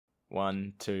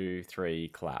1, 2, 3,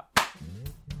 clap.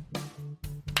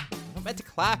 Not meant to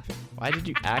clap. Why did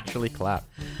you actually clap?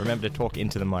 Remember to talk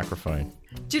into the microphone.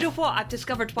 Do you know what? I've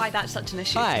discovered why that's such an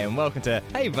issue. Hi, and welcome to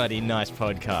Hey Buddy, Nice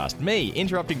Podcast. Me,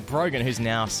 interrupting Brogan, who's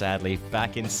now, sadly,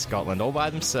 back in Scotland all by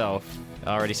himself.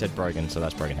 I already said Brogan, so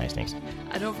that's Brogan Hastings.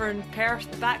 And over in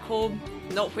Perth, back home,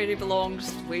 not where he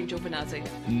belongs, Wayne Giovinazzi.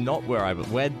 Not where I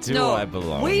belong. Where do I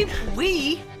belong?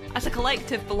 We, as a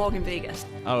collective, belong in Vegas.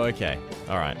 Oh, okay.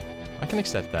 All right. I can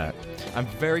accept that. I'm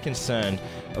very concerned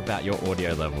about your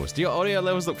audio levels. Do your audio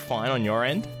levels look fine on your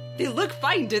end? They look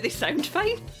fine. Do they sound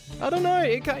fine? I don't know.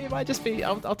 It might just be...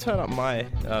 I'll turn up my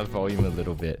volume a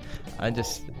little bit.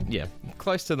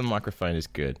 Close to the microphone is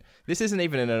good. This isn't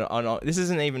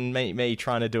even me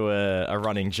trying to do a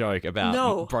running joke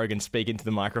about Brogan speaking to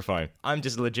the microphone. I'm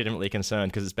just legitimately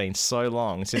concerned because it's been so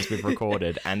long since we've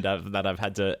recorded and that I've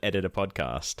had to edit a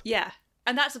podcast. Yeah,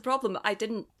 and that's the problem. I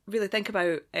didn't really think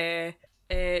about.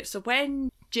 So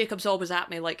when Jacob's always at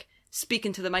me, like,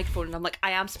 speaking to the microphone, and I'm like,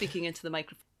 I am speaking into the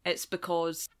microphone. It's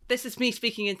because this is me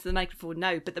speaking into the microphone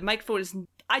now, but the microphone is...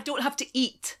 I don't have to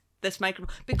eat this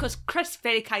microphone because Chris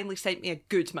very kindly sent me a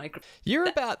good microphone. You're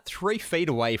about 3 feet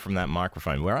away from that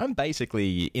microphone, where I'm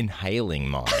basically inhaling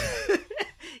mine.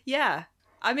 Yeah.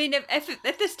 I mean,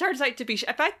 if this turns out to be...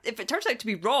 If it turns out to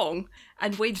be wrong,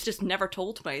 and Wayne's just never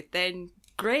told me, then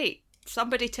great.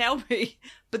 Somebody tell me.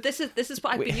 But this is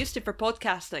what I've been used to for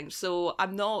podcasting, so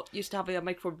I'm not used to having a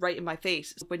microphone right in my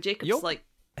face. When Jacob's like,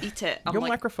 eat it, I'm your like...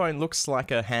 microphone looks like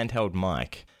a handheld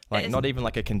mic. Like, not even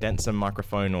like a condenser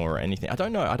microphone or anything. I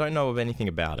don't know of anything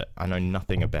about it. I know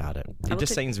nothing about it. It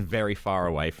just seems very far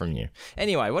away from you.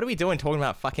 Anyway, what are we doing talking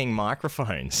about fucking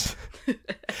microphones?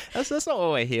 That's not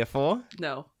what we're here for.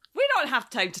 No. We don't have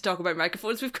time to talk about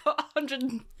microphones. We've got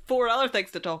 104 other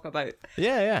things to talk about.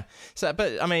 Yeah. So,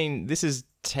 but I mean, this is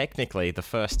technically the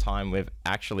first time we've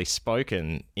actually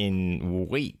spoken in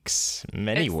weeks,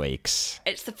 many weeks.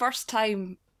 It's the first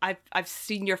time I've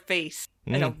seen your face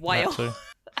in a while.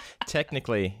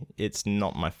 Technically, it's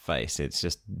not my face. It's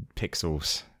just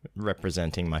pixels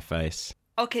representing my face.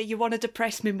 Okay, you want to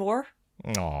depress me more?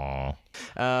 Aww.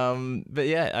 But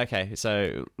yeah, okay.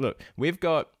 So look, we've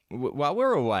got... While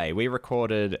we're away, we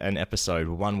recorded an episode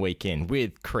 1 week in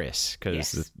with Chris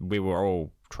because we were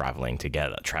all traveling.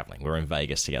 We're in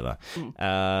Vegas together.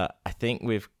 I think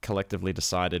we've collectively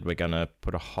decided we're going to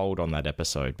put a hold on that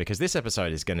episode because this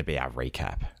episode is going to be our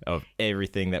recap of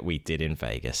everything that we did in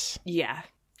Vegas. Yeah,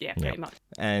 pretty much.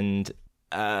 And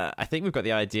I think we've got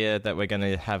the idea that we're going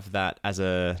to have that as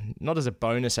not as a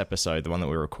bonus episode, the one that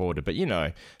we recorded, but,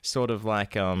 sort of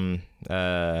like behind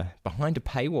a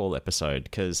paywall episode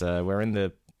because we're in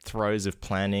the throes of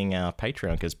planning our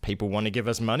Patreon because people want to give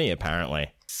us money,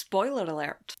 apparently. Spoiler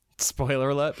alert. Spoiler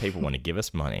alert, people want to give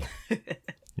us money.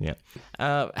 Yeah.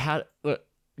 Look,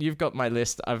 you've got my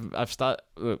list. I've started...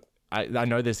 Look, I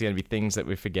know there's going to be things that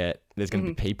we forget. There's going to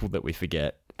be people that we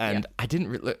forget. And I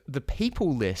didn't... the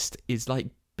people list is like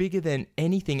bigger than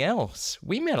anything else.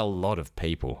 We met a lot of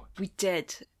people. We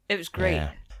did. It was great.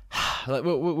 Yeah.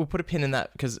 We'll put a pin in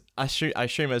that because I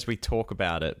assume as we talk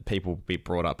about it, people will be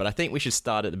brought up. But I think we should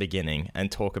start at the beginning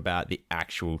and talk about the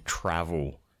actual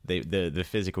travel, the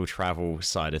physical travel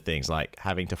side of things, like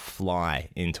having to fly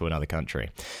into another country.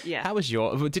 Yeah. How was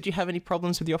did you have any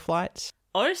problems with your flights?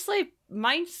 Honestly,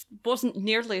 mine wasn't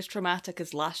nearly as traumatic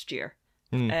as last year.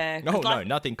 No,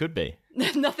 nothing could be.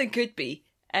 Nothing could be.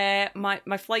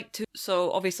 My flight so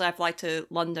obviously I fly to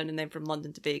London and then from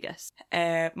London to Vegas.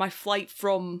 My flight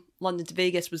from London to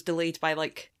Vegas was delayed by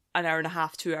like an hour and a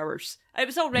half, 2 hours. It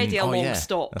was already a long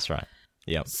stop. That's right.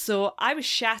 Yep. So I was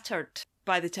shattered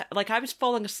by the time, like I was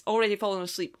already falling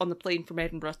asleep on the plane from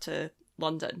Edinburgh to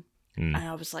London. And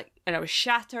I was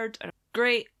shattered and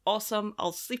great, awesome,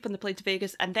 I'll sleep on the plane to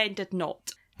Vegas and then did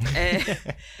not.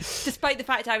 Despite the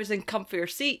fact I was in comfier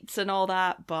seats and all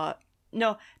that, but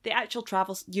no, the actual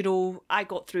travels, I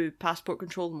got through passport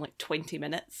control in like 20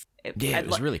 minutes. It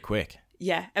was really quick.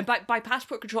 Yeah, and by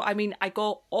passport control, I mean I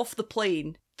got off the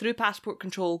plane, through passport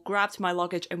control, grabbed my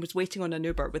luggage and was waiting on an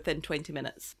Uber within 20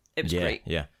 minutes. It was great.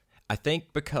 Yeah. I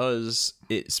think because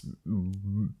it's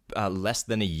less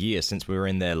than a year since we were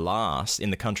in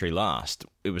the country last,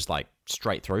 it was like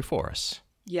straight through for us.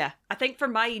 Yeah, I think for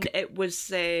mine it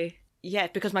was,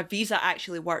 because my visa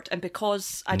actually worked and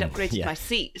because I'd upgraded my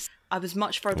seats, I was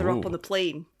much further up on the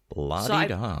plane.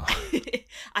 La-di-da.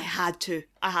 I had to.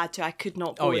 I could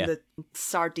not go in the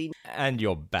sardine. And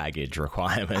your baggage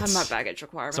requirements. And my baggage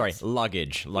requirements. Sorry,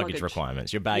 luggage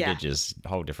requirements. Your baggage is a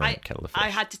whole different kettle of fish. I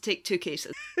had to take 2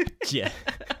 cases. Yeah.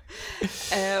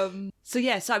 So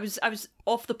I was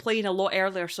off the plane a lot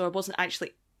earlier, so I wasn't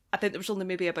actually I think there was only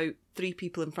maybe about 3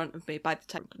 people in front of me by the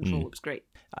time control. It was great.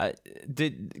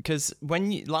 Because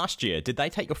last year, did they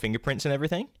take your fingerprints and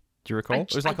everything? Do you recall?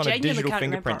 It was like on a digital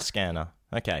fingerprint scanner.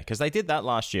 Okay, because they did that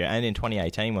last year and in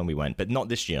 2018 when we went, but not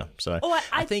this year. So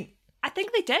I think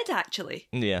they did actually.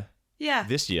 Yeah. Yeah.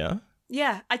 This year.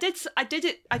 Yeah, I did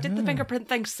the fingerprint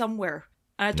thing somewhere.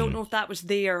 And I don't know if that was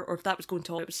there or if that was going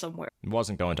to. It was somewhere. It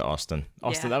wasn't going to Austin.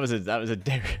 Austin. Yeah. That was a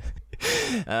different.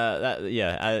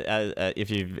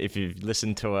 If you've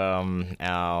listened to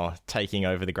our taking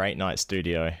over the Great Night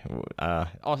studio,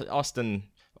 Austin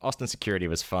security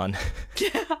was fun.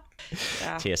 Yeah.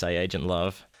 TSA agent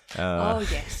love. Oh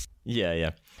yes.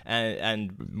 Yeah.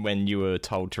 And when you were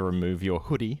told to remove your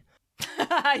hoodie.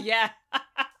 Yeah.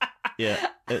 Yeah.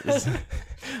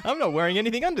 I'm not wearing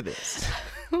anything under this.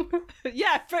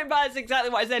 Yeah, pretty much exactly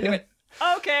what I said. Yeah.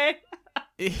 Okay.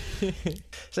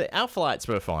 So our flights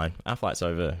were fine. Our flights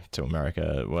over to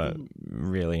America were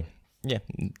really,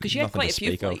 because you had quite a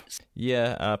few flights.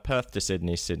 Yeah, Perth to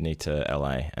Sydney, Sydney to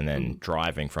LA, and then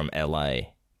driving from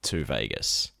LA to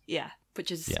Vegas. Yeah,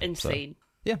 which is insane.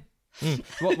 So,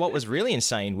 what was really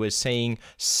insane was seeing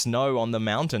snow on the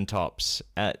mountaintops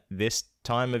at this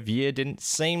time of year. Didn't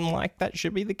seem like that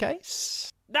should be the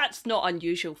case. That's not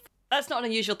unusual. That's not an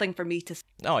unusual thing for me to see.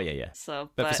 Oh, yeah. So,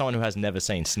 but for someone who has never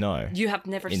seen snow... You have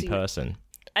never seen in person.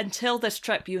 Until this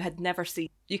trip, you had never seen...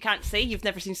 You can't say you've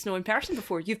never seen snow in person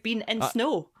before. You've been in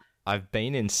snow. I've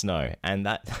been in snow, and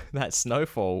that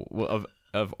snowfall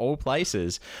of all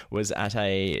places was at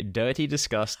a dirty,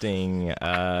 disgusting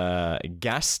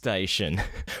gas station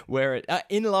where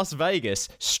in Las Vegas,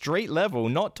 street level,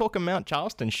 not talking Mount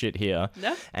Charleston shit here.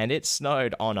 No. And it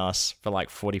snowed on us for like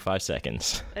 45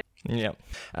 seconds. Yeah.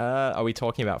 Are we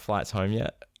talking about flights home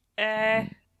yet? I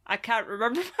can't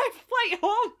remember my flight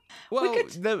home. Well,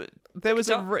 there was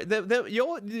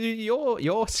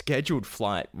your scheduled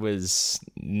flight was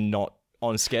not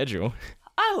on schedule.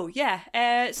 Oh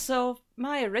yeah. So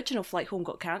my original flight home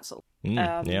got cancelled.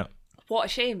 Yeah. What a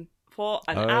shame. What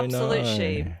an absolute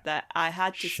shame that I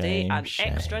had to stay an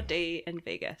extra day in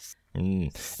Vegas. So.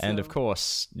 And of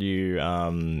course, you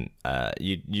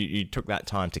took that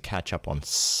time to catch up on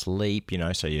sleep,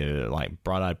 so you're like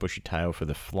bright-eyed, bushy-tailed for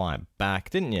the flight back,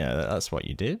 didn't you? That's what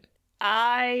you did.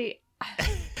 I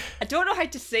don't know how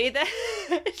to say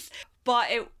this, but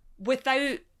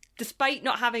despite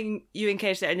not having you and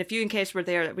Kes there, and if you and Kes were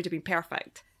there, it would have been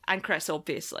perfect, and Chris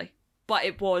obviously. But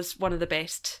it was one of the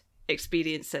best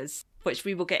experiences, which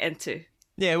we will get into.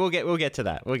 Yeah, we'll get to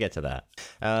that. We'll get to that.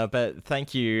 But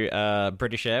thank you,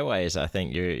 British Airways. I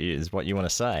think is what you want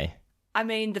to say. I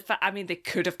mean, they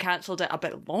could have cancelled it a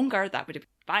bit longer. That would have been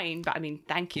fine. But I mean,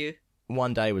 thank you.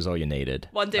 One day was all you needed.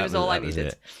 One day was all I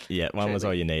needed. Yeah, one was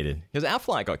all you needed. Because our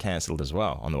flight got cancelled as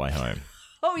well on the way home.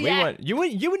 Oh yeah. You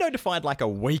were notified like a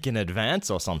week in advance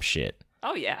or some shit.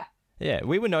 Oh yeah. Yeah,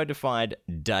 we were notified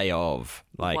day of.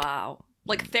 Wow.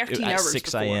 Like 13 hours at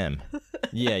 6 a.m.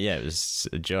 Yeah, it was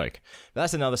a joke.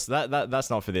 That's another.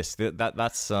 That's not for this.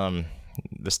 That's the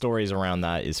stories around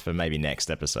that is for maybe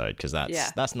next episode because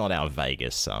that's not our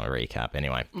Vegas recap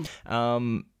anyway.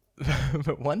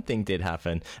 But one thing did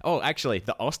happen. Oh, actually,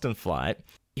 the Austin flight.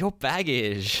 Your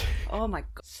baggage. Oh my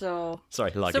god. Sorry,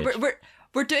 luggage. So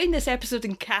we're doing this episode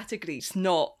in categories,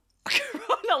 not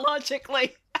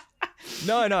chronologically.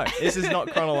 No, this is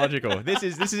not chronological. This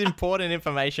is important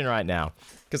information right now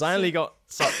because I only got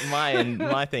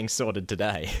my thing sorted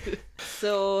today.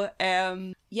 So,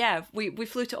 we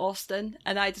flew to Austin,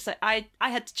 and I decided I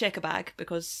had to check a bag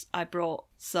because I brought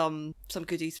some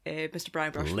goodies. Mr.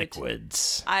 Brian Brushwood.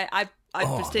 Liquids. I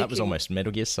was taking. That was almost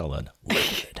Metal Gear Solid.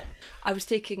 Liquid. I was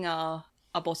taking a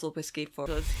bottle of whiskey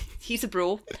he's a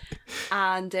bro,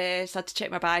 and so I had to check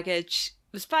my baggage.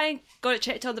 It was fine, got it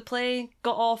checked on the plane,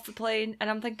 got off the plane, and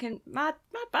I'm thinking, my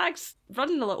bag's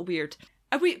running a little weird.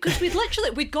 And we'd got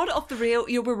it off the rail,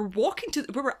 we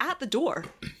were at the door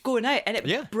going out, and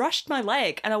it brushed my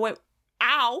leg, and I went,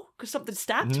 ow, because something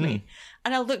stabbed me.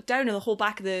 And I looked down, and the whole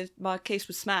back of my case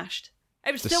was smashed.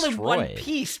 It was still in one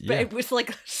piece, but it was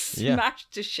like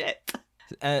smashed to shit.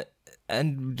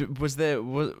 And was there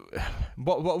what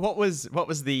was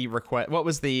the request? What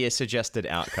was the suggested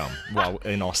outcome while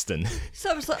in Austin?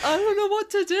 So I was like, I don't know what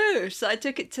to do. So I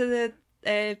took it to the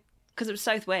because it was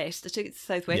Southwest. I took it to the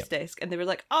Southwest desk, and they were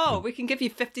like, "Oh, we can give you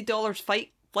 $50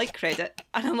 flight credit."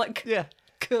 And I'm like, "Yeah,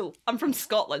 cool. I'm from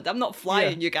Scotland. I'm not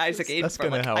flying you guys again for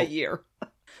like a year."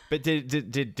 But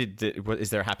is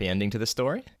there a happy ending to the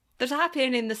story? There's a happy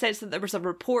ending in the sense that there was a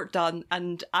report done,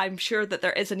 and I'm sure that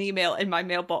there is an email in my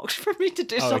mailbox for me to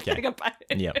do something about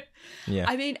it. Yeah.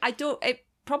 I mean,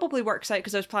 probably works out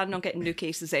because I was planning on getting new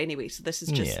cases anyway, so this is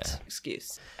just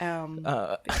excuse.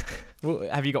 Well,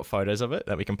 have you got photos of it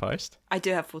that we can post? I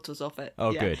do have photos of it.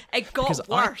 Oh, good. It got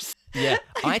worse.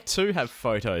 I too have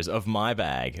photos of my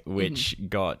bag, which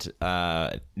got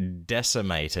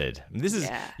decimated. This is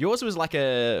yours was like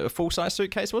a full-size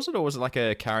suitcase, was it, or was it like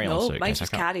a carry-on suitcase? No, mine was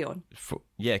carry-on.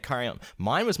 Carry-on.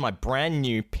 Mine was my brand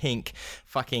new pink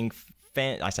fucking.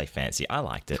 I say fancy. I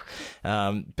liked it,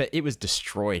 but it was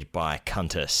destroyed by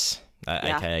Qantas,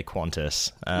 aka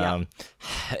Qantas.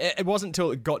 It wasn't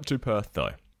until it got to Perth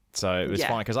though, so it was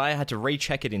fine because I had to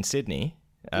recheck it in Sydney,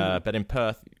 but in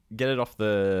Perth, get it off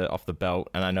the belt,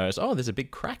 and I noticed, there's a big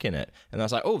crack in it, and I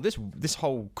was like, this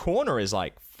whole corner is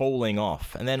like falling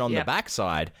off, and then on the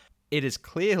backside, it has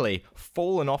clearly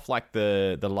fallen off like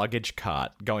the luggage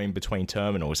cart going between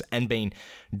terminals and been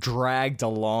dragged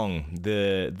along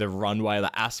the runway,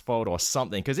 the asphalt or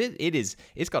something, because it's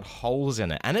got holes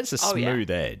in it and it's a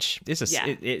smooth edge. It's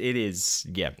been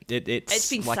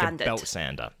like sanded. A belt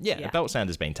sander. A belt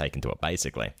sander's been taken to it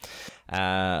basically.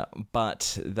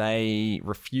 But they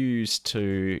refused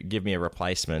to give me a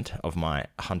replacement of my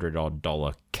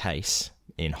 $100-odd case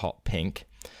in hot pink.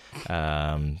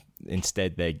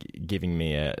 Instead, they're giving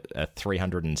me a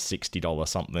 $360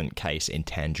 something case in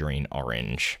tangerine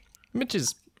orange, which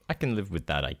is, I can live with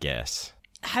that, I guess.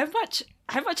 How much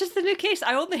is the new case?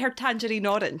 I only heard tangerine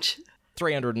orange.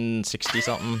 360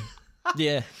 something.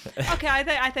 Yeah. Okay,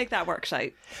 I think that works out.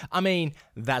 I mean,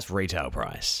 that's retail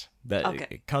price.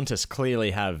 Qantas clearly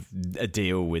have a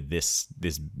deal with this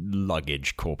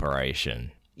luggage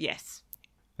corporation. Yes.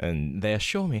 And they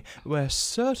assure me, we're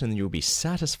certain you'll be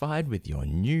satisfied with your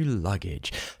new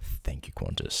luggage. Thank you,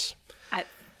 Qantas.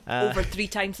 Over 3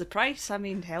 times the price. I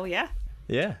mean, hell yeah.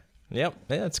 Yeah. Yep.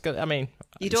 Yeah, it's good. I mean,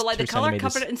 you don't like the colour?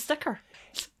 Cover it in sticker.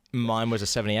 Mine was a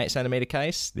 78 centimetre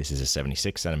case. This is a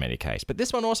 76 centimetre case. But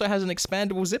this one also has an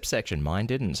expandable zip section. Mine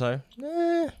didn't. So,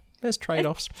 there's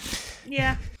trade-offs.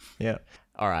 Yeah. Yeah.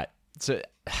 All right. So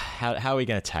how are we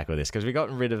going to tackle this? Because we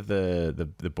got rid of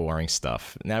the boring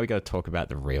stuff. Now we got to talk about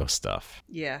the real stuff.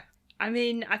 Yeah. I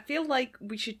mean, I feel like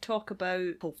we should talk about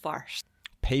people first.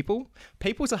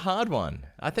 People's a hard one.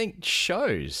 I think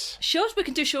shows. We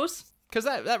can do shows. Because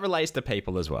that relates to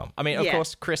people as well. I mean, of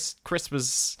course, Chris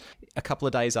was a couple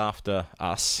of days after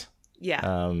us.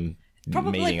 Yeah.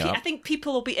 Probably, I think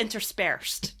people will be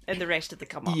interspersed in the rest of the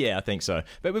come up. Yeah, I think so.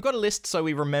 But we've got a list so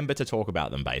we remember to talk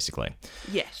about them, basically.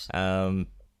 Yes.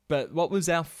 But what was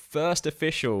our first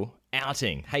official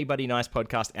outing? Hey Buddy Nice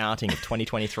podcast outing of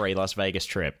 2023 Las Vegas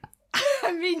trip?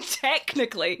 I mean,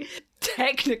 technically,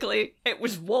 it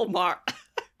was Walmart.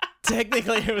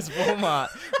 Technically, it was Walmart,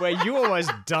 where you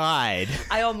almost died.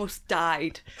 I almost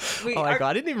died. Oh my God,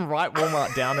 I didn't even write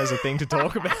Walmart down as a thing to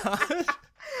talk about.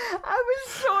 I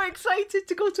was so excited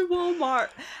to go to Walmart.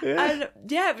 And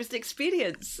it was an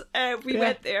experience. We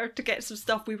went there to get some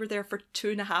stuff. We were there for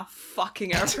 2.5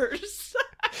 fucking hours.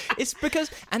 It's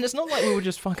because, and it's not like we were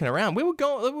just fucking around. We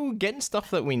were getting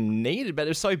stuff that we needed, but it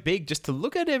was so big just to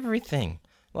look at everything.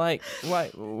 Like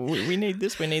we need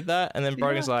this, we need that. And then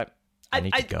Brogan's like, I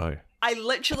need to go. I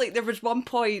literally, there was one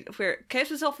point where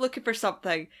Kes was off looking for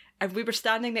something and we were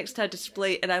standing next to a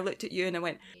display and I looked at you and I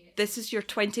went, this is your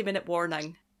 20-minute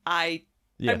warning. And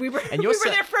we were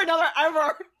there for another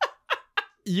hour.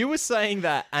 You were saying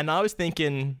that, and I was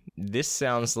thinking, this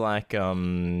sounds like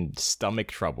stomach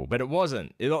trouble, but it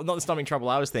wasn't. Not the stomach trouble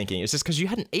I was thinking. It was just because you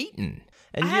hadn't eaten,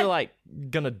 and you're like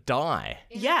gonna die.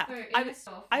 Yeah,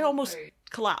 I almost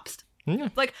collapsed. Yeah.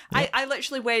 I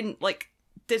literally went like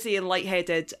dizzy and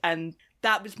lightheaded, and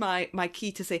that was my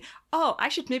key to say, oh, I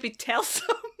should maybe tell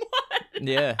someone.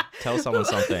 Yeah, tell someone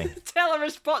something. Tell a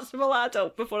responsible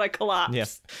adult before I collapse. Yeah,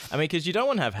 I mean, because you don't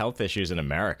want to have health issues in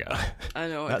America. I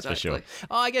know, that's exactly. for sure.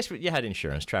 Oh, I guess you had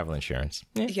insurance, travel insurance.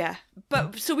 Yeah,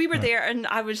 but so we were there, and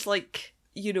I was like,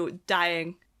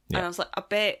 dying, and I was like, I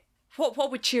bet.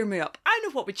 What would cheer me up? I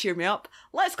know what would cheer me up.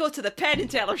 Let's go to the Penn and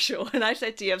Teller show. And I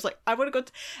said to you, I was like, I want to go.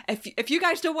 If you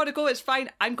guys don't want to go, it's fine.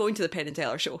 I'm going to the Penn and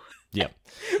Teller show. Yeah.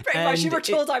 Pretty much. You were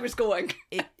told I was going.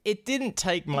 It didn't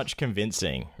take much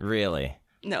convincing, really.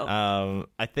 No.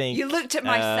 I think you looked at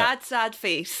my sad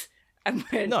face and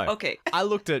went, no, okay. I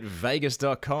looked at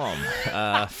Vegas.com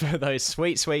for those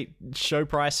sweet show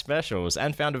price specials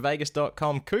and found a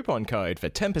Vegas.com coupon code for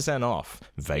 10% off.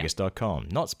 Vegas.com.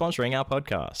 Not sponsoring our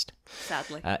podcast.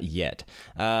 Sadly. Yet.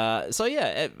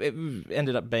 It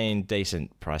ended up being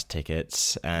decent price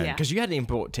tickets. Because you hadn't even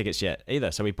bought tickets yet either.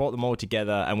 So we bought them all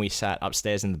together and we sat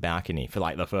upstairs in the balcony for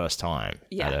like the first time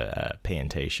at a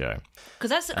P&T show.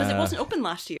 Because it wasn't open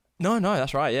last year. No,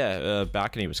 that's right. Yeah,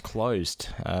 balcony was closed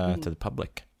to the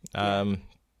public. All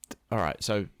right,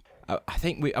 so I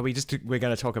think we're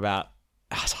going to talk about.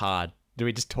 It's hard. Do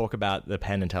we just talk about the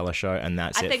Penn and Teller show and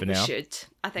that's it for now?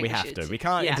 I think we have to. We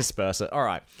can't intersperse it. All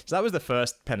right. So that was the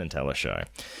first Penn and Teller show.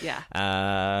 Yeah.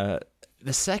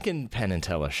 The second Penn and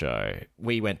Teller show,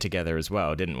 we went together as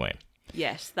well, didn't we?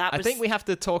 Yes, that was... I think we have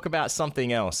to talk about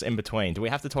something else in between. Do we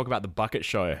have to talk about the bucket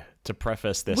show to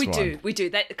preface this one? We do.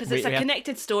 Because it's a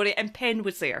connected story and Penn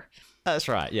was there. That's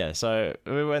right, yeah. So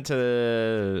we went to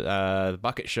the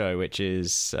bucket show, which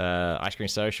is Ice Cream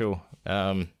Social,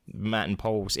 Matt and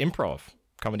Paul's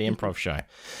comedy improv show.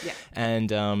 Yeah.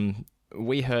 And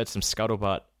we heard some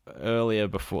scuttlebutt earlier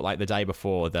before, like the day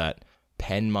before, that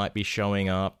Penn might be showing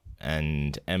up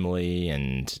and Emily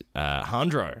and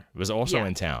Jandro was also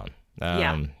in town.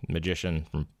 Magician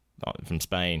from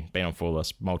Spain, been on Fuller,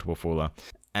 multiple Fuller.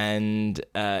 And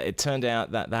it turned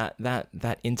out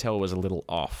that intel was a little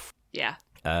off. Yeah.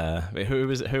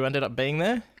 Who ended up being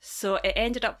there? So it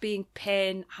ended up being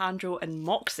Penn, Jandro, and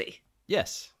Moxie.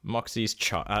 Yes, Moxie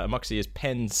is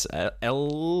Penn's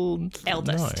eldest.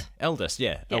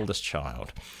 Eldest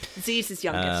child. Z is his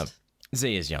youngest.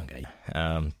 Z is younger.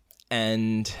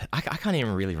 And I can't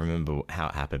even really remember how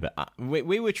it happened, but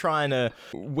we were trying to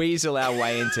weasel our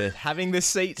way into having the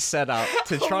seat set up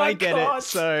to try and get it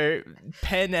so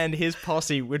Penn and his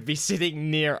posse would be sitting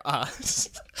near us.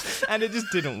 And it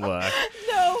just didn't work.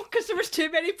 No, because there was too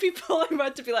many people. I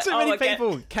wanted to be like, too many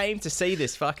people came to see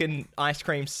this fucking Ice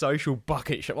Cream Social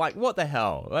bucket show. Like, what the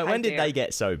hell? Like, when did they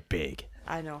get so big?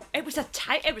 I know. It was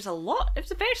a lot. It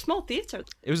was a very small theatre.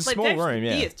 It was a small room,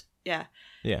 yeah. Yeah.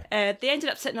 Yeah. They ended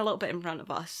up sitting a little bit in front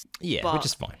of us. Yeah, which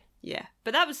is fine. Yeah.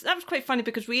 But that was quite funny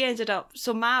because we ended up...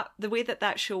 So Matt, the way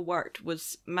that show worked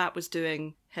was Matt was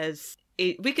doing his...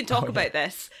 We can talk about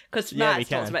this because Matt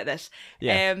talks about this.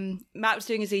 Yeah. Matt was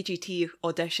doing his AGT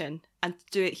audition and to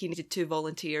do it he needed 2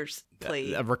 volunteers to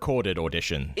play. A recorded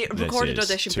audition. A recorded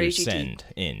audition for AGT. To send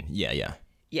in. Yeah.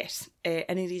 Yes.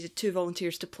 And he needed 2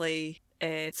 volunteers to play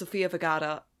Sofia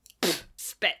Vergara...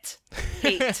 Spit,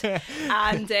 hate,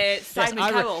 and Simon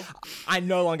Cowell. I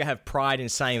no longer have pride in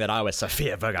saying that I was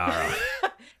Sofia Vergara.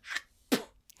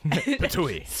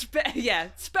 Patui.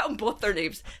 Spit on both their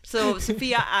names. So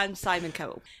Sophia and Simon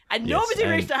Cowell. And nobody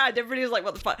raised their hand. Everybody was like,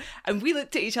 what the fuck? And we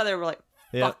looked at each other and were like,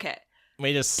 fuck it.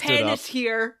 We just stood Penn up. is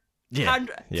here.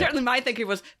 Certainly my thinking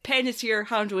was, Penn is here,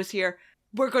 Jandro is here.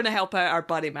 We're going to help out our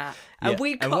buddy Matt. And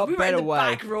we were in the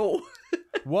back row.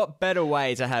 What better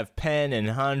way to have Penn and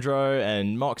Jandro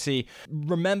and Moxie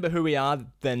remember who we are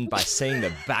than by seeing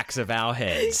the backs of our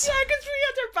heads? Yeah, because we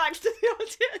had our backs to the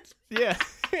audience. Yeah,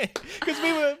 because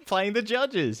we were playing the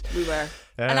judges. We were.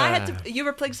 And you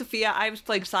were playing Sophia, I was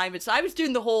playing Simon. So I was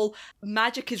doing the whole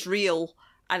magic is real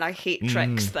and I hate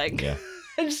tricks thing. Yeah.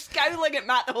 And scowling at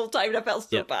Matt the whole time and I felt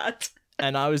so bad.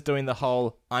 And I was doing the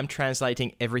whole, I'm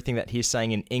translating everything that he's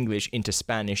saying in English into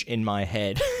Spanish in my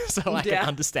head so I can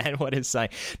understand what he's saying.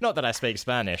 Not that I speak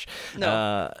Spanish.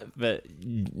 No. But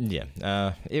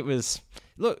yeah, it was,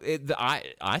 look,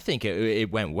 I think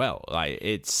it went well. Like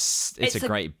it's a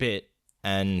great bit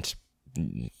and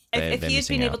if he had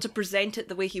been able to present it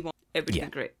the way he wanted, it would have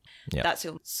been great. Yeah. That's the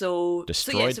only.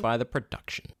 Destroyed by the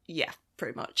production. Yeah,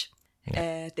 pretty much.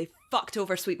 Yeah. They fucked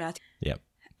over Sweet Matt. Yep.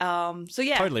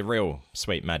 Totally real,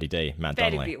 sweet Maddie D. Matt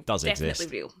Very Donnelly real. does Definitely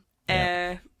exist. Real.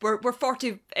 Yeah. We're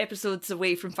 40 episodes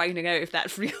away from finding out if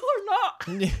that's real or not.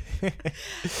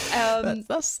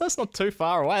 That's not too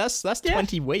far away. That's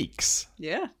 20 weeks.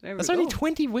 Yeah, that's only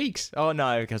 20 weeks. Oh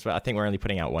no, because I think we're only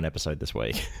putting out 1 episode this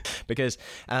week. Because,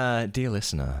 dear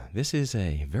listener, this is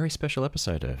a very special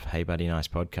episode of Hey Buddy Nice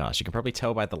Podcast. You can probably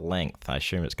tell by the length. I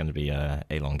assume it's going to be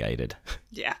elongated.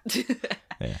 Yeah.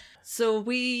 Yeah. So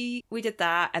we did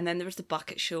that, and then there was the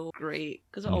bucket show. Great,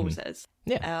 because it always is.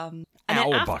 Yeah.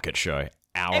 Bucket show.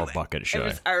 Bucket show. It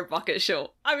was our bucket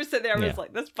show. I was sitting there, I was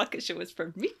like, this bucket show is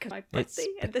for me, my birthday,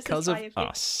 and this because is of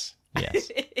us.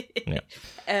 Yes.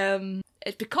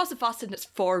 It's because of us, and it's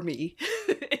for me.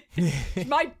 It's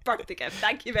my birthday gift.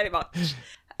 Thank you very much.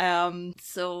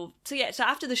 So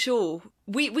after the show,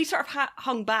 we sort of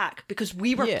hung back because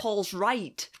we were Paul's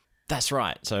ride. That's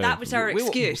right. So that was our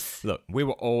excuse. We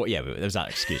were all there was that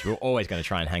excuse. We were always going to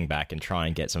try and hang back and try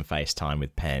and get some FaceTime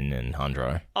with Penn and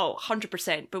Jandro. Oh,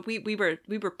 100%. But we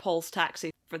were Paul's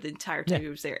taxi for the entire time he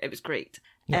was there. It was great.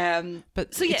 Yeah.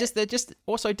 But so there just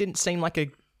also didn't seem like a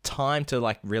time to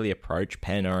like really approach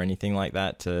Penn or anything like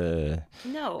that.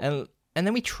 No. And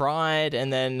then we tried,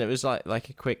 and then it was like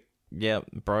a quick. Yeah,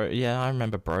 bro. Yeah, I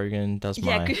remember Brogan does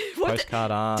my postcard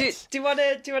art. Do you want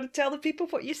to tell the people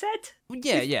what you said?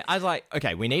 Yeah. I was like,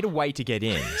 okay, we need a way to get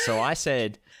in. So I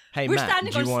said, "Hey, we're Matt,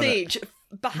 standing on stage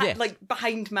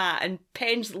behind Matt, and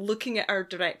Penn's looking at our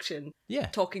direction,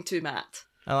 talking to Matt."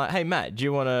 I'm like, hey, Matt, do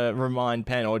you want to remind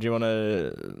Penn, or do you want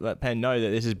to let Penn know that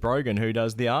this is Brogan who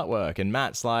does the artwork? And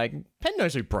Matt's like, Penn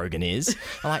knows who Brogan is.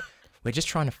 I'm like, we're just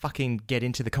trying to fucking get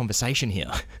into the conversation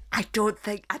here. I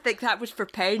think that was for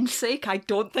Penn's sake. I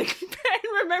don't think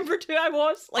Penn remembered who I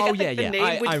was. Like, Oh, I think the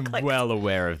name would I'm click. well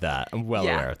aware of that. I'm well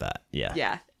aware of that. Yeah.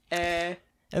 Yeah.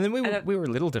 And then we were a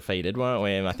little defeated, weren't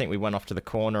we? I think we went off to the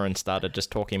corner and started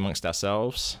just talking amongst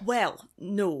ourselves. Well,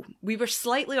 no, we were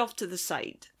slightly off to the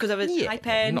side because I was Yeah, hi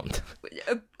Penn, not-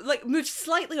 like moved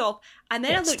slightly off, and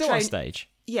then I looked still around. on stage.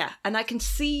 Yeah, and I can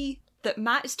see that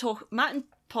Matt and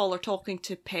Paul are talking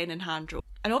to Penn and Handro,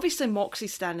 and obviously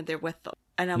Moxie's standing there with them,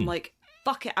 and I'm like,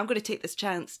 fuck it, I'm going to take this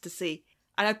chance to see,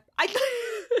 and I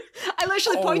I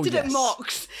literally pointed at yes.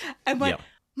 Mox and went, Yep.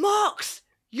 Mox,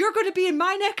 you're going to be in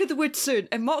my neck of the woods soon.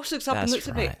 And Mox looks up and That's looks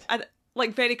at me, right. and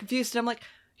like very confused. And I'm like,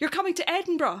 you're coming to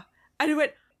Edinburgh? And he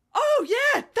went, oh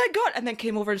yeah, thank God. And then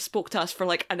came over and spoke to us for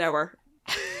like an hour.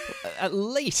 At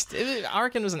least. I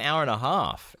reckon it was an hour and a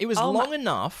half. It was Oh long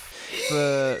enough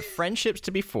for friendships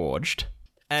to be forged.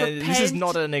 And this is Penn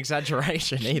not an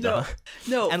exaggeration either.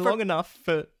 No, And long enough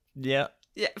for... Yeah.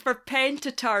 yeah, for Penn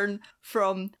to turn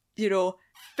from,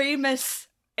 famous,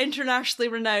 internationally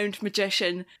renowned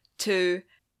magician to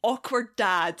awkward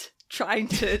dad trying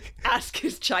to ask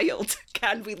his child,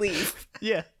 can we leave?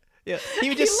 Yeah. Yeah. He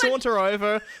would just saunter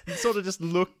over, sort of just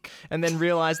look, and then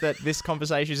realise that this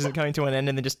conversation isn't coming to an end,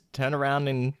 and then just turn around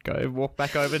and walk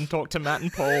back over and talk to Matt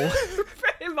and Paul.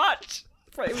 Pretty much.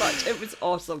 It was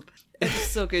awesome. It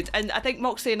was so good. And I think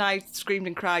Moxie and I screamed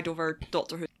and cried over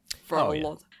Doctor Who for a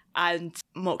long. And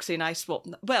Moxie and I swapped.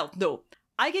 Well, no.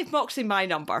 I gave Moxie my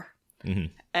number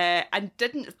and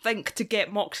didn't think to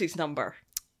get Moxie's number.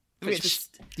 Which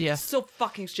was so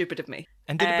fucking stupid of me.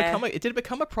 And did it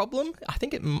become a problem? I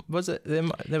think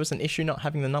there was an issue not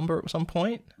having the number at some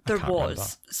point. There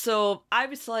was. So I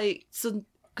was like,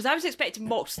 because I was expecting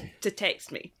Mox to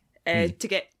text me to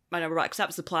get my number back, because that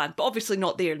was the plan, but obviously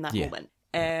not there in that moment.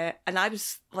 And I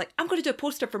was like, I'm going to do a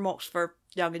poster for Mox for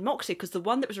Young and Moxie, because the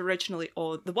one that was originally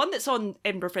on, the one that's on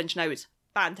Edinburgh Fringe now is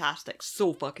fantastic,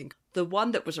 so fucking good. The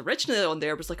one that was originally on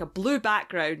there was like a blue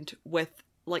background with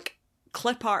like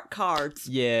clip art cards.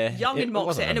 Yeah, Young and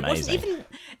Moxie, and amazing.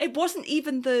 it wasn't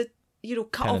even the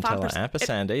cut off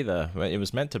ampersand either. It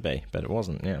was meant to be, but it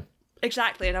wasn't. Yeah,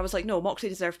 exactly. And I was like, no, Moxie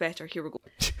deserves better. Here we go.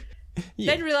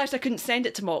 Then realised I couldn't send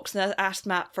it to Mox, and I asked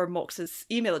Matt for Mox's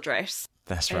email address.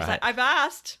 That's and right. Like, I've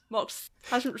asked. Mox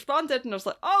hasn't responded, and I was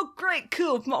like, oh, great,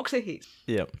 cool, Moxie.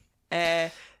 Yep.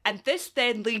 And this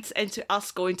then leads into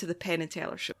us going to the Penn and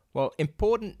Teller show. Well,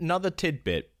 another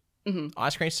tidbit.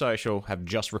 Ice Cream Social have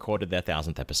just recorded their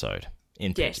 1000th episode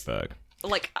in Pittsburgh.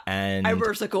 Like and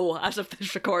hours ago, as of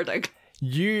this recording.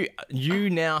 You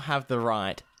now have the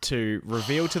right to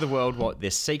reveal to the world what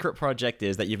this secret project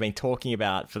is that you've been talking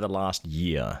about for the last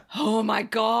year. Oh my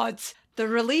God, the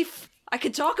relief! I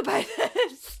can talk about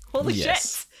this. Holy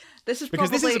shit! This is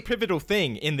because this is a pivotal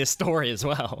thing in this story as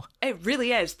well. It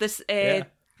really is. This this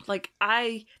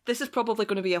is probably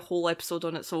going to be a whole episode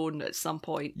on its own at some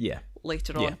point. Yeah.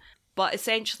 Later on, but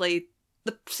essentially,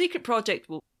 the secret project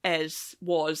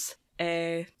was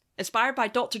inspired by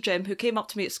Dr. Jim, who came up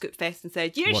to me at Scoopfest and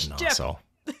said, "You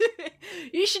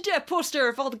should do a poster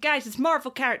of all the guys as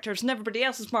Marvel characters and everybody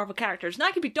else's Marvel characters, and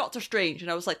I could be Doctor Strange." And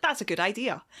I was like, "That's a good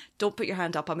idea." Don't put your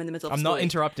hand up. I'm in the middle of I'm not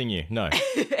interrupting you. No.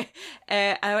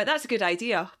 And I went, "That's a good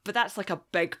idea, but that's like a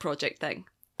big project thing."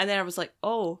 And then I was like,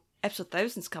 "Oh, episode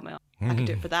 1000's coming up. I can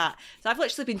do it for that." So I've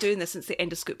literally been doing this since the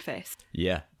end of Scoopfest.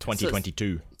 Yeah,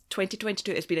 2022. So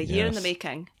 2022. It's been a year in the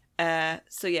making.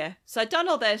 So I'd done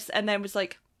all this and then was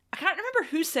like, I can't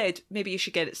remember who said maybe you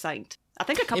should get it signed. I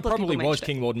think a couple of people mentioned it. It probably was mentioned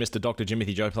King Lord Mr. Dr.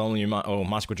 Jimothy Joe Bartholomew, or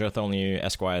Michael Joe Bartholomew,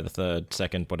 Esquire the Third,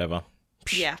 Second, whatever.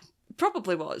 Yeah,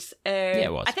 probably was.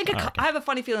 It was. I think I have a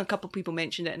funny feeling a couple of people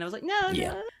mentioned it, and I was like, no.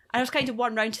 And I was kind of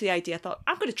one round to the idea. I thought,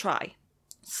 I'm going to try.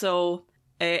 So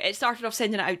it started off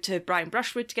sending it out to Brian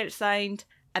Brushwood to get it signed,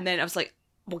 and then I was like,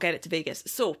 we'll get it to Vegas.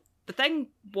 So the thing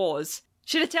was,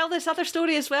 should I tell this other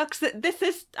story as well? Because this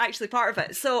is actually part of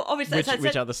it. So obviously,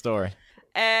 which other story?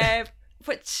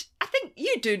 Which I think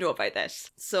you do know about this.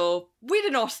 So we're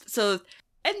in Austin. So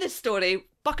in this story,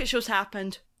 bucket shows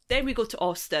happened. Then we go to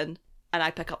Austin, and I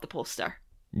pick up the poster.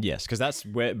 Yes, because that's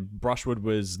where Brushwood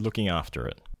was looking after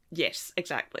it. Yes,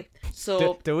 exactly.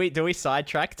 So do we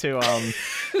sidetrack to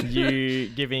you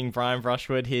giving Brian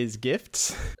Brushwood his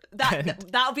gifts?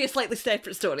 That'll be a slightly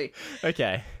separate story.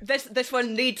 Okay. This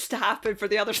one needs to happen for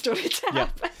the other story to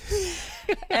happen.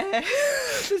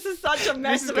 This is such a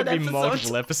mess of an episode. This is going to be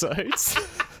multiple episodes.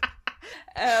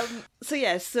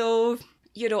 So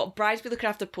Brian's been looking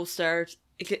after the poster.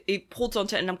 He holds on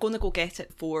to it, and I'm going to go get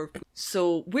it for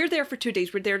So we're there for 2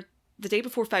 days. We're there the day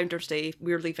before Founders Day.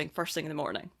 We're leaving first thing in the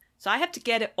morning. So I have to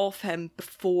get it off him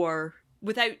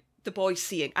without the boys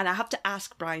seeing. And I have to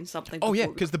ask Brian something. Oh, yeah,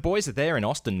 because the boys are there in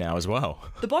Austin now as well.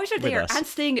 The boys are there and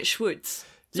staying at Schwood's.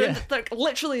 So they're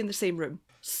literally in the same room.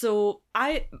 So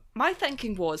my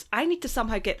thinking was, I need to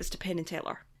somehow get this to Penn and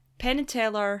Teller. Penn and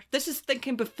Teller, this is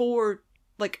thinking before,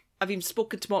 like, I've even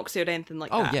spoken to Moxie or anything like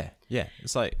that. Oh, yeah.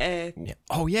 It's like,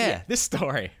 this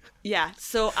story. Yeah,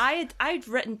 so I'd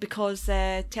written, because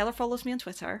Teller follows me on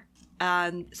Twitter,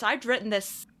 and so I'd written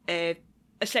this,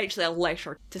 essentially a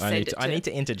letter to send it to I need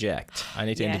to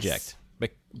interject.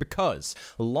 Because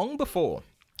long before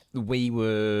we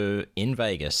were in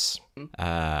Vegas,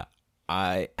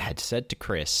 I had said to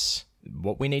Chris,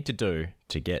 what we need to do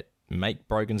to make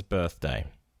Brogan's birthday.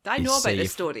 I know about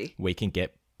this story. We can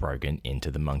get Brogan into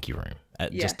the monkey room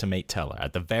just to meet Teller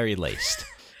at the very least.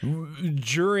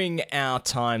 During our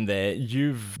time there,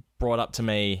 you've brought up to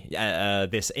me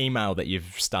this email that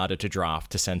you've started to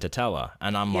draft to send to Teller,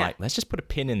 and I'm like, let's just put a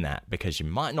pin in that because you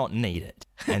might not need it.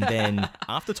 And then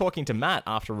after talking to Matt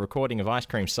after a recording of Ice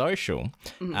Cream Social,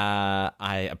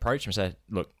 I approached him and said,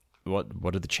 look,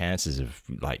 what are the chances of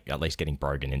like at least getting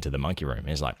Brogan into the monkey room? And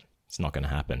he's like, it's not going to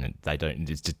happen.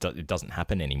 It doesn't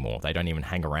happen anymore. They don't even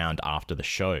hang around after the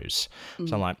shows.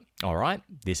 So I'm like, all right,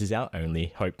 this is our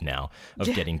only hope now of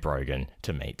getting Brogan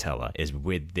to meet Teller is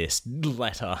with this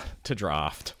letter to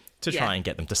draft to try and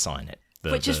get them to sign it.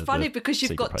 Which is funny because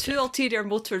you've got two ulterior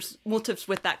motives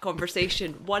with that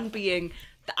conversation. One being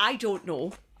that I don't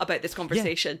know about this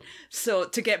conversation, so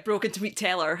to get Brogan to meet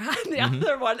Teller, and the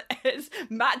other one is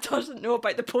Matt doesn't know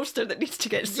about the poster that needs to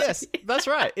get signed. Yes, that's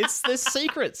right. There's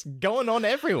secrets going on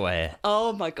everywhere.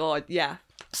 Oh my god, yeah.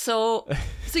 So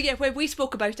yeah, when we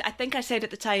spoke about it, I think I said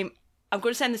at the time, I'm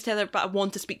going to send this to Teller, but I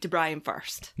want to speak to Brian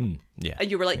first. Yeah.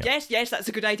 And you were like, yes, that's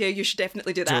a good idea. You should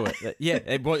definitely do that.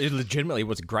 It legitimately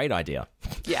was a great idea.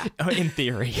 Yeah. In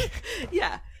theory.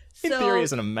 Yeah. In theory,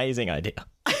 it's an amazing idea.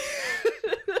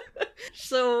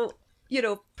 So,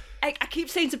 I keep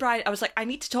saying to Brian, I was like, I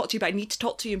need to talk to you, but I need to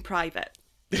talk to you in private,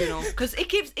 because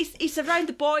he's around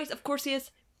the boys. Of course he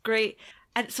is. Great.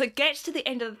 And so it gets to the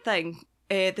end of the thing.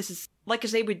 This is, like I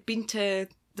say, we'd been to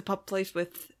the pub place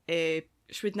with Schwood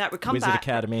and that. We'd come Wizard back.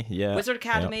 Academy, yeah. Wizard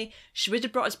Academy. Yep. Schwood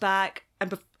had brought us back,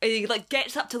 and he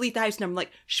gets up to leave the house, and I'm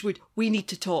like, Schwood, we need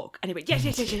to talk. And he went,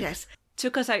 yes.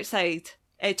 Took us outside.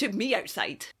 Took me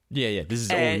outside. Yeah, this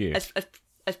is all you.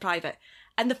 As private.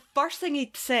 And the first thing he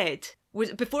said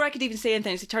was, before I could even say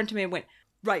anything, he turned to me and went,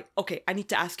 right, okay, I need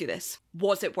to ask you this.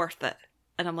 Was it worth it?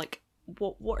 And I'm like,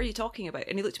 what are you talking about?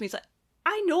 And he looked at me, he's like,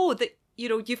 I know that,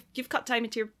 you've cut time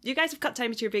you guys have cut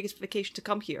time into your Vegas vacation to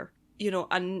come here,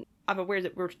 and I'm aware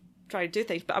that we're trying to do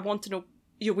things, but I want to know,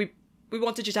 we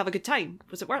wanted you to have a good time.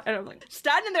 Was it worth it? And I'm like,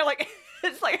 standing there like,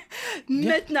 it's like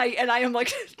midnight, and I am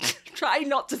like, trying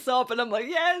not to sob, and I'm like,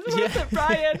 yeah, it's worth it,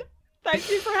 Brian.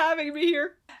 Thank you for having me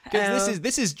here. Because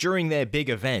this is during their big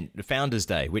event, Founders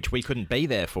Day, which we couldn't be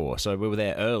there for, so we were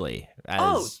there early.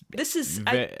 This is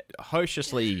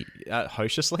hosted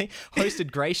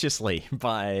graciously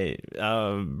by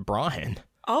Brian.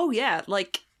 Oh yeah,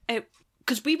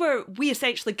 because we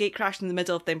essentially gate crashed in the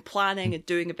middle of them planning and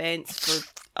doing events for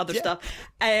other stuff.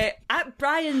 At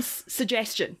Brian's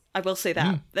suggestion, I will say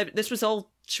that this was all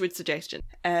Schwood's suggestion.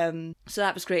 So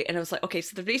that was great, and I was like, okay,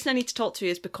 so the reason I need to talk to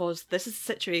you is because this is a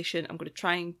situation. I'm going to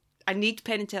try and I need to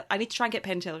try and get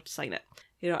Penn and Teller to sign it.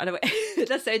 And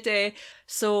I said,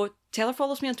 so Teller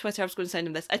follows me on Twitter. I was going to send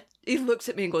him this. He looks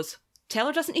at me and goes,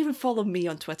 Teller doesn't even follow me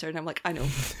on Twitter, and I'm like, I know.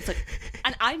 It's like,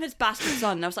 and I'm his bastard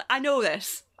son. And I was like, I know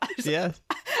this. Yeah.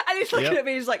 And he's looking at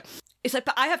me. He's like,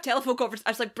 but I have telephone conversations.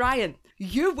 I was like, Brian,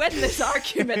 you win this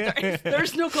argument.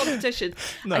 There's no competition.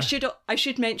 No. I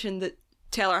should mention that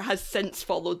Teller has since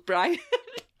followed Brian.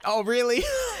 Oh, really?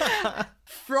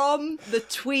 From the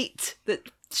tweet that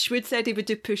Schwood said he would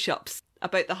do push-ups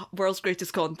about the world's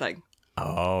greatest con thing.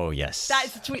 Oh, yes.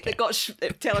 That's the tweet that got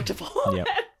Teller to follow.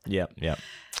 Yep.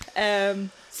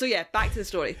 So yeah, back to the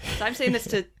story. So I'm saying this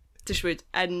to Schwood,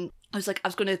 and I was like, I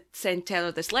was going to send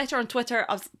Teller this letter on Twitter.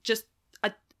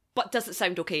 But does it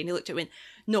sound okay? And he looked at me and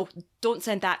went, no, don't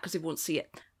send that because they won't see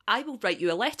it. I will write you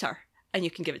a letter and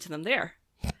you can give it to them there.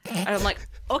 And I'm like,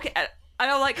 okay. And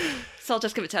I'm like, so I'll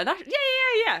just give it to her.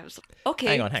 Yeah. I was like,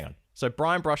 okay. Hang on. So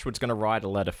Brian Brushwood's going to write a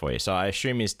letter for you. So I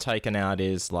assume he's taken out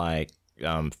his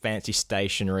fancy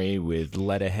stationery with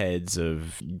letterheads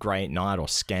of Great Night or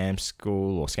Scam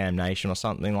School or Scam Nation or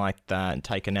something like that, and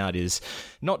taken out his,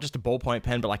 not just a ballpoint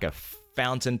pen, but like a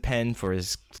fountain pen for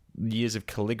his years of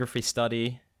calligraphy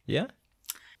study. Yeah?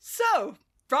 So,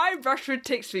 Brian Brushwood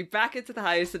takes me back into the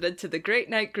house and into the Great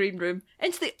Night Green Room,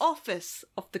 into the office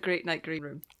of the Great Night Green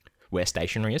Room. Where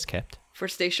stationery is kept. For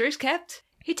stationery is kept,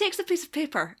 he takes a piece of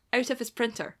paper out of his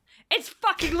printer. It's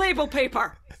fucking label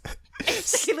paper!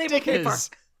 It's sticky label paper!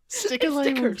 Sticker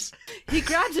labels. He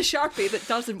grabs a Sharpie that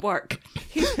doesn't work.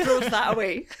 He throws that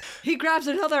away. He grabs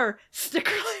another sticker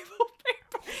label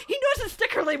paper. He knows it's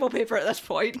sticker label paper at this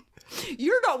point.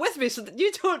 You're not with me, so that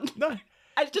you don't... No.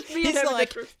 It's just me and He's him.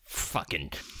 like,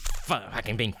 fucking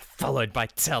being followed by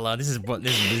Teller. This is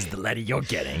the letter you're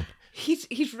getting.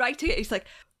 He's writing it. He's like,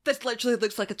 this literally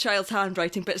looks like a child's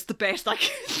handwriting, but it's the best I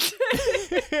can do.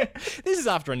 This is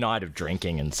after a night of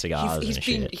drinking and cigars and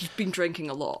shit. He's been drinking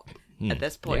a lot at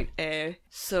this point. Yeah.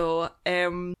 So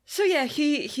yeah,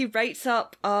 he writes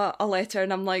up a letter,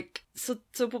 and I'm like, so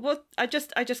what? I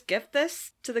just give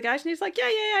this to the guys, and he's like,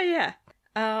 yeah.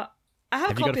 I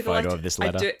have a copy you got a photo of the letter. of this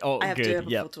letter? I have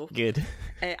good. A photo. Good.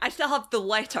 I still have the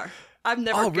letter. I'm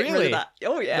never getting rid of that.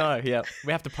 Oh yeah. No, yeah.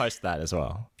 We have to post that as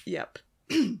well. Yep.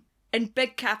 In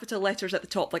big capital letters at the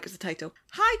top, like it's the title.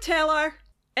 Hi, Teller.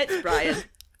 It's Brian.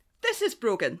 This is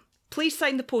Brogan. Please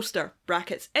sign the poster.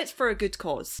 Brackets. It's for a good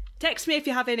cause. Text me if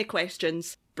you have any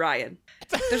questions. Brian.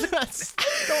 That's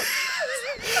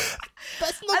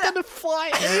not going to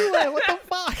fly anywhere. What the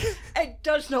fuck? It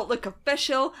does not look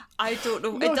official. I don't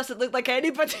know. No. It doesn't look like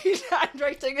anybody's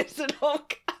handwriting is in all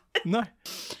caps. No.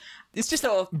 It's just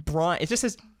Brian. It just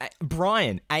says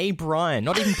Brian. A Brian.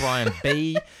 Not even Brian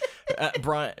B.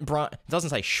 Brian. It doesn't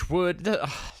say Schwood.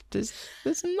 There's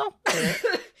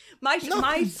nothing.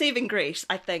 My saving grace,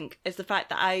 I think, is the fact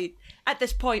that at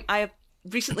this point, I have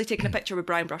recently taken a picture with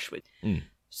Brian Brushwood.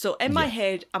 So in my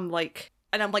head, I'm like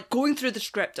going through the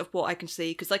script of what I can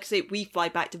say, because like I say, we fly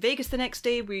back to Vegas the next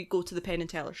day, we go to the Penn and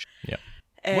Teller show. Yeah.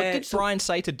 What did Brian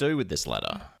say to do with this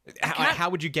letter? How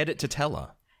would you get it to Teller?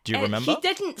 Do you remember? He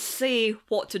didn't say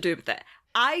what to do with it.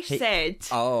 I said...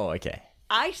 Oh, okay.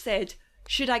 I said,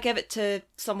 should I give it to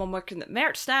someone working at the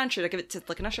merch stand? Should I give it to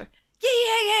like an usher?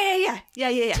 Yeah.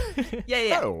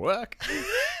 That'll work.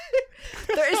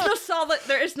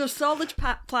 There is no solid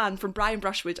plan from Brian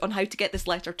Brushwood on how to get this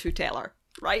letter to Teller,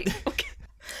 right? Okay.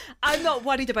 I'm not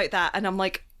worried about that, and I'm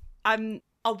like, I'll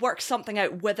work something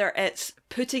out, whether it's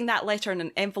putting that letter in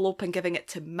an envelope and giving it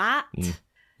to Matt.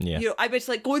 Yeah. You know, I was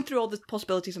like going through all the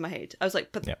possibilities in my head. I was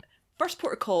like, but first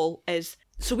port of call is,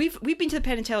 so we've been to the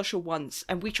Penn and Teller show once,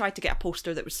 and we tried to get a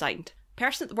poster that was signed.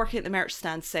 Person working at the merch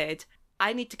stand said,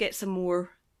 I need to get some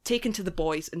more taken to the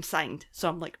boys and signed. So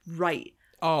I'm like, right.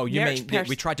 Oh, you mean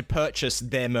we tried to purchase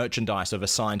their merchandise of a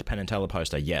signed Penn and Teller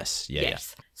poster? Yes.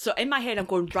 Yes. So in my head, I'm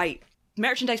going, right,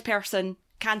 merchandise person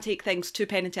can take things to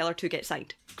Penn and Teller to get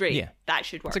signed. Great. Yeah. That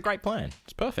should work. It's a great plan.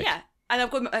 It's perfect. Yeah. And I'm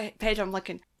going in my head, I'm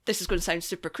looking, this is going to sound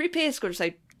super creepy. It's going to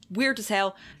sound weird as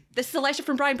hell. This is a letter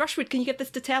from Brian Brushwood. Can you give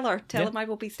this to Teller? Tell him I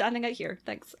will be standing out here.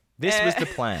 Thanks. This was the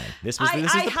plan. This is the plan.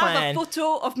 I have a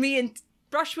photo of me and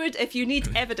Brushwood if you need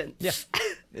evidence. Yeah.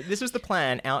 This was the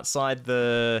plan outside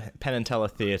the Penn and Teller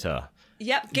Theatre.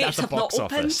 Yep, gates have not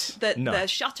opened. The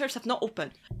shutters have not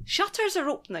opened. Shutters are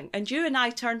opening, and you and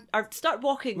I start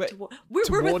walking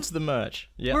towards the merch.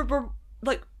 Yeah. We're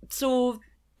like, so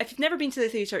if you've never been to the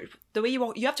theatre, the way you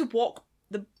walk, you have to walk.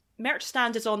 The merch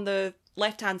stand is on the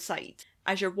left-hand side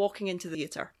as you're walking into the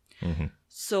theatre. Mm-hmm.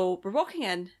 So we're walking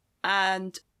in,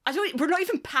 and we're not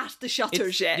even past the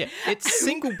shutters yet. Yeah, it's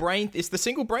single brain. It's the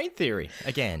single brain theory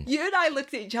again. You and I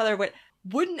looked at each other and went,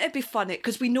 wouldn't it be funny?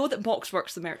 Because we know that Mox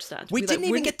works the merch stand. We didn't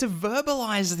even get to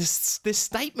verbalise this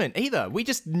statement either. We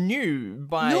just knew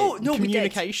by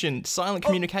communication, silent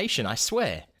communication, I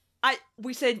swear.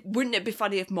 We said, wouldn't it be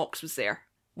funny if Mox was there?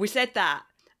 We said that.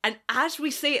 And as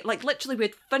we say it, like literally we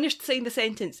had finished saying the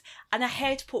sentence and a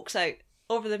head pokes out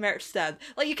over the merch stand.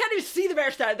 Like you can't even see the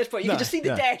merch stand at this point. You can just see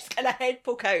the desk and a head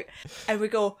poke out. And we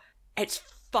go, it's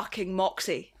fucking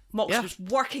Moxie. Mox was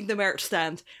working the merch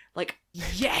stand. Like,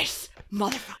 yes,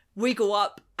 motherfucker. We go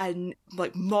up and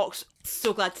like Mox,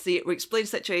 so glad to see it. We explain the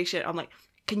situation. I'm like,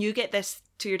 can you get this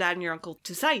to your dad and your uncle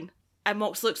to sign? And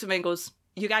Mox looks at me and goes,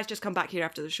 you guys just come back here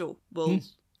after the show. We'll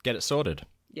get it sorted.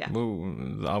 Yeah.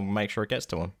 I'll make sure it gets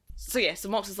to him. So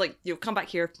Mox is like, you'll come back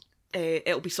here.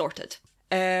 It'll be sorted.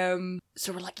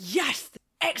 So we're like, yes,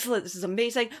 excellent. This is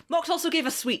amazing. Mox also gave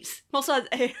us sweets. Mox had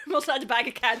a bag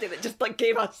of candy that just like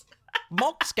gave us.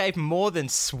 Mox gave more than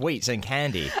sweets and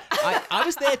candy. I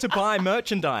was there to buy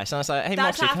merchandise, and I was like, hey,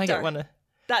 Moxie, can I get one?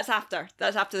 That's after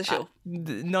the show.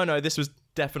 No, this was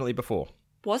definitely before.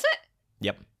 Was it?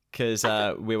 Yep, because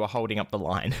we were holding up the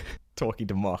line, talking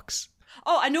to Mox.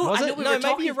 Oh, I know. Was I it? know we no, were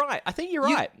maybe you're right. I think you're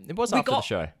right. It was after the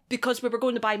show. Because we were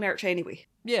going to buy merch anyway.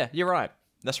 Yeah, you're right.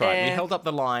 That's right. We held up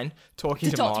the line, talking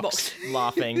to talk to Mox,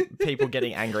 laughing, people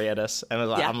getting angry at us, and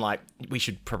Yeah. I'm like, we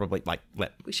should probably let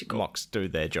go. Mox do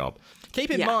their job.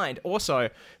 Keep in mind, also,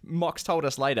 Mox told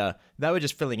us later they were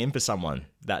just filling in for someone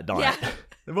that night. Yeah.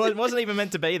 It wasn't even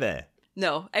meant to be there.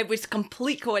 No, it was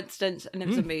complete coincidence, and it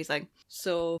was amazing.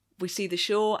 So we see the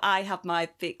show. I have my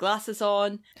fake glasses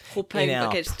on, hoping In our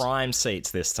like it's prime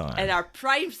seats this time. in our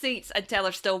prime seats, and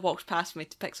Teller still walks past me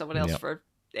to pick someone else for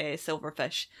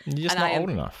Silverfish. You're just and not old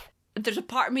enough. There's a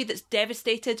part of me that's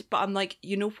devastated, but I'm like,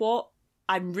 you know what?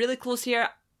 I'm really close here.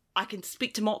 I can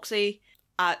speak to Moxie.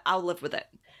 I'll live with it.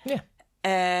 Yeah.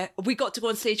 We got to go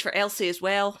on stage for Elsie as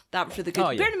well. That was really good.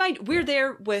 Oh, yeah. Bear in mind, we're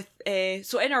there with...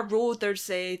 so in our row, there's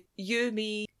you,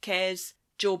 me, Kez,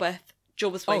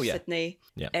 Jobeth's wife, Sydney.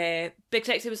 Yeah. Big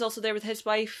Sexy was also there with his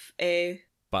wife.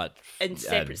 But in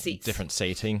separate seats. Different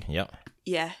seating, yep.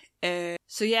 Yeah.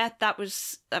 So yeah, that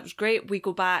was great. We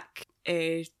go back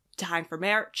to hang for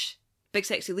merch. Big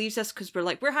Sexy leaves us because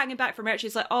we're hanging back for merch.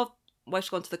 He's like, oh, wife's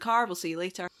gone to the car. We'll see you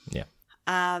later. Yeah.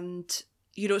 And,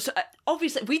 so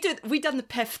obviously we done the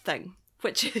piff thing,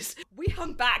 which is we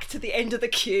hung back to the end of the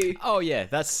queue. Oh yeah,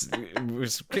 because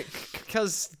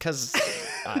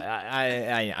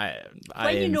I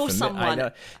when you know someone, I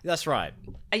know, that's right.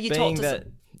 And you talk to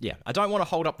yeah, I don't want to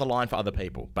hold up the line for other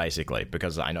people, basically,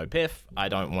 because I know Piff. I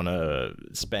don't want to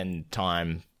spend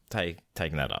time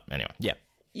taking that up. Anyway, yeah.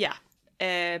 Yeah.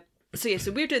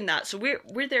 So we're doing that. So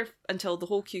we're there until the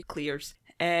whole queue clears.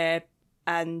 And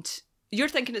you're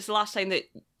thinking it's the last time that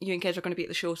you and Kez are going to be at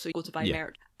the show, so you go to buy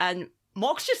merch. And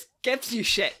Mox just gives you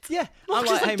shit. Yeah. Mox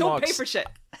I'm is like, hey, don't Mox, pay for shit.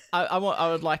 I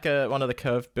would like one of the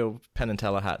curved bill Penn and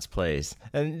Teller hats, please.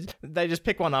 And they just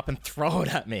pick one up and throw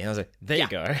it at me. And I was like, there you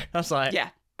go. I was like, yeah.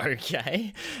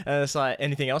 Okay. And it's like,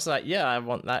 anything else? Like, yeah, I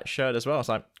want that shirt as well. It's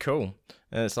like, cool.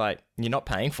 And it's like, you're not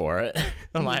paying for it.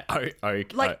 I'm like,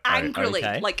 angrily.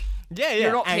 Okay. Like, yeah,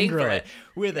 you're not paying for it.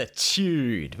 With a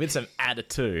tude, with some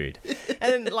attitude.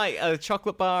 And then, like, a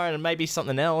chocolate bar and maybe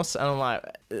something else. And I'm like,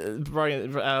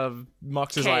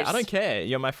 Mox is like, I don't care.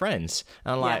 You're my friends.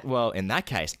 And I'm like, well, in that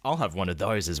case, I'll have one of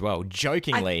those as well.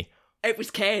 Jokingly. It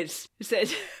was Kez who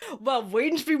said, well,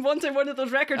 Wayne's been wanting one of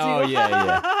those records. Oh,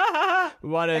 yeah.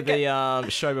 One of the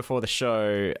show before the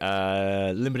show,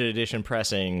 limited edition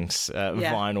pressings,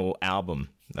 vinyl album,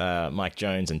 Mike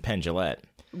Jones and Penn Jillette.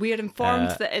 We are informed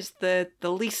that it's the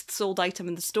least sold item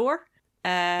in the store.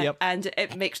 And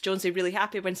it makes Jonesy really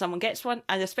happy when someone gets one,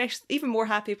 and especially even more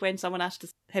happy when someone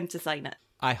asks him to sign it.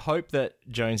 I hope that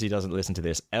Jonesy doesn't listen to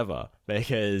this ever,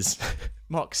 because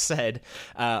Mox said,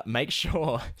 make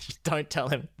sure you don't tell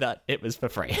him that it was for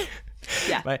free.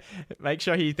 Yeah. Make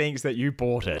sure he thinks that you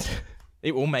bought it.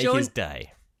 It will make his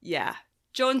day. Yeah.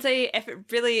 Jonesy,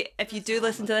 if you do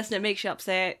listen to this and it makes you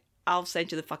upset, I'll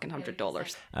send you the fucking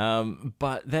 $100.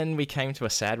 But then we came to a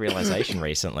sad realization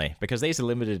recently, because these are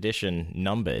limited edition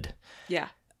numbered. Yeah.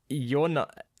 You're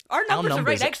not... Our numbers are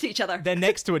right next to each other. They're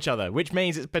next to each other, which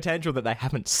means it's potential that they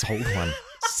haven't sold one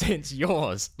since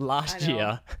yours last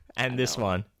year and this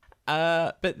one.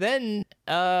 But then,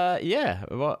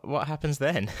 what happens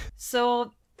then?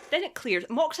 So then it clears.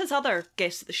 Mox has other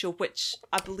guests at the show, which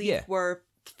I believe were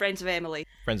friends of Emily.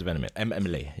 Friends of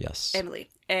Emily, yes. Emily,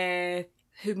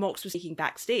 who Mox was taking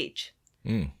backstage.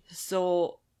 Mm.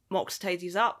 So Mox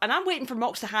tidies up, and I'm waiting for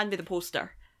Mox to hand me the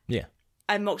poster. Yeah.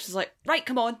 And Mox is like, right,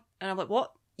 come on. And I'm like,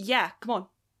 what? Yeah, come on.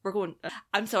 We're going.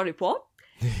 I'm sorry, what?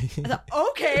 I thought,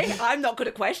 okay, I'm not going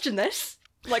to question this.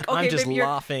 Like, okay, I'm just maybe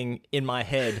laughing in my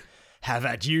head. Have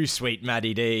at you, sweet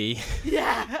Maddie D.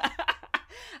 Yeah.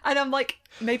 And I'm like,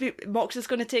 maybe Mox is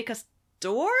going to take us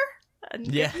door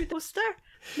and give me the poster?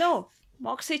 No.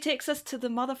 Moxie takes us to the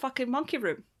motherfucking monkey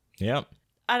room. Yep.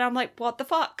 And I'm like, what the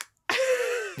fuck?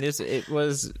 It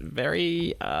was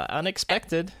very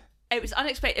unexpected. It was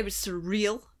unexpected. It was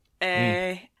surreal.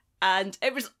 And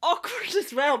it was awkward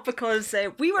as well, because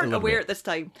we weren't aware at this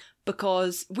time,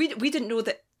 because we didn't know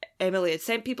that Emily had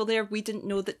sent people there. We didn't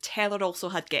know that Teller also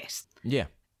had guests. Yeah.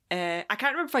 I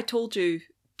can't remember if I told you.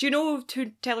 Do you know who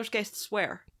Teller's guests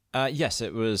were? Yes,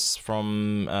 it was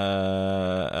from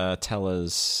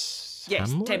Teller's... Yes,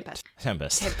 Hamlet?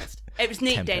 Tempest. It was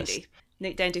Nate Dendy.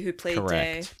 Nate Dendy, who played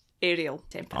Ariel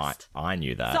Tempest. I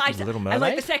knew that. So Little Mermaid? And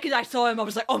like the second I saw him, I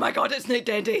was like, oh my god, it's Nate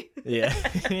Dendy. Yeah.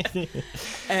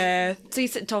 So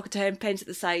he's sitting talking to him, Penn's at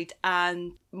the side,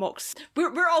 and Mox...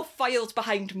 We're all filed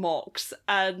behind Mox,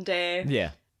 and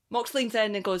Mox leans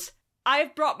in and goes,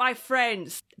 I've brought my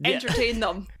friends. Entertain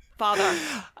them, father.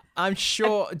 I'm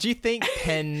sure... Do you think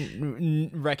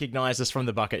Penn recognised us from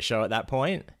the Bucket Show at that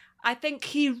point? I think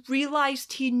he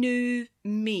realised he knew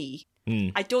me.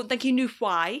 I don't think he knew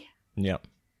why. Yep.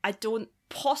 I don't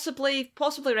possibly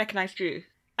recognised you.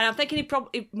 And I'm thinking he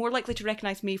probably more likely to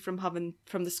recognise me from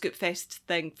the Scoop Fest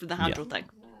thing, from the handle thing.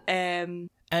 And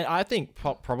I think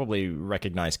probably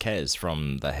recognise Kez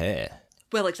from the hair.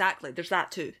 Well, exactly. There's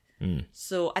that too.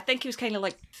 So I think he was kind of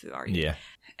like, who are you?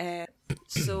 Yeah.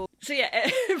 So yeah,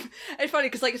 it's funny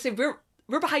because, like I said,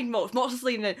 we're behind Mox. Mox is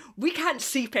leaning in. We can't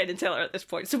see Penn and Teller at this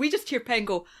point, so we just hear Penn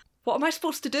go, "What am I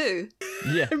supposed to do?"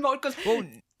 Yeah. And Mox goes, "Well,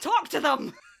 talk to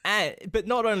them." But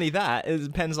not only that,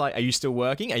 Penn's like, "Are you still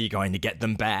working? Are you going to get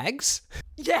them bags?"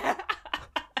 Yeah.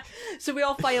 So we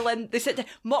all file in. They sit down.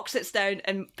 Mox sits down,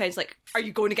 and Penn's like, "Are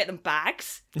you going to get them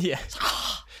bags?" Yeah.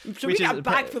 So we got a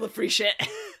bag full of free shit.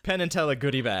 Penn and Teller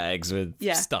goodie bags with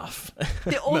stuff.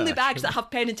 The only bags that have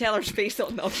Penn and Teller's face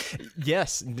on them.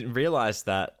 Yes, realised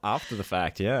that after the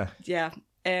fact, yeah. Yeah.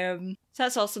 So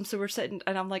that's awesome. So we're sitting,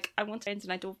 and I'm like, I want to end,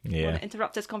 and I don't want to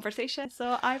interrupt this conversation,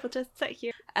 so I will just sit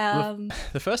here.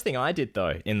 The first thing I did,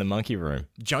 though, in the monkey room,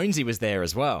 Jonesy was there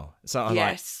as well. So I'm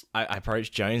like, I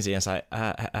approached Jonesy, and I was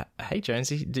like, hey,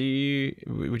 Jonesy,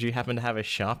 would you happen to have a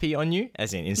Sharpie on you?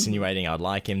 As in insinuating I'd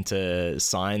like him to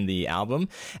sign the album.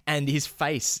 And his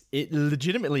face, it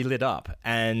legitimately lit up.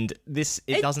 And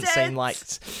it doesn't seem like...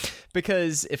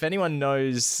 Because if anyone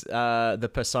knows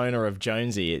the persona of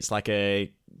Jonesy, it's like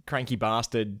a cranky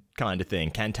bastard kind of thing,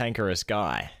 cantankerous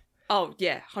guy. Oh,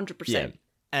 yeah, 100%. Yeah.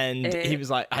 And he was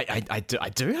like, I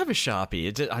do have a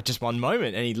Sharpie. Just one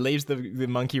moment. And he leaves the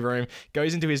monkey room,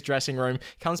 goes into his dressing room,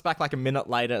 comes back like a minute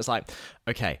later. It's like,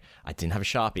 okay, I didn't have a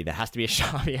Sharpie. There has to be a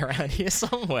Sharpie around here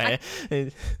somewhere.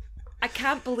 I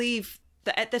can't believe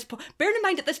that at this point, bearing in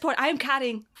mind at this point, I am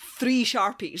carrying 3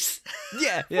 Sharpies.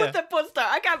 Yeah. With the poster.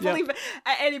 I can't believe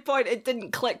at any point it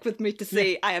didn't click with me to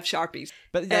say I have Sharpies.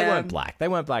 But they weren't black. They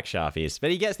weren't black Sharpies.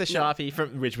 But he gets the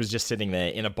Sharpie, which was just sitting there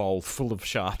in a bowl full of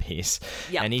Sharpies.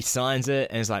 Yep. And he signs it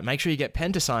and is like, make sure you get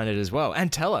Penn to sign it as well.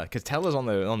 And Teller, because Teller's on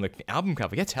the album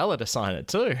cover. Get Teller to sign it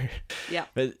too. Yeah.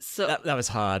 But so that was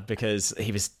hard because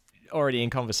he was already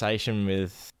in conversation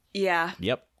with... Yeah.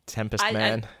 Yep. Tempest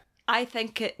Man. I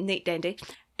think Nate Dendy,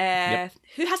 who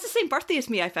has the same birthday as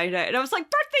me, I found out. And I was like,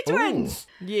 birthday twins!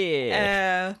 Ooh,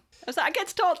 yeah. I was like, I get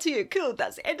to talk to you. Cool,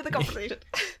 that's the end of the conversation.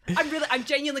 I'm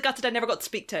genuinely gutted I never got to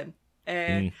speak to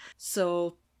him.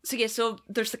 So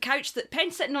there's the couch that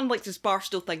Penn's sitting on, like this bar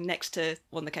stool thing next to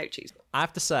one of the couches. I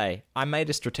have to say, I made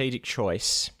a strategic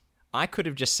choice. I could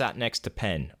have just sat next to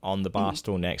Penn on the bar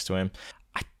stool next to him.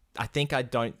 I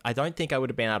don't think I would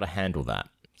have been able to handle that.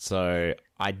 So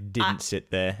I didn't sit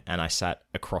there, and I sat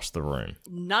across the room.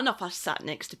 None of us sat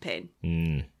next to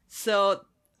Penn. So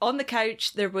on the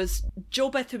couch, there was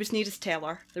Jobeth, who was nearest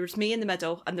Teller. There was me in the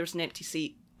middle, and there was an empty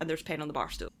seat, and there was Penn on the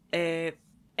bar stool.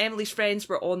 Emily's friends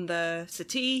were on the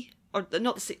settee, or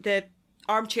not the seat, the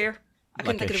armchair. I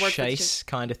couldn't think of the word. Like a chaise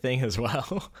kind of thing as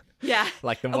well. Yeah.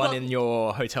 Like the one in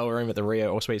your hotel room at the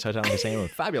Rio All Suites Hotel and Casino in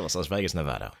fabulous Las Vegas,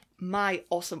 Nevada. My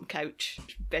awesome couch.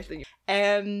 Better than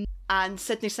you. And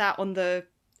Sydney sat on the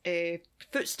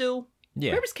footstool.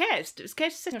 Yeah. Where was Kez? Was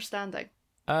Kez sitting or standing?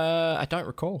 I don't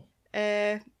recall.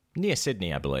 Near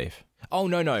Sydney, I believe. Oh,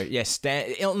 no. Yes,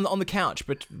 on the couch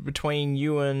between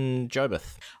you and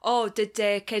Jobeth. Oh, did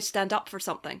Kez stand up for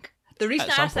something? The reason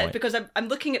I asked that is because I'm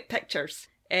looking at pictures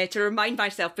to remind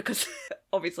myself, because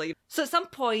obviously. So at some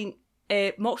point,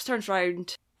 Mox turns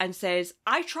around and says,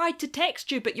 I tried to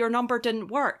text you, but your number didn't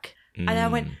work. And I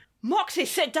went, Moxie,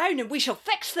 sit down and we shall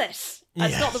fix this.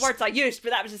 That's not the words I used,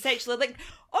 but that was essentially like,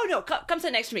 oh no, come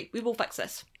sit next to me. We will fix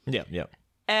this. Yeah.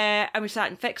 And we sat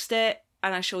and fixed it,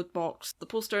 and I showed Mox the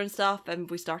poster and stuff,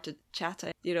 and we started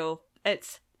chatting. You know,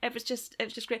 it was just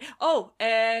great. Oh,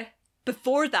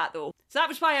 before that though, so that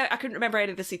was why I couldn't remember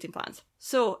any of the seating plans.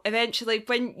 So eventually,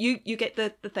 when you get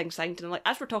the thing signed, and I'm like,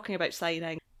 as we're talking about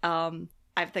signing, I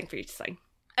have a thing for you to sign.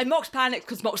 And Mox panicked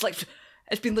because Mox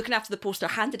has been looking after the poster,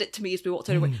 handed it to me as we walked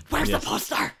out and went, where's the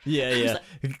poster? Yeah.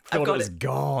 Thought it was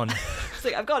gone. It's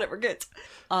like, I've got it, we're good.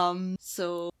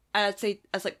 So I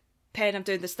was like, Penn, I'm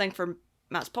doing this thing for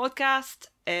Matt's podcast.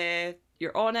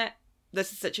 You're on it.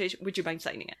 This is the situation. Would you mind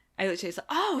signing it? I looked at him, he's like,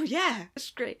 oh yeah,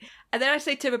 that's great. And then I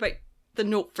said to him about the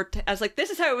note for, I was like, this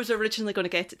is how I was originally going to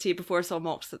get it to you before I saw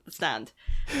Mox at the stand.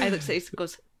 I looked at him and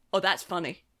goes, oh, that's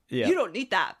funny. Yeah. You don't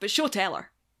need that, but show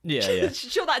Teller. Yeah.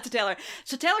 Show that to Teller.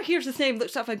 So Teller hears his name,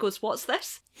 looks up and goes, what's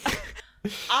this?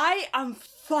 I am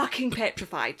fucking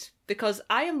petrified because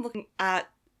I am looking at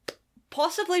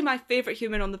possibly my favourite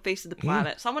human on the face of the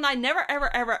planet. Someone I never,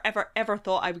 ever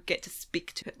thought I would get to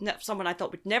speak to. Someone I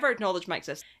thought would never acknowledge my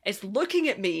existence is looking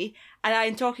at me, and I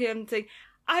am talking to him saying,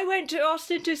 I went to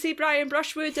Austin to see Brian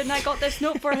Brushwood and I got this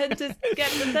note for him to get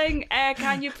the thing.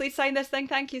 Can you please sign this thing?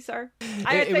 Thank you, sir.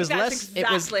 I think that's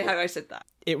exactly how I said that.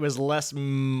 It was less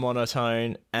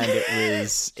monotone, and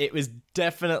it was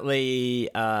definitely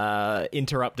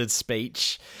interrupted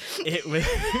speech.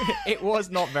 It was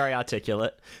not very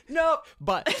articulate. No.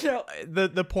 But No.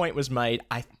 the point was made.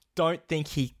 I don't think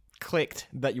he clicked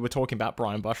that you were talking about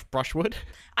Brian Brushwood.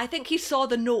 I think he saw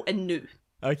the note and knew.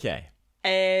 Okay.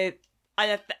 I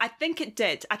think it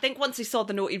did. I think once he saw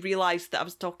the note, he realised that I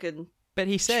was talking. But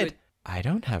he said, I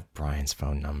don't have Brian's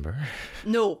phone number.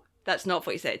 No, that's not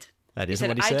what he said. That isn't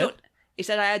what he said? He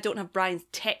said, I don't have Brian's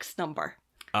text number.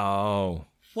 Oh.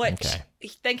 Which, okay.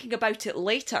 Thinking about it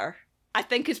later, I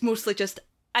think it's mostly just...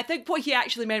 I think what he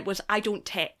actually meant was, I don't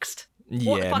text.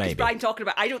 What the fuck is Brian talking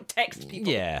about? I don't text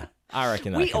people. Yeah, I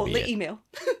reckon that we could only be it. email.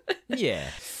 Yeah.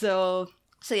 So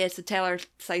yes, the teller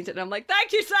signed it, and I'm like,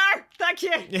 "Thank you, sir. Thank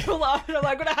you." Hold on, I'm like,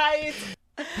 "I'm gonna hide."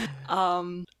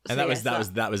 And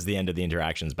that was the end of the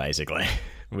interactions, basically.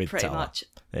 With pretty teller. much.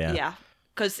 Yeah.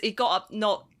 Because he got up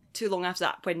not too long after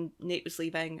that when Nate was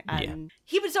leaving, and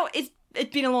he was.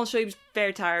 It'd been a long show. He was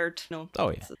very tired. No. Oh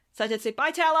yeah. So I did say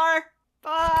bye, teller.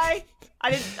 Bye.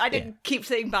 I didn't keep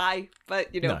saying bye,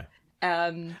 but you know. No.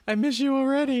 I miss you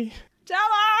already.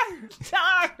 Teller,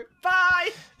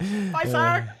 bye,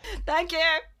 sir. Thank you.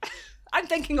 I'm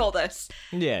thinking all this.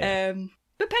 Yeah.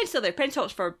 But Penn's still there. Penn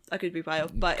talks for a good wee while.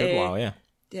 But good while, yeah.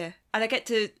 Yeah, and I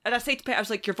say to Penn, I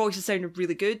was like, your voice is sounding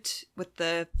really good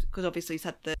because obviously he's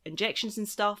had the injections and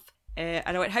stuff.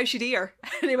 And I went, how's your ear?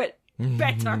 And he went,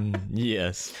 better.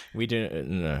 Yes, we do.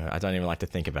 No, I don't even like to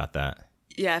think about that.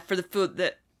 Yeah, for the food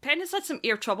that Penn has had some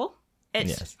ear trouble.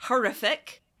 It's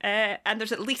horrific. And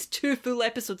there's at least 2 full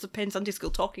episodes of Penn Sunday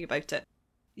School talking about it.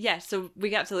 Yeah, so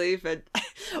we get to leave and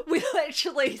we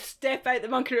literally step out the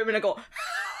monkey room and I go,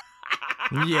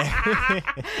 yeah.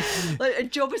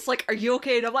 And Job is like, are you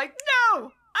okay? And I'm like,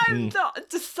 no, I'm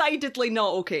not, decidedly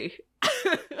not okay.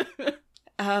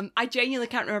 I genuinely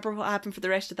can't remember what happened for the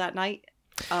rest of that night.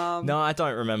 No, I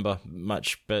don't remember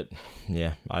much, but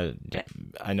yeah, I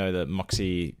know that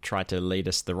Moxie tried to lead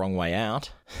us the wrong way out.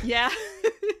 Yeah.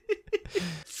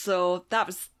 So that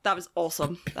was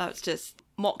awesome. That was just,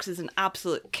 Mox is an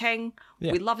absolute king.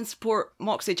 Yeah. We love and support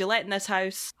Moxie Gillette in this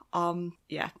house.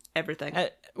 Yeah, everything.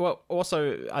 Well,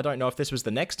 also, I don't know if this was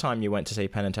the next time you went to see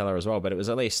Penn and Teller as well, but it was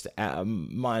at least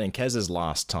mine and Kez's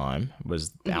last time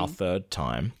was our third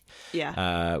time.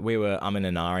 Yeah. We were umming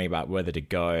and ahhing about whether to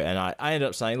go, and I ended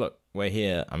up saying, look, we're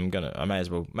here. I may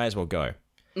as well go.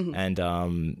 Mm-hmm. And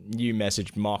you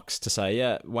messaged Mox to say,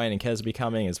 yeah, Wayne and Kez will be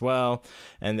coming as well.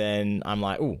 And then I'm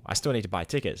like, oh, I still need to buy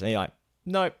tickets. And you're like,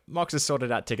 no, Mox has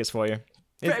sorted out tickets for you.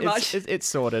 Pretty much. It's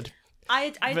sorted.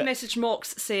 I had messaged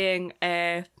Mox saying,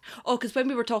 because when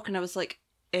we were talking, I was like,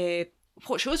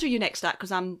 what shows are you next at?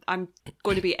 Because I'm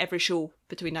going to be at every show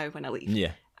between now and when I leave.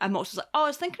 Yeah. And Mox was like, I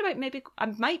was thinking about maybe I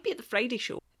might be at the Friday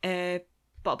show, but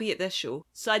I'll be at this show.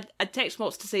 So I'd text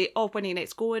Mox to say, when are you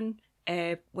next going?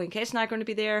 When Kes and I are going to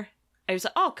be there. I was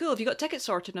like, oh, cool, have you got tickets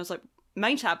sorted? And I was like,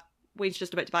 mine's have. Wayne's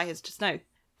just about to buy his just now.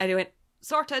 And he went,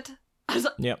 sorted. I was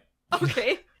like, yep.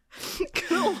 Okay.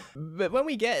 Cool. But when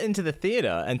we get into the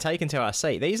theatre and take into our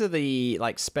seat, these are the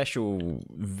special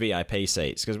VIP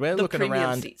seats, because we're looking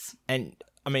around seats. And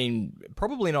I mean,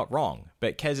 probably not wrong,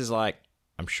 but Kez is like,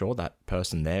 I'm sure that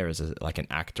person there is an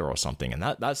actor or something, and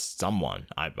that's someone.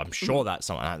 I'm sure that's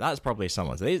someone. That's probably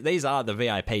someone. So these are the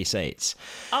VIP seats.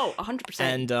 Oh, 100%.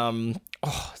 And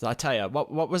I tell you,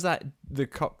 what was that? The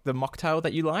mocktail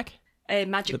that you like?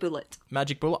 Magic Bullet.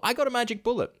 Magic Bullet. I got a Magic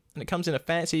Bullet, and it comes in a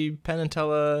fancy Penn and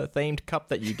Teller themed cup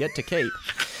that you get to keep.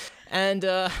 And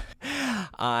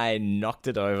I knocked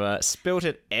it over, spilt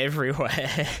it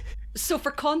everywhere. So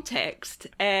for context,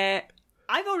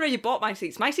 I've already bought my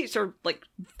seats. My seats are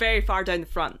very far down the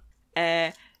front.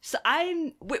 So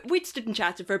we'd stood and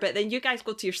chatted for a bit, then you guys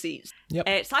go to your seats.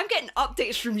 Yep. So I'm getting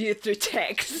updates from you through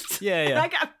text. Yeah. And I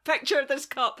get a picture of this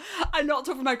cup. I knocked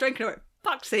over my drink and I went,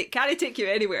 fuck's sake, can I take you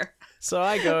anywhere? So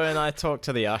I go and I talk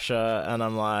to the usher and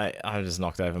I'm like, I just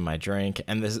knocked over my drink.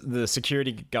 And the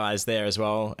security guy's there as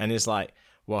well. And he's like,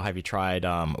 well, have you tried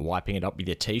wiping it up with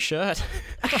your t-shirt?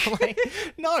 I'm like,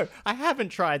 no, I haven't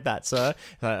tried that, sir.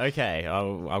 Like, okay,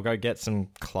 I'll go get some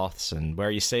cloths. And where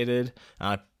are you seated?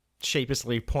 I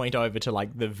sheepishly point over to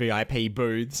the VIP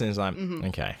booths, and he's like,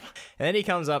 okay. And then he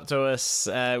comes up to us,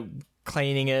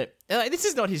 cleaning it. This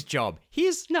is not his job.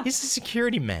 He's a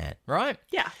security man, right?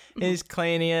 Yeah. He's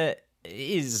cleaning it.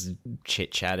 He's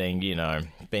chit-chatting,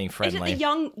 being friendly.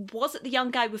 Was it the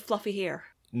young guy with fluffy hair?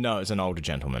 No, it's an older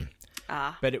gentleman.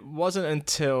 But it wasn't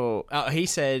until he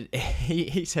said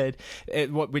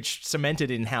which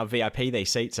cemented in how VIP these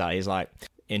seats are. He's like,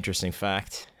 interesting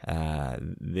fact.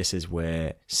 This is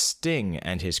where Sting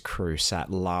and his crew sat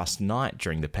last night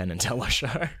during the Penn and Teller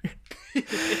show.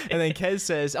 And then Kez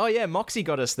says, "Oh yeah, Moxie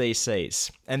got us these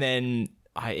seats." And then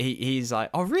he's like,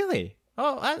 "Oh really?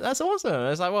 Oh, that's awesome." I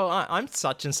was like, "Well, I'm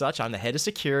such and such. I'm the head of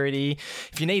security.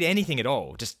 If you need anything at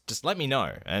all, just let me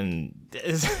know." And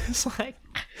it's like,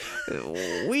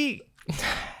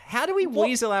 how do we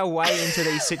weasel our way into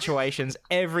these situations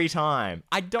every time?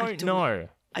 I don't know.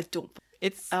 I don't.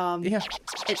 It's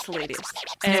it's hilarious.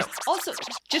 Also,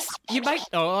 just you might.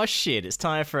 Oh shit! It's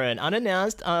time for an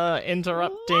unannounced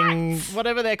interrupting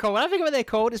whatever they're called. I don't forget what they're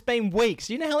called. It's been weeks.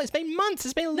 You know how it's been months.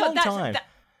 It's been a long time.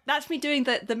 That's me doing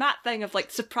the Matt thing of like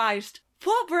surprised.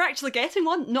 What? We're actually getting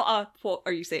one? Not a what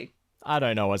are you saying? I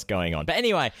don't know what's going on. But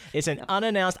anyway, it's an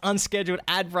unannounced, unscheduled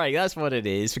ad break. That's what it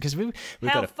is. Because we've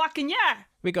got to fucking yeah.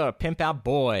 We got to pimp our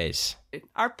boys.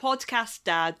 Our podcast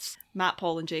dads, Matt,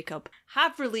 Paul, and Jacob,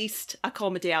 have released a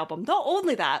comedy album. Not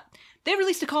only that, they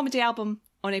released a comedy album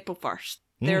on April 1st,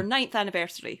 their 9th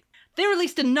anniversary. They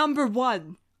released a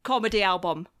 #1 comedy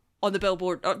album on the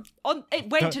Billboard. It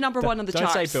went to #1 on the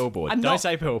charts. Don't say Billboard. Don't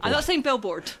say Billboard. I'm not saying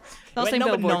Billboard. Not saying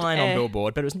Billboard. Number 9 on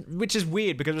Billboard, but which is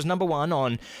weird because it was #1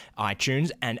 on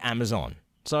iTunes and Amazon.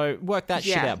 So work that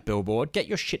shit out, Billboard. Get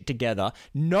your shit together.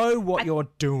 Know what you're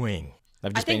doing.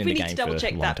 I think we need to double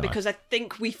check that because I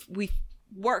think we've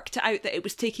worked out that it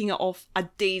was taking it off a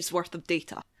day's worth of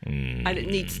data, and it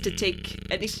needs to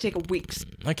take a week's.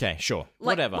 Okay, sure,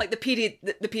 whatever. Like the period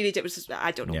it was.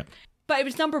 I don't know. Yep. But it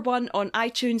was #1 on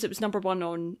iTunes. It was #1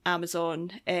 on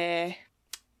Amazon.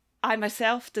 I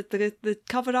myself did the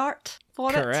cover art for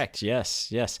it. Correct.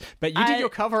 Yes. But you did your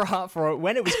cover art for it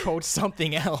when it was called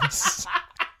something else.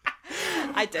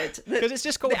 I did because it's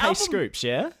just called Hey Scoops,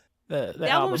 yeah. The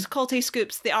album is called Hey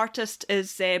Scoops. The artist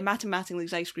is Matt and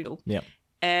Mattingly's Ice Cream. Yeah.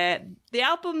 The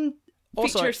album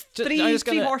features three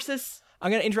horses.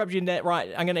 I'm going to interrupt you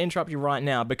I'm going to interrupt you right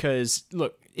now because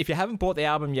look, if you haven't bought the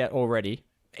album yet already,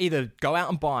 either go out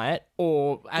and buy it,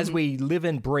 or as we live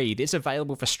and breathe, it's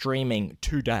available for streaming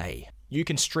today. You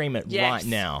can stream it right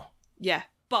now. Yeah,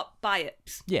 but buy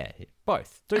it. Yeah,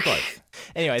 both. Do both.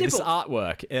 Anyway, this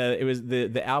artwork. It was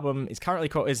the album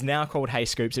is now called Hey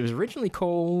Scoops. It was originally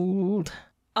called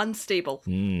Unstable.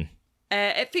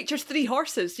 It features 3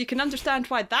 horses. You can understand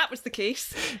why that was the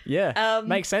case. Yeah,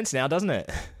 makes sense now, doesn't it?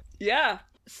 Yeah.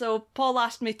 So Paul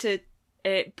asked me to.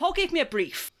 Paul gave me a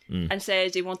brief and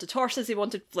said he wanted horses, he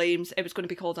wanted flames. It was going to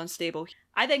be called Unstable.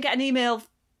 I then get an email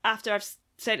after I've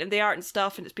sent him the art and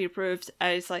stuff, and it's been approved.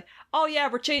 And it's like, oh yeah,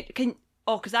 we're changing.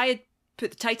 Because I had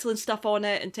put the title and stuff on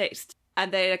it and text,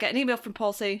 and then I get an email from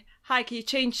Paul saying, "Hi, can you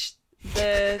change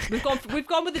the? We've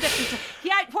gone with a different."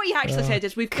 What he actually said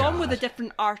is, "We've gone with a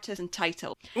different artist and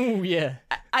title." Oh yeah.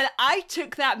 And I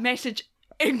took that message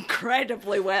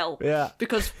incredibly well. Yeah.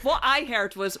 Because what I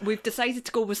heard was, we've decided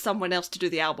to go with someone else to do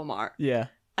the album art. Yeah.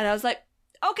 And I was like,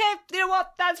 okay, you know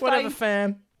what? That's whatever, fine.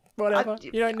 Fam. Whatever.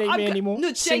 You don't need me anymore.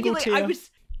 No, genuinely,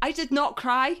 I did not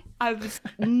cry. I was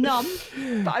numb,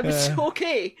 but I was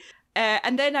okay.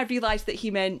 And then I realised that he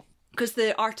meant, because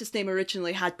the artist name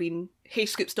originally had been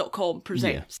HeyScoops.com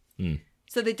presents. Yeah.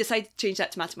 So they decided to change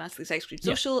that to Mathematically Ice Cream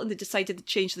Social, and they decided to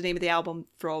change the name of the album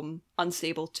from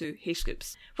Unstable to Hey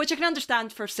Scoops, which I can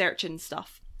understand for searching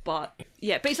stuff. But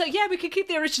yeah, but he's like, yeah, we could keep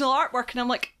the original artwork, and I'm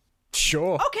like,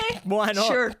 sure. Okay. Why not?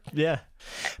 Sure. Yeah.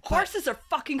 Horses are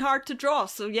fucking hard to draw,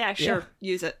 so yeah, sure,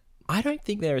 use it. I don't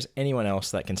think there is anyone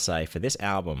else that can say for this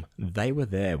album, they were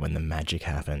there when the magic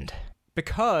happened.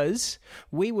 Because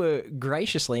we were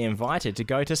graciously invited to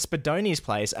go to Spadoni's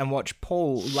place and watch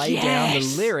Paul lay down the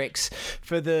lyrics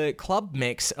for the club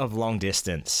mix of Long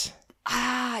Distance.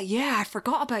 Ah, yeah, I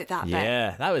forgot about that bit.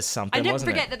 Yeah, that was something, I didn't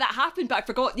wasn't forget it? that happened, but I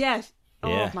forgot, Yeah.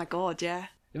 Oh my God, yeah.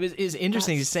 It was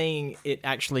interesting seeing it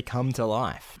actually come to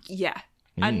life. Yeah.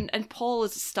 And Paul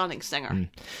is a stunning singer.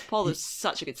 Paul is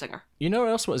such a good singer. You know what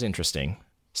else was interesting?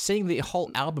 Seeing the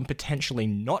whole album potentially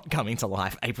not coming to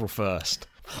life April 1st.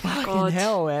 Fucking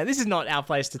hell, man. This is not our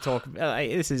place to talk.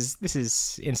 This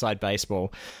is inside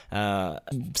baseball. So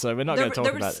we're not going to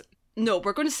talk about it. No,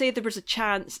 we're going to say there was a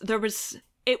chance.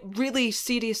 It really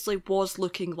seriously was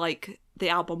looking like the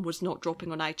album was not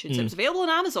dropping on iTunes. It was available on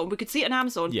Amazon. We could see it on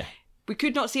Amazon. Yeah. We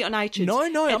could not see it on iTunes. No,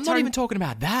 I'm not even talking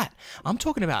about that. I'm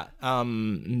talking about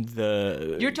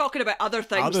You're talking about other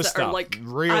things that are like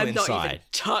real I'm inside. not even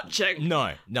touching.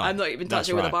 No, I'm not even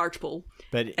touching with a barge pole.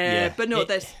 But no,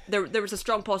 there was a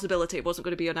strong possibility it wasn't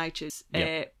going to be on iTunes.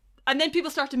 And then people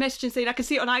started messaging saying, I can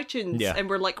see it on iTunes. Yeah. And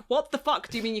we're like, what the fuck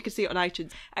do you mean you can see it on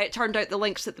iTunes? And it turned out the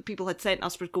links that the people had sent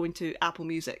us were going to Apple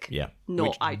Music. Yeah.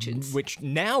 Not iTunes. Which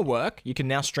now work. You can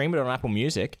now stream it on Apple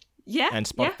Music. Yeah. And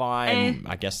Spotify and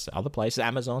I guess other places.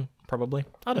 Amazon, probably.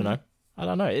 I don't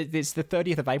know. It's the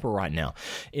 30th of April right now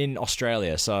in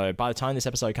Australia. So by the time this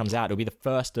episode comes out, it'll be the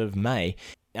 1st of May,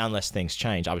 unless things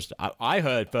change. I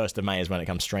heard 1st of May is when it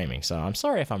comes streaming. So I'm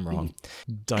sorry if I'm wrong.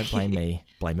 Don't blame me.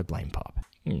 Blame a blame pop.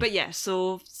 But yeah,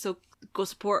 so go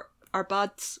support our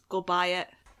buds. Go buy it.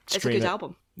 It's Stream a good it.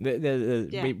 album.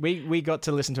 Yeah. We got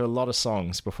to listen to a lot of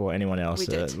songs before anyone else. We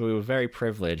did. We were very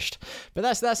privileged, but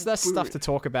that's stuff to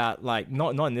talk about. Like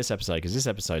not in this episode because this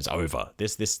episode's over.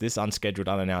 This unscheduled,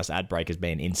 unannounced ad break has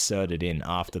been inserted in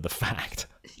after the fact.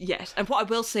 Yes, and what I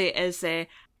will say is,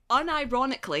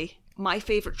 unironically, my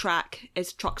favourite track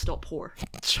is Truck Stop Whore.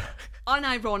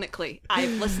 Unironically,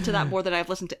 I've listened to that more than I've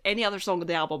listened to any other song on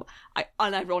the album. I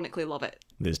unironically love it.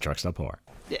 This Truck Stop Whore.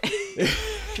 Yeah.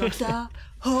 Truck Stop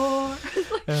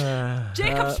Whore.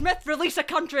 Jacob Smith released a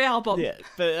country album. Yeah,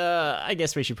 but I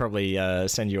guess we should probably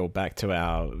send you all back to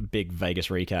our big Vegas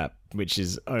recap, which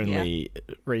is only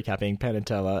recapping Penn and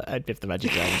Teller and Biff the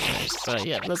Magic Dragon shows. So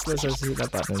yeah, let's hit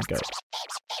that button and go.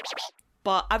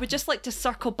 But I would just like to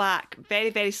circle back very,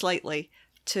 very slightly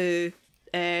to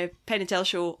Penn and Teller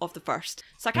show of the 1st.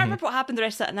 So I can't remember what happened the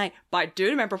rest of that night, but I do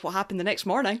remember what happened the next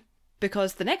morning,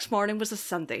 because the next morning was a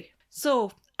Sunday.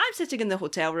 So I'm sitting in the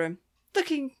hotel room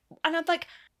looking, and I'm like,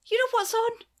 you know what's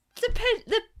on?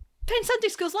 The Penn Sunday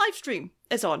School's live stream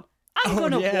is on. I'm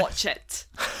going to watch it.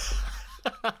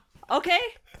 Okay?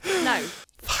 Now,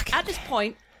 at this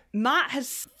point, Matt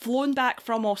has flown back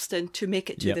from Austin to make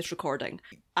it to this recording.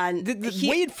 And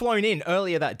we had flown in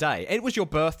earlier that day. It was your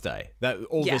birthday that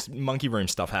all this Monkey Room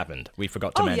stuff happened. We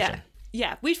forgot to mention.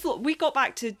 Yeah, we got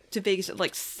back to Vegas at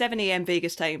like 7 a.m.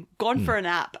 Vegas time, gone for a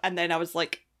nap, and then I was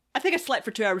like, I think I slept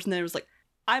for 2 hours, and then I was like,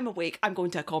 I'm awake, I'm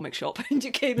going to a comic shop, and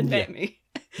you came and met me.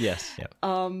 Yes, yeah.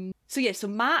 So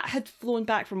Matt had flown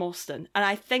back from Austin, and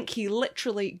I think he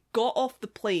literally got off the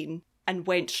plane and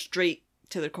went straight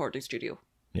to the recording studio.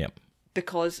 Yep.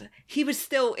 Because he was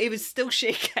still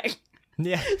shaking.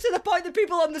 Yeah. To the point that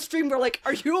people on the stream were like,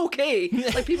 are you okay?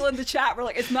 Like, people in the chat were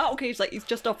like, is Matt okay? He's like, he's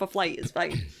just off a flight, it's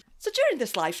fine. So during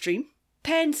this live stream,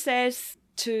 Penn says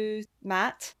to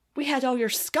Matt, we had all your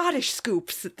Scottish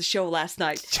scoops at the show last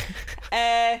night.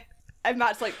 And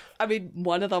Matt's like, I mean,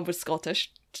 one of them was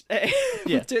Scottish. 2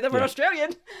 of them were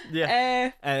Australian.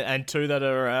 Yeah. And 2 that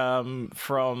are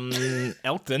from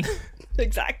Elkton.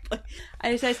 Exactly.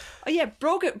 And he says, oh yeah,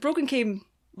 Brogan came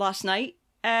last night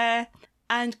and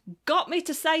got me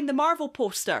to sign the Marvel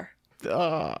poster.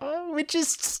 Which is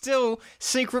still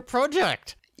secret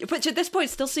project. Which at this point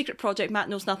is still secret project Matt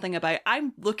knows nothing about.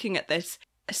 I'm looking at this,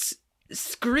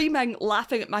 screaming,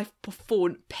 laughing at my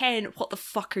phone. Penn, what the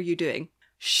fuck are you doing?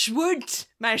 Should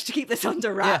manage to keep this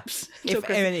under wraps. Yeah.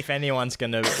 If anyone's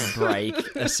going to break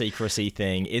a secrecy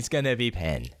thing, it's going to be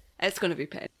Penn. It's going to be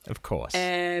Penn. Of course.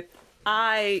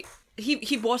 He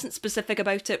wasn't specific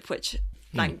about it, which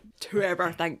thank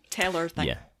whoever, thank Teller,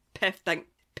 thank Piff, thank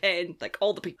Penn, like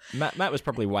all the people. Matt was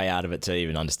probably way out of it to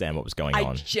even understand what was going on.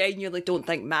 I genuinely don't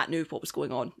think Matt knew what was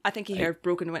going on. I think he heard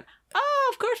Broken and went, oh,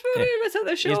 of course we was at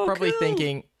the show. He's probably cool.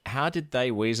 thinking, how did they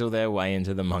weasel their way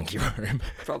into the Monkey Room?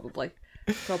 Probably.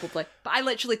 But I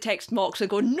literally text Mox and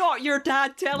go, not your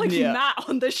dad telling Matt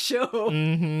on the show.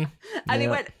 Mm-hmm. And he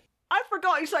went, I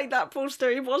forgot he signed that poster.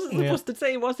 He wasn't supposed to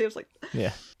say, was he? I was like,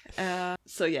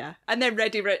 so yeah. And then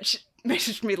Ready Rich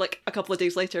messaged me like a couple of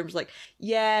days later and was like,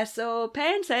 yeah, so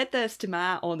Penn said this to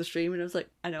Matt on the stream. And I was like,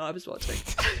 I know, I was watching.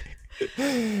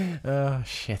 Oh,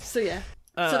 shit. So yeah.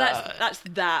 So that's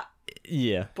that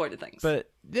point of things.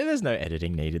 But there's no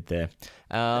editing needed there.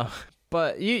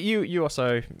 But you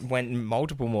also went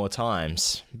multiple more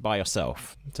times by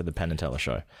yourself to the Penn and Teller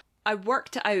show. I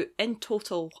worked it out. In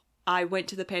total, I went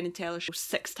to the Penn and Teller show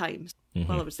 6 times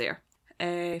while I was there.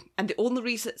 And the only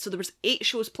reason, so there was 8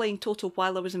 shows playing total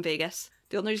while I was in Vegas.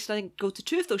 The only reason I didn't go to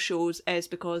 2 of those shows is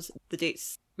because the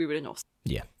dates we were in Austin.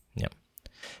 Yeah.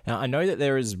 Now, I know that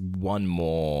there is one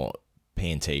more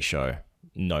P&T show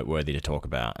noteworthy to talk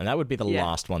about, and that would be the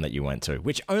last one that you went to,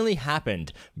 which only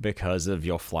happened because of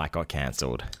your flight got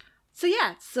cancelled.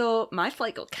 So my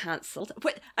flight got cancelled.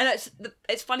 And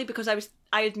it's funny because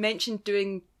I had mentioned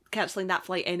cancelling that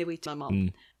flight anyway to my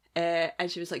mum. And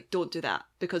she was like, don't do that,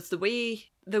 because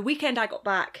the weekend I got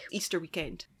back, Easter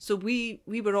weekend, so we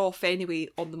were off anyway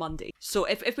on the Monday. So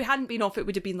if we hadn't been off, it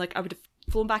would have been like I would have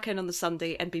flown back in on the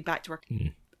Sunday and been back to work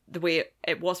the way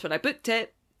it was when I booked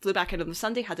it, flew back in on the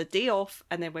Sunday, had a day off,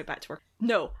 and then went back to work.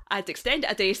 No, I had to extend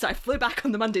it a day, so I flew back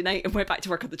on the Monday night and went back to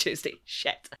work on the Tuesday.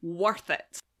 Shit. Worth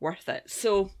it. Worth it.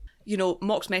 So,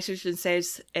 Mox messaged and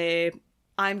says,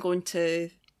 I'm going to...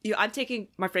 I'm taking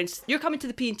my friends... You're coming to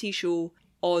the P&T show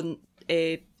on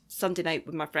Sunday night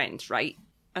with my friends, right?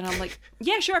 And I'm like,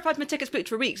 yeah, sure, I've had my tickets booked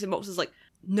for weeks. And Mox is like,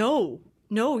 no,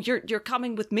 you're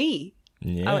coming with me.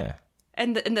 Yeah.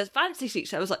 In the fancy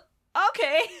seats, I was like,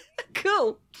 okay,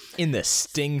 cool. In the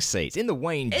Sting seats, in the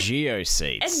Wayne Geo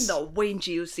seats. In the Wayne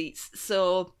Geo seats.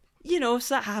 So, so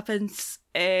that happens.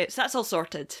 So that's all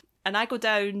sorted. And I go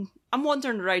down, I'm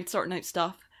wandering around sorting out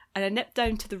stuff, and I nip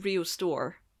down to the Rio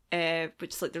store,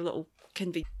 which is like their little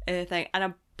convenience thing, and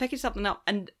I'm picking something up,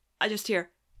 and I just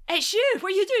hear, it's you,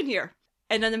 what are you doing here?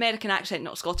 In an American accent,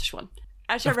 not a Scottish one.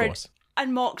 I turn around,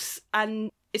 and Mox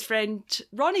and his friend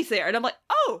Ronnie's there, and I'm like,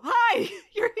 oh, hi,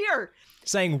 you're here.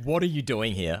 Saying, what are you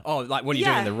doing here? Oh, like, what are you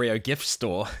doing in the Rio gift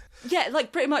store? Yeah,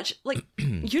 like, pretty much, like,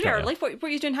 you there, like, what are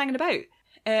you doing hanging about?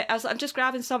 I was like, I'm just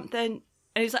grabbing something,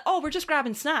 and he's like, oh, we're just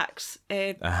grabbing snacks.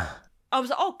 I was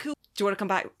like, oh, cool. Do you want to come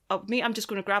back up with me? I'm just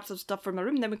going to grab some stuff from my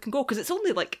room, and then we can go, because it's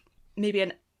only, like, maybe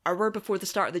an hour before the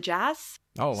start of the jazz.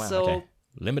 Oh, wow, okay.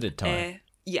 Limited time.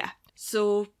 Yeah.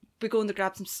 So we go and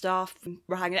grab some stuff, and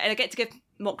we're hanging out, and I get to give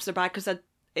Mox their bag, because I'd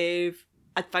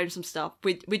found some stuff.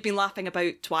 We'd been laughing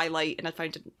about Twilight, and I'd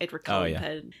found an Edward Cullen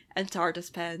pen and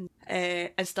TARDIS pen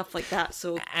and stuff like that.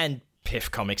 So and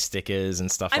Piff comic stickers and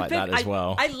stuff like that as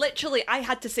well. I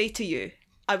had to say to you,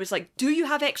 I was like, do you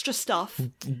have extra stuff?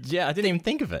 Yeah, I didn't even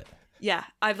think of it. Yeah,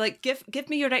 I've like, give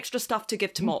me your extra stuff to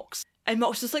give to Mox. And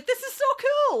Mox was like, this is so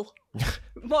cool.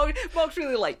 Mox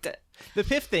really liked it. The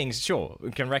Piff things, sure, we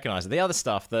can recognise it. The other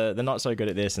stuff, the not so good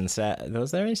at this and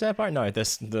was there any sad part? No,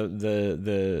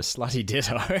 the slutty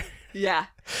ditto. Yeah,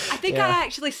 I think I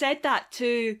actually said that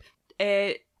to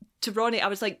Ronnie. I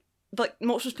was like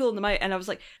Mox was pulling them out, and I was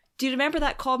like, do you remember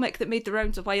that comic that made the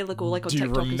rounds a while ago, like on TikTok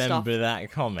and stuff? Do you remember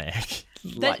that comic?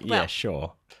 Yeah,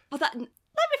 sure. Well, let me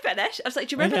finish. I was like,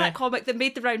 do you remember that comic that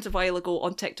made the rounds a while ago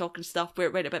on TikTok and stuff, where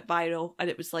it went a bit viral, and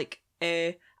it was like,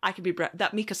 I can be brown,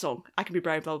 that Mika song, I can be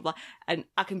brown, blah, blah, blah, and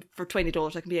I can, for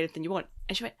 $20, I can be anything you want.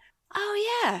 And she went,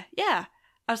 oh, yeah.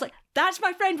 I was like, that's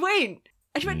my friend Wayne.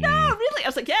 And she went, no, really? I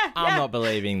was like, yeah. I'm not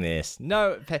believing this.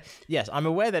 No, yes, I'm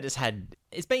aware that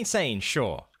it's been seen,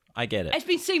 sure. I get it. It's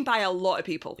been seen by a lot of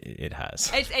people. It has.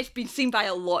 It's been seen by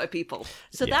a lot of people.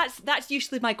 So that's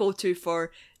usually my go-to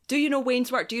for, do you know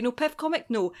Wayne's work? Do you know Piff comic?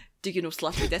 No. Do you know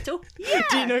Slutty Ditto? Yeah.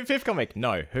 Do you know Piff comic?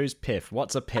 No. Who's Piff?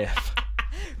 What's a Piff?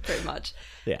 Pretty much.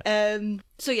 Yeah.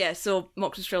 So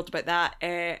Mox was thrilled about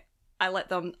that. I let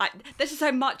them... this is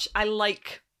how much I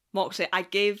like Moxie. I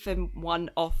gave him one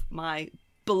of my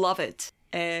beloved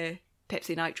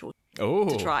Pepsi Nitro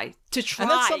to try. And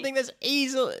that's something that's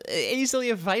easily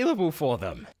available for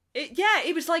them.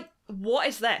 It was like, what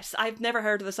is this? I've never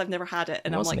heard of this. I've never had it.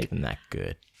 And it wasn't I'm like, even that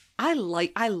good.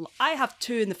 I have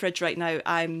two in the fridge right now.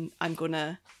 I'm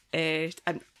gonna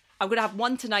have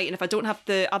one tonight, and if I don't have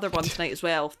the other one tonight as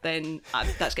well, then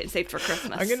that's getting saved for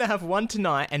Christmas. I'm gonna have one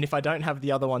tonight, and if I don't have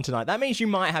the other one tonight, that means you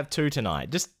might have two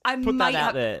tonight. Just put that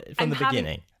out there from the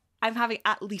beginning. I'm having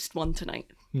at least one tonight.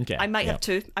 Okay. I might have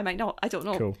two. I might not. I don't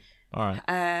know. Cool. All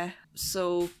right.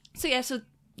 So we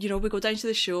go down to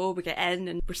the show, we get in,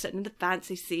 and we're sitting in the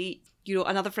fancy seat.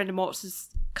 Another friend of Mox's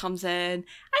comes in.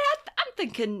 I'm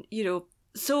thinking,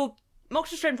 so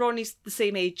Mox's friend Ronnie's the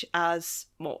same age as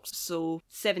Mox, so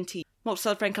 17. Mox's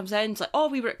other friend comes in, it's like, oh,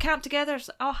 we were at camp together. It's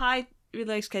like, oh, hi, really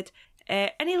nice kid.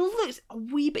 And he looks a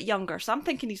wee bit younger, so I'm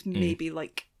thinking he's maybe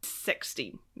like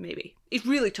 16, maybe. He's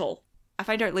really tall. I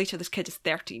find out later this kid is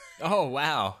 13. Oh,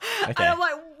 wow. Okay. And I'm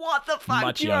like, what the fuck?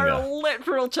 Much you younger. are a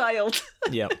literal child.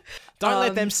 Yep. Don't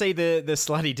let them see the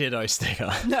slutty ditto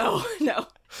sticker. No.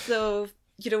 So,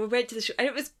 we went to the show, and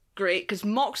it was great, because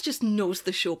Mox just knows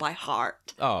the show by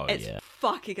heart. Oh, it's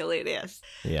fucking hilarious.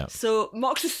 Yeah. So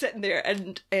Mox is sitting there,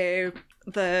 and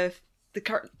the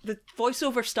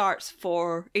voiceover starts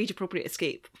for Age Appropriate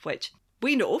Escape, which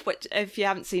we know, which if you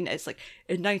haven't seen it, it's like,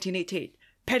 in 1988,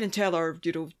 Penn and Teller,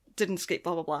 didn't escape,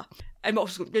 blah, blah, blah. And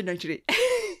Mox was going, in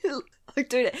 1988, like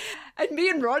doing it. And me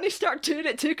and Ronnie start doing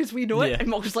it too, because we know it, and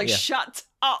Mox was like, shut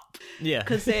up. Yeah.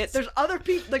 Because there's other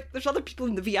people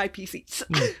in the VIP seats.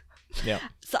 Yeah.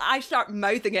 So I start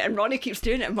mouthing it, and Ronnie keeps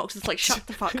doing it, and Mox is like, shut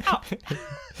the fuck up.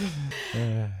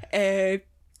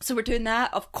 So we're doing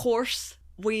that. Of course,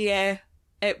 we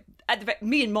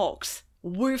me and Mox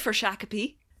woo for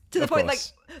Shakopee to the point, like,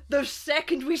 the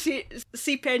second we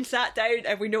see Penn sat down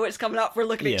and we know it's coming up, we're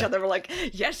looking at each other, we're like,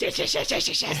 yes.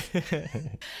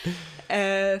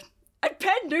 And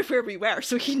Penn knew where we were,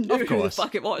 so he knew who the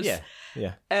fuck it was.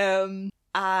 Yeah.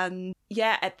 And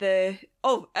yeah,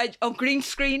 on green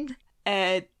screen,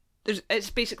 it's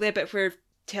basically a bit where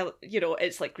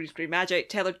it's like green screen magic.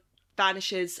 Taylor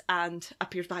vanishes and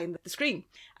appears behind the screen.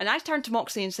 And I turned to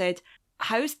Moxie and said,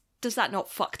 how does that not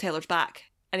fuck Taylor's back?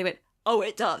 And he went, oh,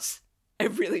 it does.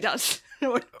 It really does. I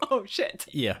went, oh, shit.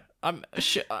 Yeah. I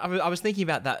was thinking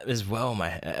about that as well,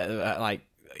 mate. Like,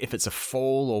 if it's a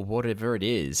fall or whatever it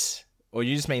is. Or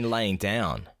you just mean laying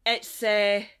down? It's,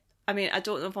 I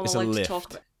don't know if I'm allowed to talk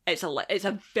about it. It's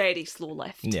a very slow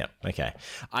lift. Yeah, okay.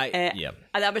 And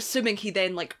I'm assuming he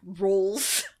then, like,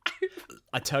 rolls.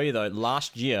 I tell you, though,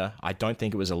 last year, I don't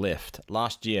think it was a lift.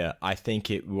 Last year, I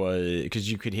think it was...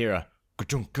 Because you could hear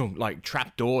like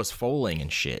trap doors falling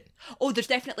and shit. Oh, there's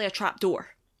definitely a trap door.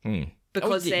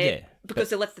 Because they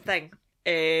lift the thing.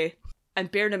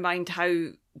 And bearing in mind how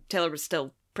Taylor was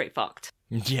still pretty fucked.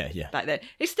 Yeah. Back then.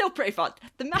 He's still pretty fucked.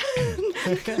 The man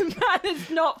is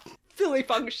not fully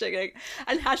functioning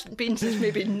and hasn't been since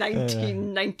maybe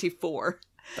 1994.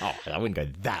 Oh, I wouldn't go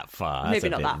that far. Maybe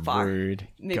not that far. Rude.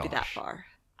 Maybe that far.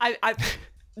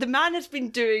 The man has been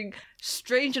doing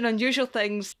strange and unusual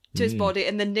things to his body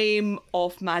in the name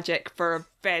of magic for a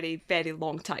very, very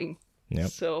long time. Yep.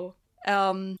 So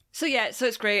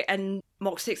it's great. And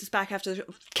Mox takes us back after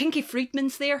Kinky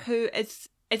Friedman's there, who is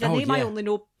a name I only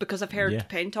know because I've heard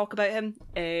Penn talk about him,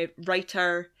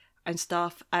 writer and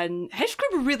stuff. And his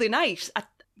crew were really nice. I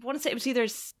want to say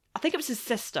I think it was his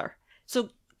sister. So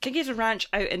Kinky's a ranch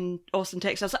out in Austin,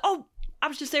 Texas. I was like, oh, I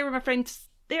was just there with my friends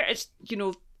there.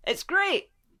 It's great.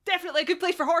 Definitely a good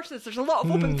place for horses. There's a lot of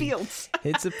open fields.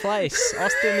 It's a place.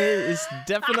 Austin is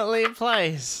definitely a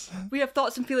place. We have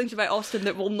thoughts and feelings about Austin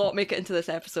that will not make it into this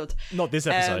episode. Not this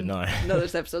episode, no. Not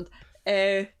this episode.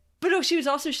 But no, she's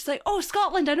like, oh,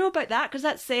 Scotland, I know about that because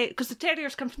that's because the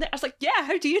terriers come from there. I was like, yeah,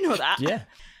 how do you know that? Yeah,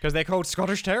 because they're called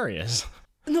Scottish Terriers.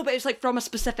 No, but it's like from a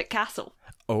specific castle.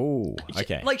 Oh,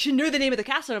 okay. She knew the name of the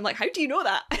castle, and I'm like, how do you know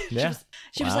that? Yeah.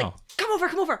 She was like, come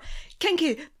over.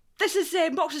 Kinky, this is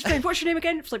Mox's friend. What's your name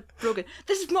again? It's like, Brogan.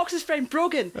 This is Mox's friend,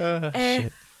 Brogan.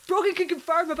 Shit. Brogan can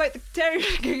confirm about the terrier.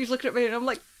 He's looking at me, and I'm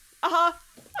like,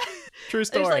 True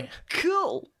story. It's like,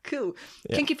 cool.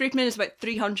 Yeah. Kinky Friedman is about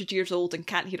 300 years old and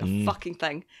can't hear a fucking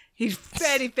thing. He's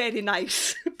very, very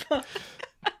nice.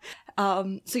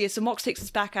 So Mox takes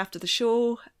us back after the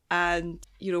show. And,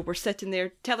 we're sitting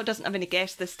there. Taylor doesn't have any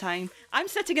guests this time. I'm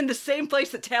sitting in the same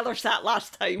place that Taylor sat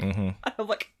last time. Mm-hmm. And I'm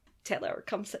like, Taylor,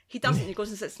 come sit. He doesn't. He goes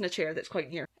and sits in a chair that's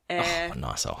quite near.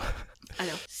 Nice. I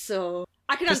know. So,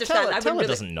 I can understand. Taylor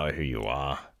doesn't know who you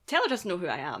are. Taylor doesn't know who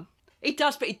I am. He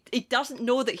does, but he doesn't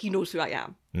know that he knows who I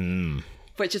am.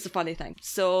 Which is a funny thing.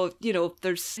 So,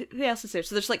 there's... Who else is there?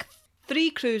 So there's like 3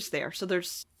 crews there. So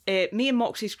there's me and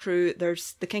Moxie's crew,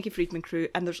 there's the Kinky Friedman crew,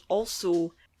 and there's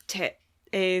also...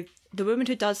 the woman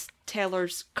who does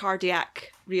Taylor's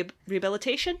cardiac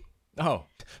rehabilitation. Oh,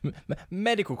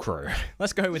 medical crew.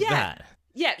 Let's go with that.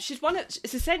 Yeah,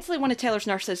 it's essentially one of Taylor's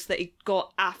nurses that he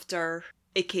got after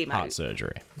it came out. Heart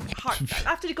surgery.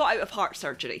 After he got out of heart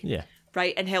surgery. Yeah.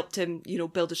 Right, and helped him,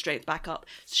 build his strength back up.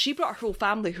 So she brought her whole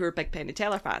family who are big Penn and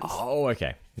Teller fans. Oh,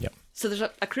 okay. Yep. So there's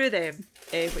a crew of them,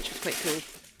 which was quite cool.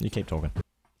 You keep talking.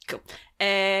 Cool.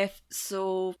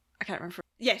 So, I can't remember.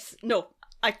 Yes, no.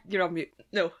 You're on mute.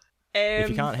 No. If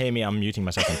you can't hear me, I'm muting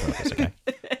myself on purpose, okay?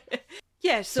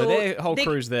 Yeah, so their whole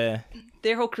crew's there.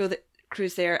 Their whole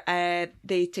crew's there.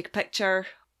 They take a picture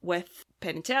with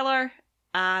Penn and Teller,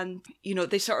 and,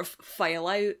 they sort of file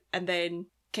out, and then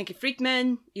Kinky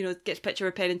Friedman, gets a picture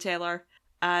with Penn and Teller,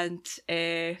 and,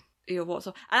 what's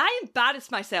up. And I embarrassed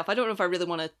myself. I don't know if I really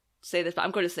want to say this, but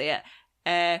I'm going to say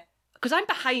it. Because I'm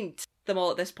behind them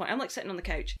all at this point. I'm, like, sitting on the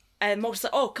couch. And Mox's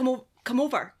like, oh, come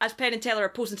over, as Penn and Teller are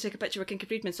posing to take a picture with Kinky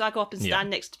Friedman. So I go up and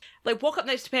stand walk up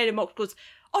next to Penn, and Mox goes,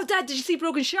 oh, Dad, did you see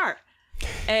Brogan's shirt?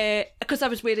 Because I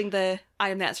was wearing the I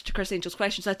am the answer to Chris Angel's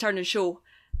question, so I turn and show.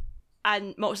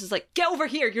 And Mox is like, get over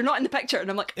here, you're not in the picture.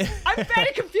 And I'm like, I'm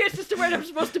very confused as to where I'm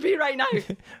supposed to be right now.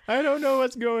 I don't know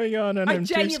what's going on, and I'm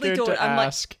too scared to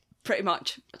ask. Like, pretty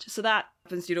much. So that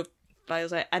happens,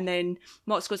 files out. And then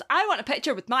Mox goes, I want a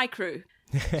picture with my crew.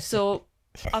 So,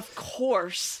 of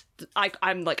course,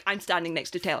 I'm standing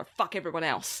next to Taylor. Fuck everyone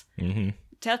else. Mm-hmm.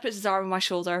 Taylor puts his arm on my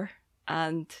shoulder,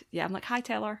 and I'm like, hi,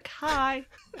 Taylor. Hi.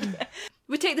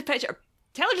 We take the picture.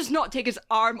 Taylor does not take his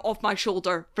arm off my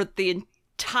shoulder for the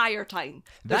entire time.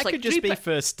 That could just be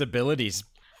for stability's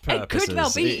purposes. It could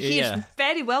well be. He is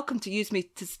very welcome to use me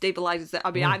to stabilise it.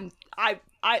 I mean,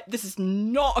 this is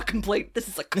not a complaint. This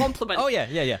is a compliment. Oh,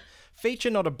 yeah. Feature,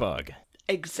 not a bug.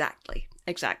 Exactly.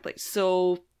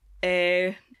 So,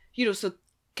 so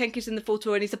Kinky's in the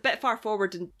photo, and he's a bit far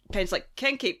forward, and Penn's like,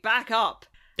 Kinky, back up.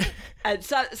 And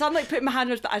so I'm like putting my hand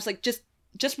on his back. I was like, just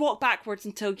just walk backwards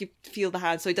until you feel the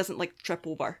hand so he doesn't like trip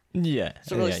over. Yeah.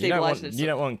 So really stabilise it. You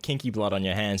don't want kinky blood on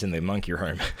your hands in the monkey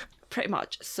room. Pretty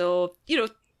much. So,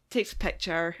 takes a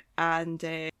picture and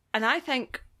I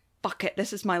think, fuck it,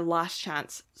 this is my last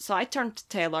chance. So I turn to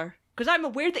Taylor because I'm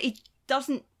aware that he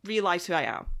doesn't realise who I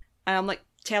am. And I'm like,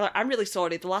 Taylor, I'm really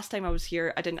sorry. The last time I was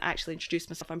here, I didn't actually introduce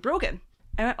myself. I'm Brogan.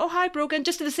 I went, oh, hi, Brogan.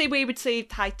 Just in the same way he would say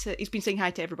hi to... He's been saying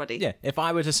hi to everybody. Yeah, if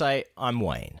I were to say, I'm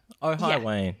Wayne. Oh, hi,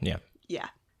 Wayne. Yeah.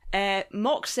 Yeah.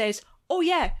 Mox says, oh,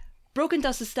 yeah, Brogan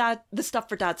does the stuff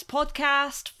for Dad's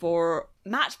podcast, for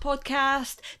Matt's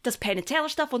podcast, does Penn and Teller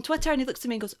stuff on Twitter, and he looks at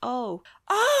me and goes, oh,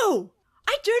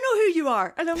 I do know who you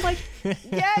are. And I'm like,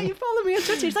 yeah, you follow me on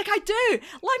Twitter. He's like, I do.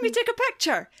 Let me take a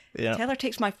picture. Yeah. Taylor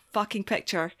takes my fucking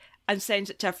picture and sends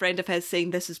it to a friend of his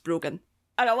saying, this is Brogan.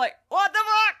 And I'm like, what the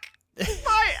fuck?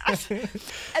 Right.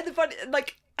 And the funny,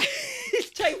 like, he's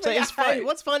typing out.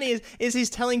 What's funny is he's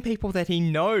telling people that he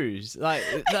knows, like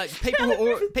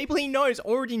people he knows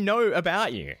already know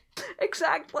about you.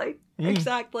 Exactly.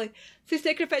 So he's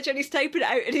taking a picture and he's typing it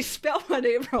out and he's spelled my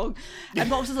name wrong. And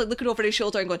Mox is like looking over his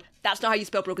shoulder and going, "That's not how you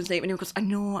spell Brogan's name." And he goes, "I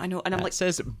know." And I'm like, "It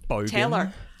says Bogan."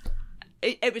 Taylor.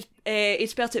 It was. He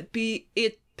spelled it B.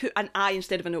 He put an I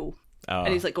instead of an O. Oh.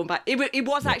 And he's like going back. He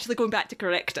was actually going back to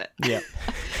correct it. Yeah.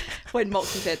 When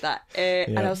Moxie said that.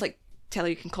 And I was like, Taylor,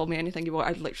 you can call me anything you want.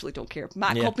 I literally don't care.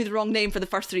 Matt called me the wrong name for the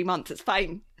first 3 months. It's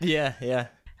fine. Yeah.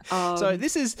 So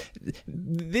this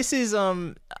is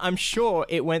I'm sure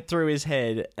it went through his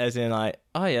head as in like,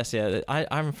 oh yes,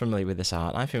 I'm familiar with this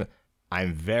art.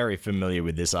 I'm very familiar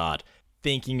with this art.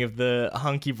 Thinking of the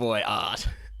Hunky Boy art.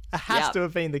 It has to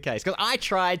have been the case because I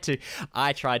tried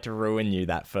to ruin you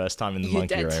that first time in the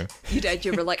monkey room. You did.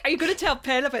 You were like, "Are you going to tell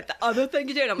Penn about the other thing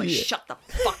you do?" And I'm like, "Shut the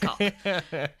fuck up."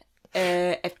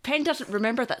 If Penn doesn't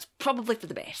remember, that's probably for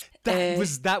the best.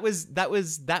 That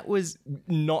was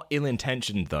not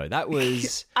ill-intentioned though. That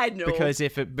was I know, because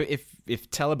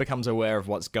if Teller becomes aware of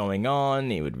what's going on,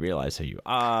 he would realize who you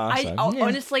are.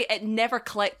 Honestly, it never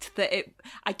clicked that it.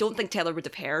 I don't think Teller would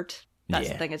have heard. That's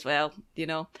the thing as well,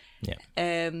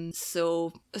 Yeah.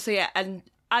 So yeah, and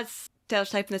as Taylor's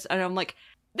typing this, and I'm like,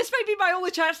 this might be my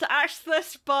only chance to ask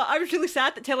this, but I was really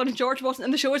sad that Taylor and George wasn't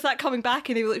in the show. Is that coming back?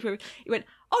 And he went,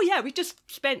 oh yeah, we just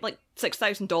spent like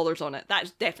 $6,000 on it.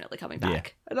 That's definitely coming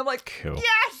back. And I'm like, cool.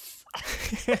 Yes!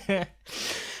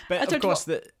 But of course,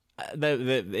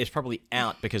 it's probably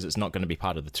out because it's not going to be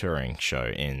part of the touring show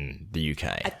in the UK.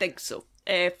 I think so.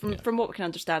 From what we can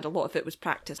understand, a lot of it was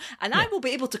practice. And I will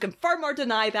be able to confirm or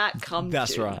deny that come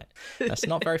That's June. Right. That's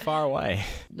not very far away.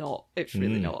 No, it's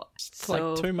really not. It's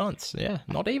like 2 months. Yeah,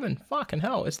 not even. Fucking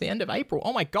hell. It's the end of April.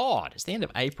 Oh my God. It's the end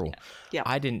of April. Yeah.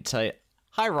 I didn't tell you.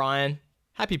 Hi, Ryan.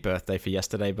 Happy birthday for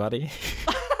yesterday, buddy.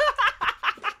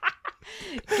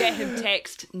 Get him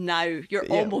text now. You're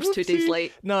almost 2 days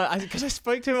late. No, because I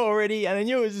spoke to him already and I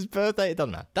knew it was his birthday. It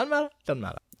doesn't matter. Doesn't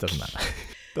matter.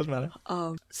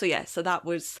 So that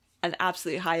was an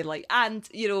absolute highlight. And,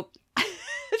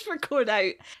 as we're going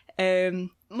out,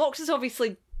 Mox is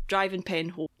obviously driving Penn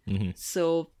home. Mm-hmm.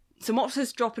 So Mox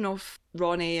is dropping off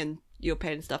Ronnie and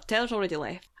Penn and stuff. Taylor's already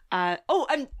left.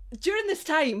 And during this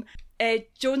time,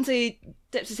 Jonesy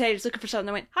dips his head, is looking for something.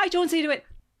 I went, hi, Jonesy. And he went,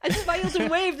 I smiled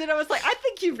and waved, and I was like, I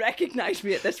think you recognise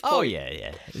me at this point. Oh,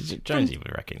 yeah. Jonesy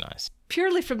would recognise.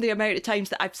 Purely from the amount of times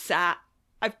that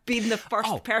I've been the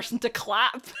first person to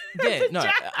clap. Yeah, no,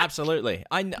 absolutely.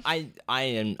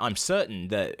 I'm certain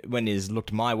that when he's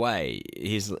looked my way,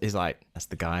 he's like, that's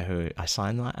the guy who I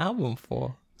signed that album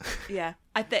for. Yeah,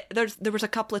 I think there was a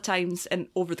couple of times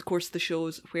over the course of the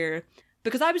shows where,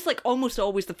 because I was like almost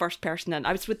always the first person in.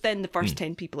 I was within the first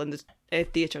 10 people in the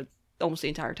theatre almost the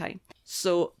entire time.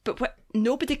 So, but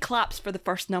nobody claps for the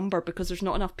first number because there's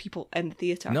not enough people in the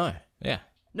theatre. No, yeah.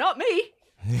 Not me.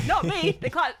 They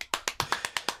clap.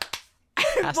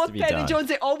 Both Penn and Jones,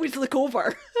 they always look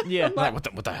over. Yeah, like,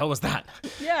 what the hell was that?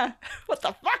 Yeah, what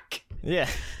the fuck? Yeah.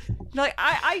 Like,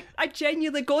 I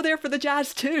genuinely go there for the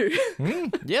jazz too.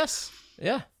 Yes,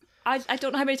 yeah. I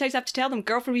don't know how many times I have to tell them,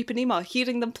 Girl from Ipanema,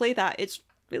 hearing them play that, it's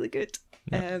really good.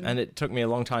 Yeah. And it took me a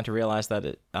long time to realise that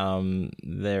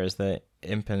there is the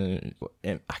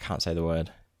I can't say the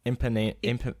word.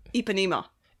 Ipanema.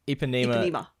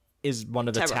 Ipanema is one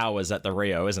of the towers at the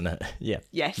Rio, isn't it? Yeah.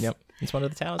 Yes. Yep. It's one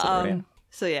of the towers at the Rio.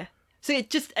 So yeah. So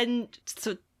it just, and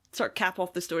so sort of cap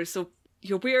off the story. So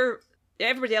where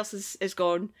everybody else is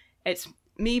gone. It's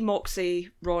me, Moxie,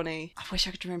 Ronnie. I wish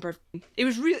I could remember. It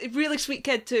was really sweet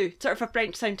kid too. Sort of a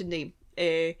French sounding name. But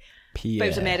it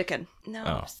was American.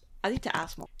 No, I need to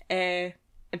ask Mom. And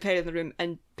Penn in the room,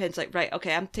 and Penn's like, right,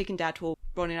 okay, I'm taking Dad home.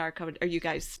 Ronnie and I are coming. Are you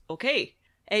guys okay?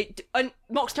 And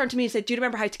Mox turned to me and said, do you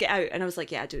remember how to get out? And I was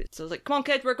like, yeah, I do. So I was like, come on,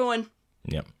 kid, we're going.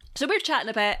 Yep. So we're chatting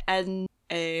a bit and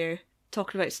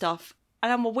talking about stuff.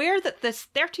 And I'm aware that this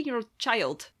 13-year-old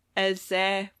child is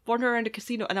wandering around a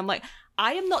casino. And I'm like,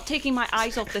 I am not taking my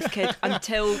eyes off this kid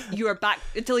until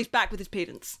he's back with his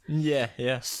parents. Yeah,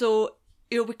 yeah. So,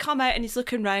 we come out and he's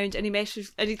looking around and he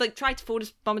messages and he like tried to phone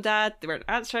his mum and dad. They weren't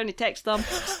answering. He texted them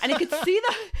and he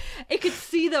could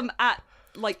see them at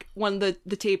like one of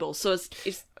the tables. So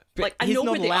it's like I know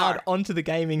where they are. He's not allowed onto the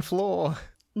gaming floor.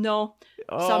 No.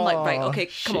 Oh, so I'm like, right, okay,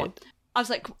 come shit. on. I was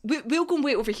like, we'll go and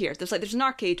wait over here. There's an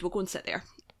arcade. We'll go and sit there.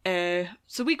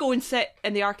 So we go and sit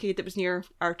in the arcade that was near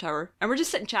our tower, and we're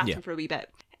just sitting chatting for a wee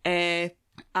bit.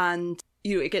 And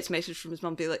he gets a message from his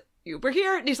mum, be like, "We're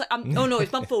here," and he's like, "Oh no,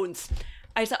 his mum phones."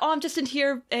 I was like, "Oh, I'm just in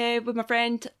here with my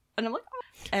friend," and I'm like,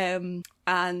 "Oh."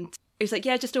 And he's like,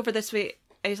 "Yeah, just over this way."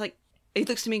 And he's like, he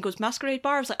looks at me and goes, "Masquerade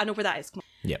Bar." I was like, "I know where that is." Come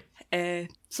on. Yep.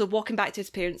 So walking back to his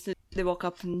parents, they walk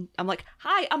up and I'm like,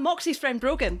 "Hi, I'm Moxie's friend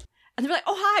Brogan." And they're like,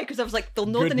 "Oh, hi," because I was like, they'll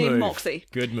know Good the name move. Moxie.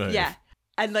 Good move. Yeah.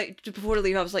 And like before I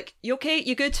leave, I was like, "You okay?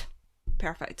 You good?"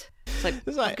 Perfect.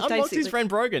 It's like, I'm Moxie's friend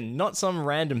Brogan, not some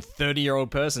random 30-year-old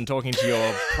person talking to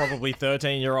your probably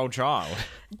 13-year-old child.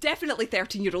 Definitely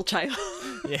 13-year-old child.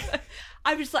 Yeah.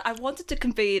 I was like, I wanted to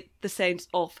convey the sense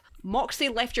of Moxie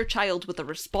left your child with a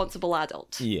responsible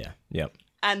adult. Yeah. Yep.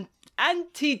 And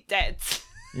he did.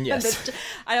 Yes.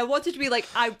 And I wanted to be like,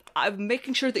 I'm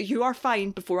making sure that you are fine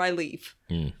before I leave.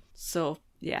 So,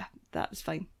 yeah, that was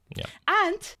fine. Yeah.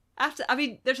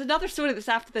 And there's another story that's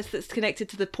after this that's connected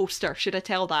to the poster. Should I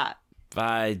tell that?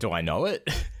 Do I know it?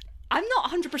 I'm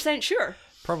not 100% sure.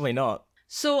 Probably not.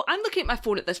 So I'm looking at my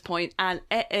phone at this point, and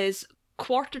it is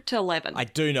 11:15. I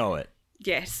do know it.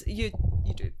 Yes, you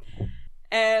do.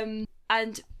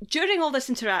 And during all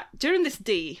this during this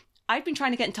day, I've been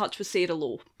trying to get in touch with Sarah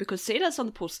Lowe because Sarah's on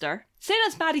the poster.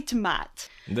 Sarah's married to Matt.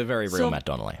 The very real Matt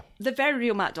Donnelly. The very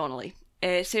real Matt Donnelly.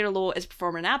 Sarah Lowe is a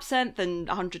performer in Absinthe and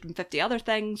 150 other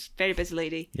things. Very busy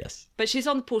lady. Yes. But she's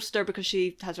on the poster because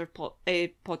she has her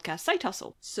podcast Side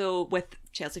Hustle. So with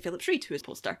Chelsea Phillips Reid, who is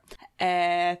poster.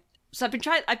 So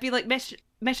I'd be like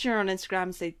messaging her on Instagram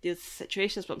and say, this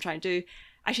situation is what I'm trying to do.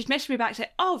 And she'd message me back and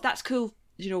say, oh, that's cool.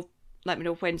 Let me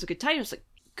know when's a good time. I was like,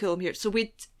 cool, I'm here. So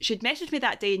she'd message me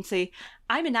that day and say,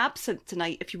 I'm in Absinthe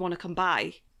tonight if you want to come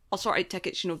by. I'll sort out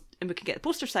tickets, and we can get the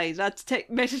poster signed. And I'd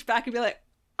message back and be like,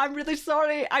 I'm really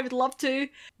sorry. I would love to,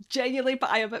 genuinely,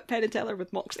 but I am at Penn and Teller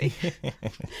with Moxie.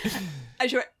 And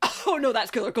she went, oh no,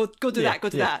 that's cooler. Go do that. Go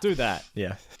do that. Do that.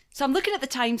 Yeah. So I'm looking at the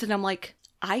times and I'm like,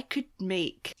 I could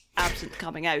make Absinthe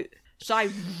coming out. So I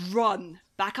run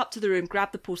back up to the room,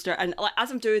 grab the poster, and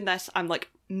as I'm doing this, I'm like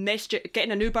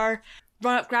getting an Uber,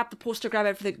 run up, grab the poster, grab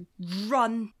everything,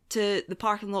 run to the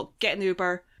parking lot, get an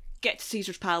Uber, get to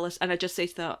Caesar's Palace, and I just say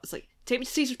to them, it's like, take me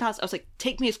to Caesar's Palace. I was like,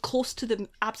 take me as close to the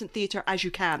Absinthe Theatre as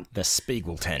you can. The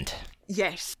Spiegel tent.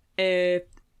 Yes. I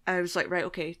was like, right,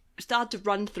 okay. I started to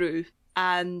run through,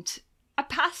 and I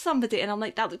passed somebody, and I'm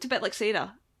like, that looked a bit like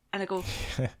Sarah. And I go,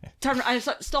 I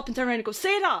stop and turn around and go,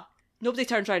 Sarah! Nobody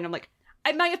turns around. I'm like,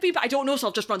 it might have been, but I don't know, so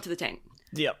I'll just run to the tent.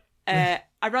 Yep. I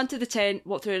run to the tent,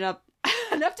 walk through, and I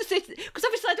have to say, because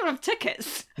obviously I don't have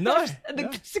tickets. No. And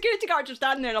the security guards are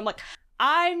standing there, and I'm like,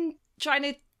 I'm trying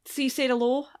to see Sarah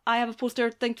Lowe. I have a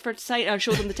poster thing for her to sign. And I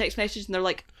show them the text message, and they're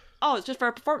like, oh, it's just for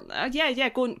a performance. Yeah,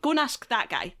 go and ask that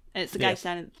guy. And it's the guy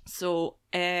standing. So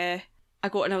I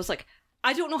go, and I was like,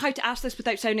 I don't know how to ask this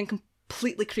without sounding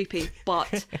completely creepy,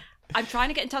 but I'm trying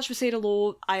to get in touch with Sarah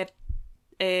Lowe. I have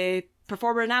a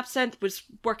performer in Absinthe was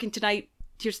working tonight.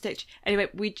 Here's the text. Anyway,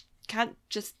 we can't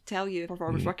just tell you the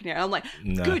performer's working here. And I'm like,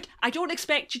 no. Good, I don't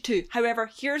expect you to. However,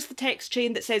 here's the text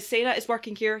chain that says Sarah is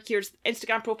working here. Here's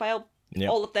Instagram profile,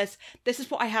 all of this. This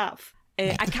is what I have.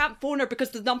 I can't phone her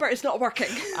because the number is not working.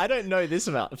 I don't know this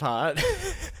about the part.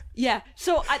 Yeah,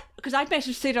 so because I'd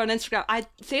messaged Sarah on Instagram,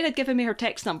 Sarah had given me her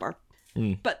text number.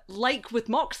 But like with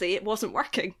Moxie, it wasn't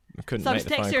working. So I was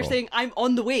texting her saying, I'm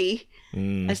on the way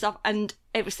and stuff. And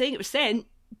it was saying it was sent,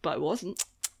 but it wasn't.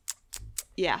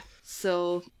 Yeah.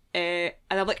 So, and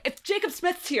I'm like, if Jacob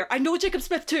Smith's here, I know Jacob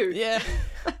Smith too. Yeah.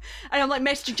 And I'm like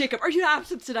messaging Jacob, are you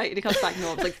absent tonight? And he comes back,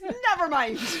 no. I was like, never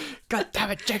mind. God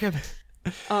damn it, Jacob.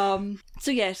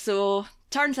 So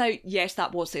turns out, yes,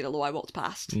 that was Sarah Lowe I walked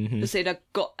past. Sarah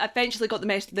eventually got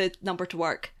the number to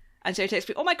work. And Sarah texted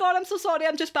me, oh my God, I'm so sorry,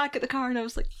 I'm just back at the car. And I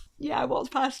was like, yeah, I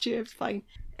walked past you, it's fine.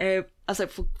 I was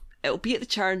like, it'll be at the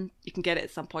Churn, you can get it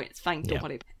at some point, it's fine, don't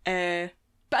worry.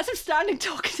 But as I'm standing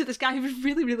talking to this guy who was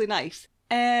really, really nice,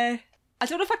 I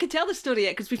don't know if I can tell the story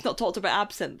yet because we've not talked about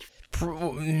Absinthe.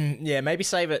 Yeah, maybe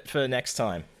save it for next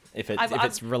time if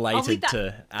it's related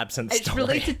to Absinthe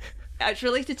story. It's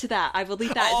related to that. I will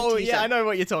leave that. Oh, as a teaser. yeah, I know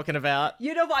what you're talking about.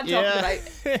 You know what I'm talking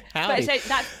about. Howdy.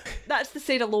 But that's the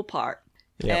Sarah Lowe part.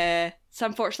 Yep. So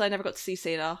unfortunately, I never got to see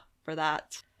Sarah for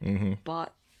that. Mm-hmm.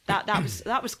 But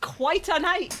that was quite a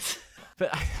night.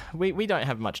 But we don't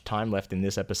have much time left in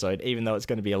this episode, even though it's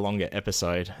going to be a longer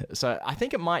episode. So I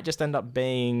think it might just end up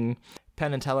being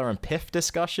Penn and Teller and Piff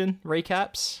discussion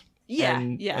recaps. Yeah,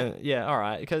 Yeah, all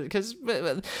right. Because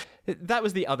that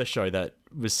was the other show that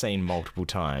was seen multiple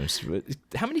times.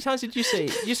 How many times did you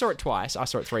see? You saw it twice. I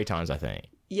saw it 3 times, I think.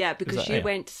 Yeah, because you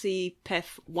went to see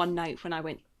Piff one night when I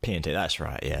went. PNT, that's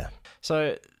right, yeah.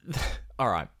 So, all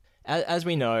right. As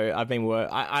we know, I've been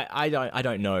I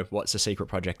don't know what's a secret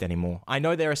project anymore. I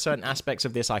know there are certain aspects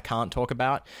of this I can't talk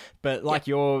about, but like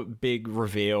your big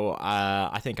reveal,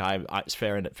 I think it's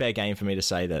fair game for me to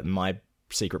say that my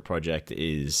secret project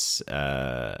is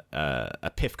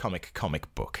a Piff comic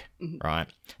book, right?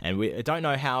 And we don't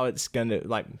know how it's going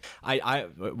to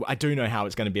I do know how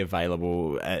it's going to be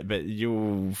available, but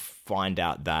you'll find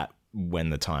out that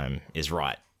when the time is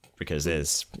right. Because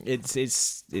it's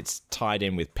tied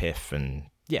in with Piff and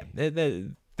they're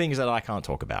things that I can't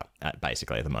talk about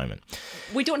basically at the moment.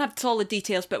 We don't have solid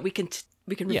details, but we can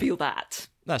reveal that.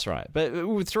 That's right. But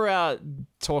throughout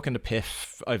talking to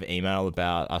Piff over email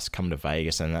about us coming to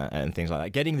Vegas and things like that,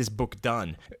 getting this book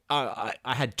done, I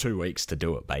had 2 weeks to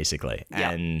do it basically,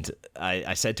 and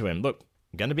I said to him, "Look,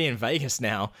 I'm going to be in Vegas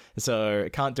now, so I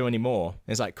can't do any more." And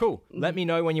he's like, "Cool, let me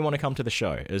know when you want to come to the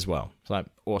show as well." It's like,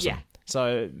 awesome. Yeah.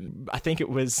 So I think it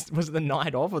was it the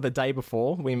night of or the day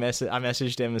before I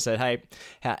messaged him and said, "Hey,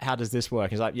 how does this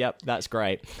work?" He's like, "Yep, that's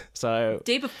great." So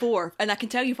day before, and I can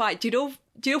tell you why. Do you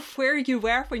know where you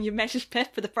were when you messaged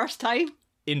Piff for the first time?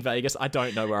 In Vegas. I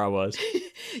don't know where I was.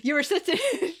 You were sitting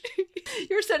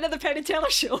at the Penn and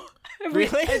Teller show.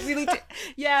 Really? And we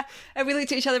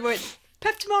looked at each other and went,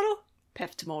 "Piff tomorrow."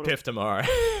 Piff tomorrow. Piff tomorrow.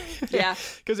 Yeah.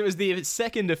 Because it was the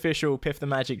second official Piff the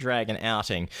Magic Dragon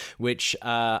outing, which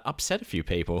upset a few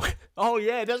people. Oh,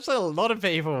 yeah, that's a lot of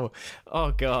people.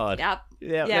 Oh, God.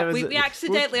 Yeah, we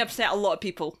accidentally upset a lot of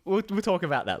people. We'll talk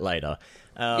about that later.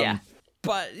 Yeah.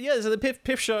 But, yeah, so the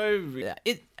Piff show,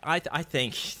 I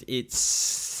think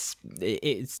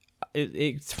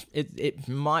it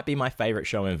might be my favorite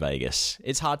show in Vegas.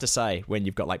 It's hard to say when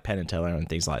you've got, like, Penn and Teller and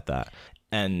things like that.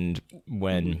 And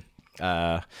when...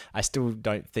 I still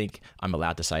don't think I'm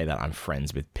allowed to say that I'm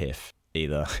friends with Piff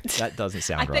either. That doesn't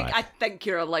sound right. I think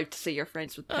you're allowed to say you're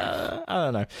friends with Piff. I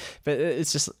don't know. But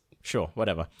it's just, sure,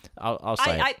 whatever. I'll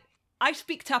say it. I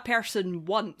speak to a person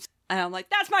once, and I'm like,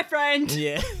 "That's my friend."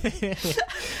 Yeah.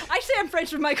 I say I'm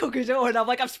friends with Michael Goudeau, and I'm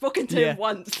like, "I've spoken to him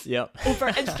once." Yep. Over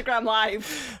Instagram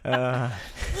Live.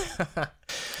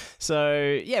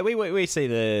 So, yeah, we see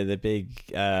the big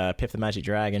Piff the Magic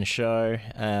Dragon show,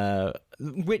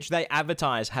 which they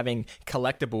advertise having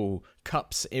collectible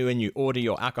cups when you order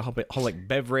your alcoholic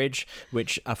beverage,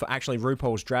 which are for actually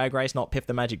RuPaul's Drag Race, not Piff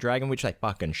the Magic Dragon, which they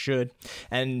fucking should.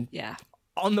 And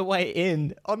on the way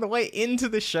into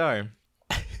the show,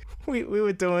 we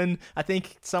were doing, I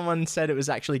think someone said it was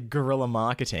actually guerrilla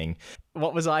marketing.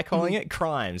 What was I calling it?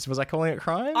 Crimes. Was I calling it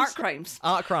crimes? Art crimes.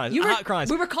 Art crimes. Art crimes.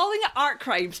 We were calling it art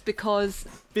crimes because...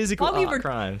 Physical art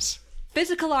crimes.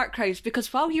 Physical art crimes,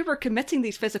 because while you were committing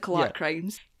these physical art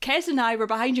crimes, Kez and I were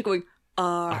behind you going,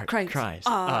 art crimes.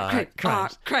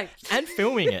 And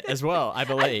filming it as well, I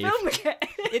believe. And filming it.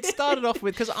 It started off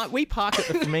with, because we park at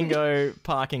the Flamingo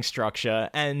parking structure,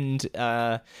 and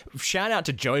shout out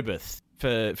to Jobeth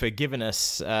for giving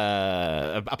us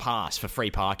a pass for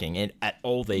free parking at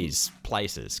all these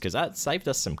places, because that saved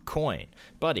us some coin.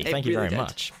 Buddy, thank you very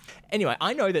much. Anyway,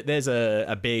 I know that there's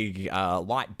a big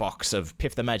light box of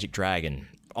Piff the Magic Dragon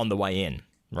on the way in,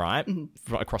 right?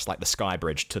 Right across like the Sky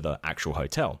Bridge to the actual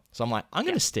hotel. So I'm like, I'm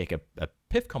going to stick a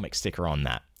Piff comic sticker on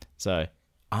that. So,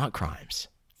 art crimes.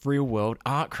 Real world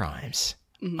art crimes.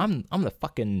 I'm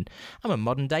a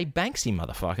modern day Banksy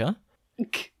motherfucker.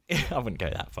 I wouldn't go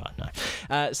that far,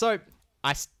 no. So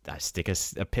I stick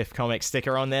a Piff comic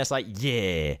sticker on there. It's like,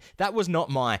 yeah, that was not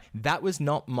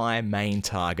my main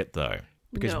target though,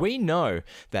 because we know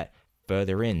that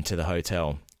further into the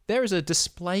hotel there is a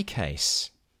display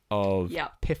case of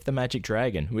Piff the Magic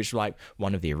Dragon, which is like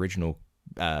one of the original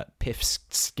Piff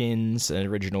skins, an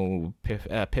original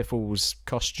Piffles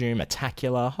costume,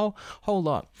 Attackula, whole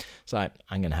lot. So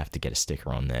I'm gonna have to get a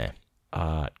sticker on there.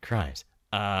 Crimes.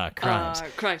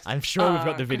 Crimes. I'm sure we've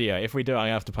got the video. If we do, I'm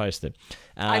gonna have to post it.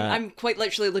 I'm quite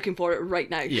literally looking for it right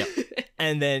now. Yep.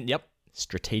 And then,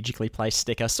 strategically placed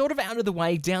sticker, sort of out of the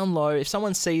way, down low. If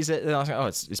someone sees it, they're like, "Oh,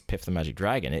 it's Piff the Magic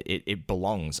Dragon." It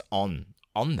belongs on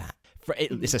that.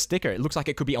 It's a sticker. It looks like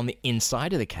it could be on the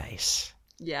inside of the case.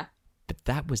 Yeah. But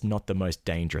that was not the most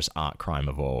dangerous art crime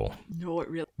of all. No, it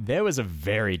really... There was a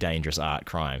very dangerous art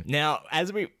crime. Now,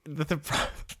 the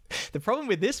problem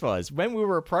with this was when we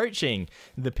were approaching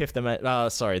the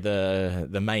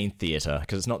the main theater,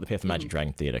 because it's not the Piff the Magic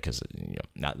Dragon theater, because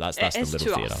that's the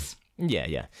little theater.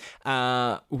 Yeah.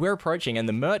 We're approaching, and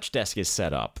the merch desk is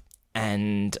set up,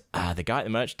 and the guy at the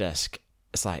merch desk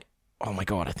is like, "Oh my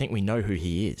god, I think we know who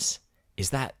he is.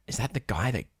 Is that the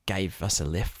guy that gave us a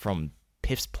lift from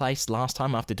Piff's place last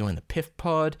time after doing the Piff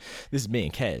pod?" This is me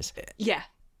and Kez. Yeah.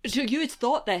 So you had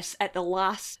thought this at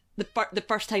the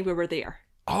first time we were there.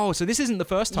 Oh, so this isn't the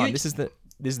first time. This is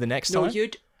the next time. No,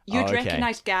 you'd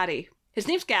recognise Gary. His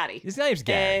name's Gary.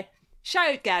 Shout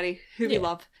out Gary, who we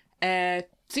love. So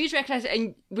you'd recognise it,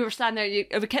 and we were standing there,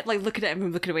 and we kept like looking at him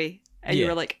and looking away, and you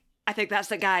were like, "I think that's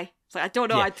the guy." It's like, I don't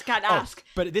know, I can't ask.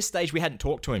 But at this stage, we hadn't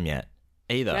talked to him yet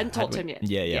either. We hadn't talked to him yet.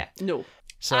 Yeah. No.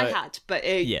 So I had, but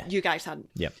you guys hadn't.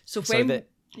 Yep. So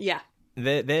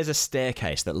there's a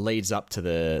staircase that leads up to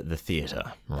the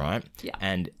theatre, right? Yeah.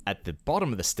 And at the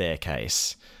bottom of the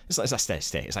staircase, it's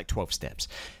like 12 steps.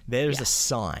 There's a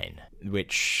sign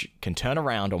which can turn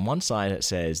around. On one side, it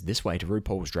says, "This way to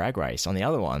RuPaul's Drag Race." On the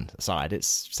other side, it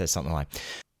says something like,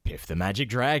 "Piff the Magic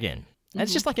Dragon." And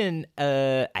it's just like an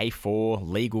A4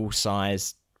 legal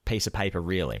size piece of paper,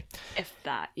 really. If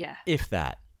that, yeah. If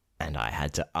that. And I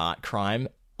had to art crime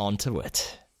onto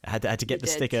it. I had to get the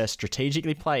sticker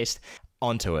strategically placed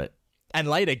onto it. And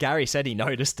later, Gary said he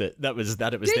noticed it. That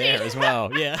it was there as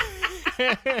well. Yeah.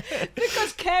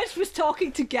 Because Kez was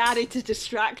talking to Gary to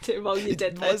distract him while you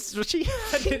did this.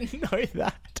 I didn't know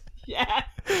that. Yeah.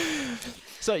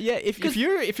 So yeah, if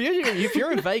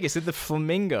you're in Vegas at the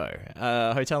Flamingo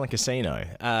Hotel and Casino,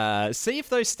 see if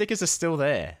those stickers are still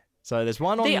there. So there's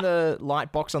one on the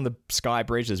light box on the Sky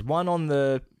Bridge. There's one on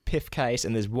the Piff case,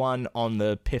 and there's one on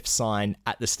the Piff sign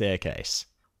at the staircase.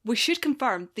 We should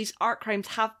confirm these art crimes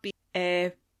have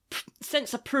been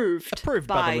since approved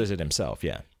by the lizard himself.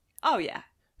 Yeah. Oh yeah.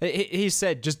 He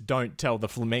said, "Just don't tell the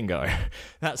Flamingo."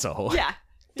 That's all. Yeah.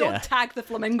 Don't tag the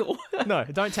Flamingo. No,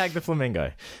 don't tag the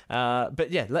Flamingo.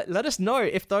 But yeah, let us know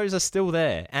if those are still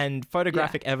there, and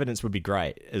photographic evidence would be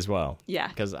great as well. Yeah.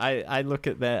 Because I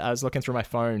was looking through my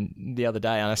phone the other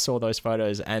day, and I saw those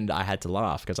photos, and I had to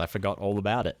laugh because I forgot all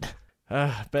about it.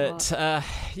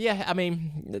 Yeah, I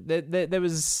mean, there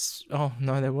was... Oh,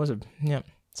 no, there was a... Yeah.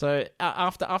 So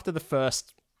after the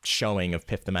first showing of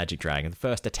Piff the Magic Dragon, the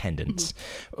first attendance,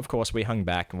 of course, we hung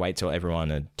back and wait till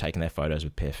everyone had taken their photos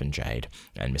with Piff and Jade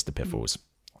and Mr. Piffles.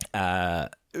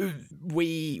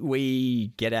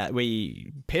 We get out.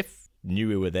 Piff knew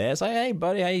we were there. It's like, "Hey,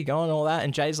 buddy, how you going?" All that.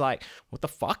 And Jade's like, "What the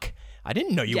fuck? I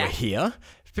didn't know you were here.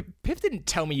 Piff didn't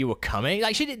tell me you were coming.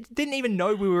 Like, she didn't even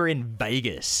know we were in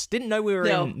Vegas. Didn't know we were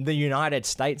in the United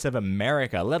States of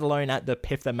America, let alone at the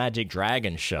Piff the Magic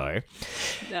Dragon show."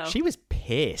 No. She was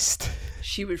pissed.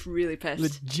 She was really pissed.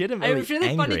 Legitimately it was really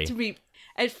angry. Funny to me.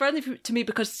 It's funny to me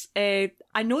because I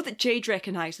know that Jade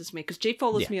recognises me, because Jade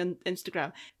follows me on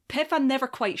Instagram. Piff, I'm never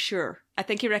quite sure. I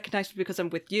think he recognised me because I'm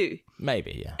with you.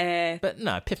 Maybe, yeah. But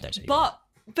no, Piff knows who you are.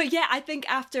 But yeah, I think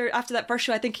after that first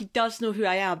show, I think he does know who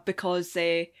I am, because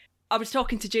I was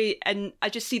talking to Jay and I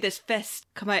just see this fist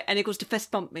come out and he goes to fist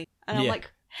bump me. And I'm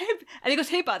like, "Hey," and he goes,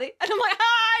 "Hey, buddy." And I'm like,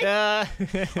 "Hi."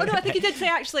 Oh no, I think he did say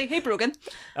actually, "Hey, Brogan."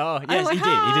 Oh, yes, he did.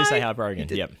 He did say hi, Brogan.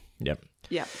 Yep.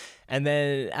 Yeah. And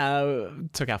then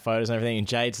took our photos and everything, and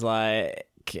Jade's like...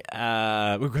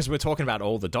 because we're talking about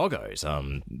all the doggos,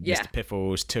 Mr.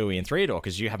 Piffles, Tui, and Threador,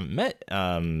 because you haven't met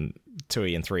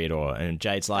Tui and Threador, and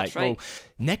Jade's like, "Well,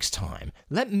 next time,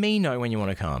 let me know when you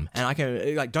want to come, and I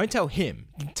can don't tell him,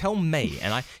 tell me,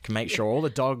 and I can make sure all the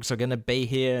dogs are going to be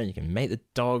here, and you can meet the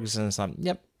dogs." And it's like,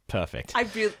 "Yep, perfect."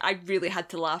 I really had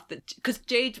to laugh because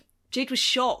Jade was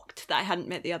shocked that I hadn't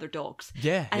met the other dogs.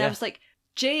 Yeah, and I was like,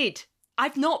 "Jade,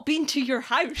 I've not been to your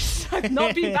house. I've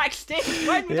not been backstage.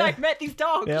 When would I have met these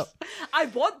dogs? Yep. I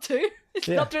want to. It's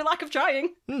not through lack of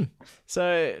trying."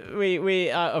 So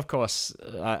we of course,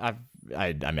 I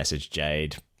messaged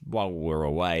Jade while we were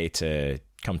away to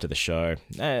come to the show,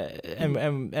 and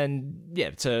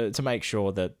to make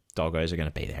sure that doggos are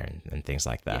going to be there and things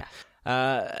like that.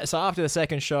 Yeah. So after the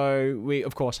second show, we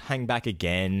of course hang back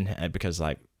again because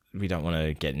we don't want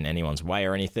to get in anyone's way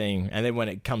or anything. And then when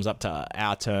it comes up to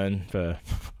our turn for,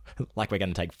 we're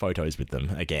going to take photos with them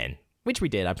again, which we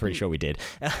did. I'm pretty sure we did.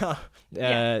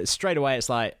 Straight away, it's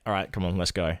like, "All right, come on,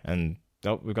 let's go." And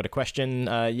we've got a question.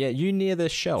 You near the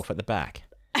shelf at the back.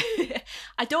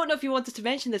 I don't know if you wanted to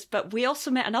mention this, but we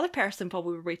also met another person while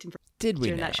we were waiting for. Did we?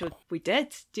 During that show, we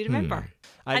did. Do you remember?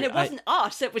 And it wasn't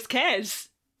us; it was Kez.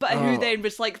 But who then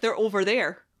was like, "They're over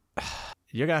there."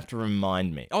 You're going to have to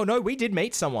remind me. Oh, no, we did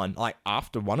meet someone, like,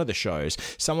 after one of the shows.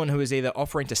 Someone who was either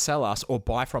offering to sell us or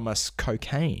buy from us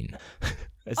cocaine.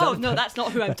 No, that's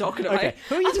not who I'm talking about. Okay,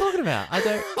 who are you talking about? I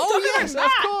don't... Oh, yes,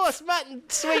 of course.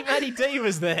 Sweet Matty D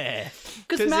was there.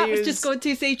 Because Matt was just going to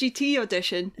his AGT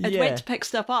audition and went to pick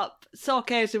stuff up, saw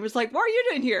Kez and was like, what are you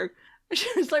doing here? She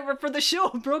was like, we're for the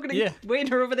show. We're going to wait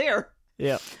her over there.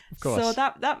 Yeah, of course. So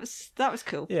that was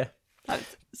cool. Yeah.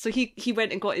 So he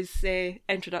went and got his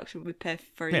introduction with Piff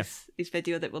for his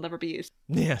video that will never be used.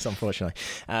 Yes, unfortunately.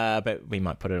 But we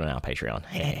might put it on our Patreon.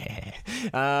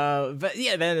 But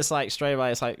yeah, then it's like straight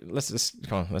away, it's like, let's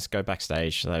go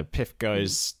backstage. So Piff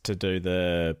goes to do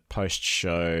the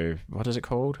post-show, what is it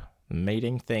called?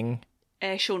 Meeting thing?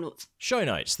 Show notes.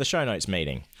 The show notes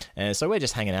meeting. And so we're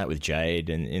just hanging out with Jade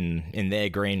in their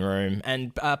green room.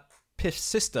 And Piff's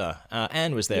sister,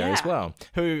 Anne, was there as well,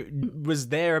 who was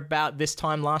there about this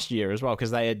time last year as well, because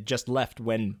they had just left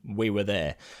when we were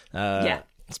there.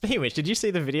 Speaking of which, did you see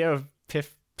the video of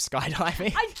Piff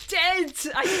skydiving? I did!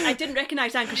 I didn't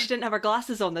recognise Anne because she didn't have her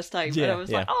glasses on this time. And I was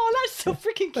like, oh, that's so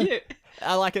freaking cute.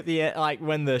 I like at the end, like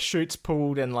when the chute's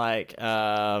pulled and like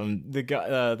the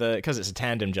guy, because it's a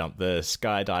tandem jump, the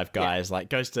skydive guy is like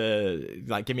goes to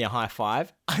like give me a high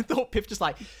five. I thought Piff just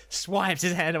like swipes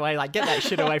his hand away, like get that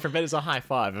shit away from it. It's a high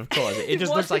five, of course. It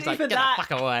just looks like get the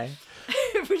fuck away.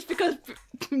 It was because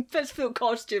Piff's full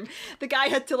costume. The guy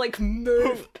had to like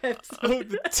move Piff's.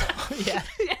 Yeah.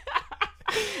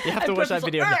 You have to watch that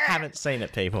video if you haven't seen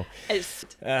it, people. It's.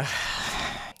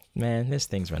 Man, there's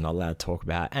things we're not allowed to talk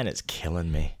about, and it's killing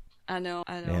me. I know.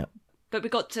 Yeah. But we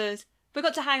got to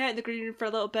hang out in the green room for a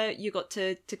little bit. You got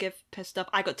to give Piff stuff.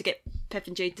 I got to get Piff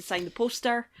and Jade to sign the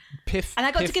poster. Piff, and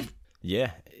I got to give.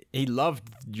 Yeah, he loved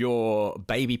your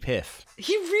baby Piff.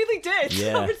 He really did.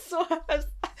 Yeah. I was so happy.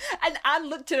 And Anne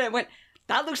looked at it and went,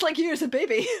 "That looks like you as a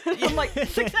baby." And I'm like,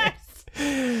 success.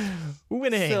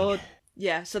 Winning. So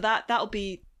yeah, so that will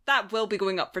be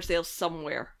going up for sale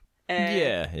somewhere.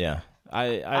 Yeah.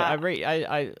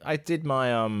 I did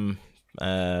my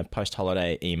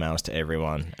post-holiday emails to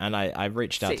everyone, and I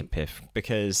reached out to Piff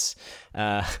because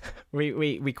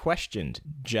we questioned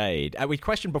Jade. We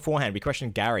questioned beforehand. We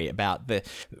questioned Gary about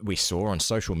we saw on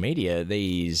social media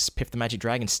these Piff the Magic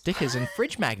Dragon stickers and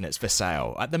fridge magnets for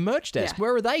sale at the merch desk.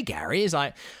 Where are they, Gary? He's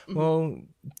like, well,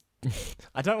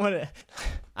 I don't want to.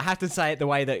 I have to say it the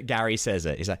way that Gary says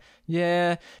it. He's like,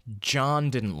 yeah, John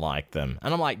didn't like them.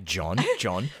 And I'm like, John?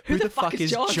 Who the fuck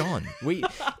is John?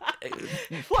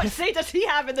 What say does he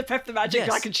have in the Piff the Magic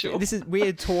Dragon show?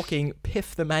 We're talking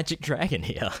Piff the Magic Dragon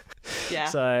here. Yeah.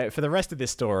 So for the rest of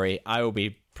this story, I will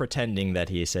be pretending that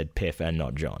he said Piff and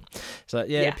not John. So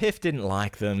Piff didn't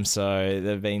like them, so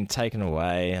they've been taken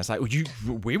away. I was like,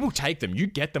 we will take them. You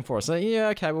get them for us. So yeah,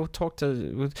 okay, we'll talk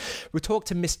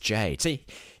to Miss Jade. See,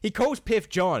 he calls Piff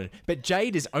John, but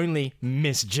Jade is only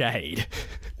Miss Jade.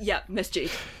 Yeah, Miss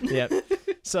Jade. Yep.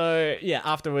 So yeah,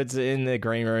 afterwards in the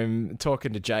green room,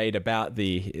 talking to Jade about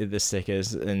the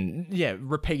stickers and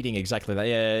repeating exactly that.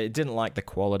 Yeah, didn't like the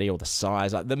quality or the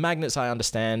size. Like the magnets, I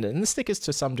understand, and the stickers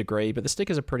to some degree, but the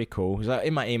stickers are pretty cool. So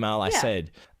in my email, I said,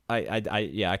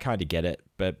 I kind of get it,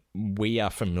 but we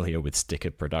are familiar with sticker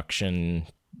production.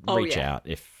 Reach out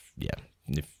if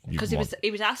because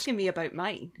he was asking me about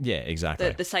mine. Yeah,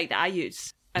 exactly. The site that I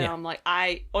use, and I'm like,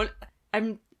 I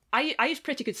use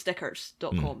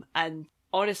prettygoodstickers.com, and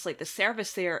honestly, the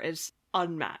service there is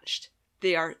unmatched.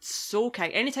 They are so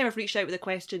kind. Anytime I've reached out with a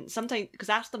question, sometimes because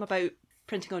I asked them about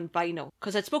printing on vinyl,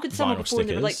 because I'd spoken to someone vinyl before, stickers, and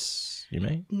they were like, "You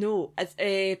mean?" No,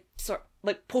 it's sort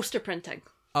like poster printing.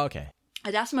 Oh, okay.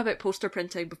 I'd asked them about poster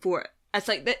printing before. It's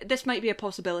like this might be a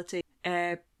possibility,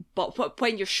 but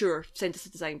when you're sure, send us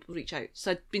a design. We'll reach out.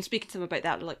 So I'd been speaking to them about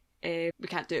that. They're like, we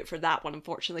can't do it for that one,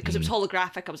 unfortunately, because it was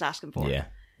holographic. I was asking for. Yeah.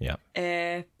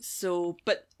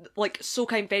 But like so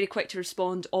kind, very quick to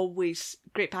respond. Always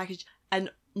great package, and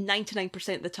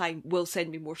 99% of the time will send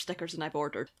me more stickers than I've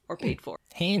ordered or paid for.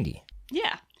 Handy.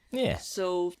 Yeah.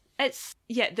 So it's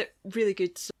they're really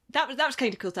good. So that was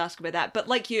kind of cool to ask about that. But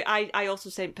like you, I also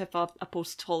sent Piff a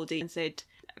post holiday and said,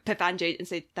 Piff and Jade, and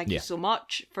said thank you so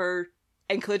much for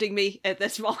including me at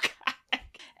this mock.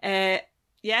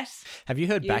 Yes. Have you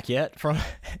heard back yet from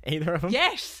either of them?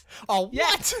 Yes. Oh,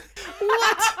 yes.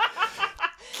 What?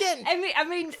 I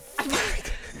mean,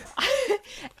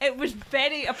 it was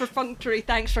very a perfunctory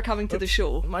thanks for coming to the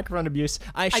show. Microphone abuse.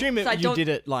 I assume you did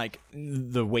it like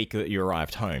the week that you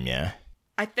arrived home, yeah?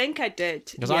 I think I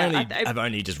did. Because I've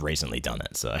only just recently done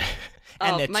it, so.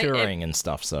 And they're touring and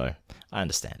stuff, so I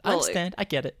understand. I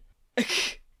get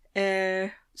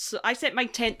it. So I sent my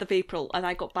 10th of April, and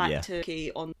I got back to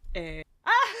Kay on.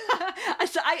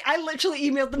 I literally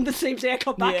emailed them the same day I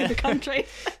got back in the country.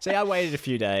 See, I waited a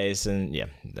few days and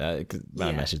I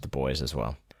messaged the boys as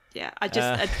well. Yeah,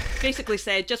 I basically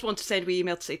said, just want to send an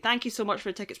email to say thank you so much for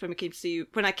the tickets when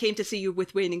I came to see you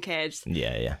with Wayne and Kez.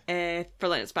 Yeah. For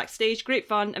letting us backstage. Great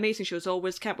fun, amazing show as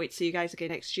always. Can't wait to see you guys again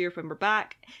next year when we're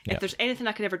back. If there's anything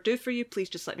I can ever do for you, please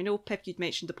just let me know. Pip, you'd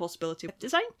mentioned the possibility of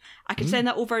design. I can send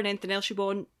that over and anything else you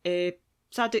want.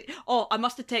 Sadly, I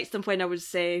must have texted them when I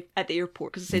was at the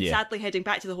airport because I said, sadly, heading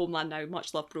back to the homeland now.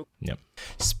 Much love, bro. Yep.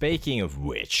 Speaking of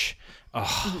which,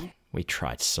 we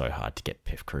tried so hard to get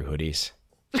Piff Crew hoodies.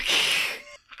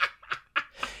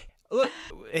 Look,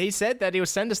 he said that he will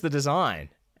send us the design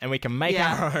and we can make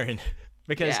our own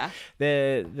because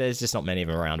there's just not many of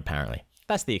them around apparently.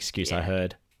 That's the excuse I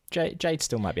heard. Jade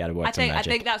still might be able to work some magic. I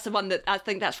think that's the one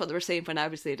that's what they were saying when I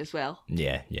was there as well.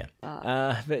 Yeah.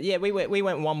 But yeah, we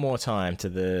went one more time to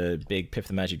the big Piff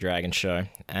the Magic Dragon show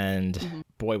and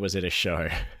boy was it a show.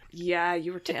 Yeah,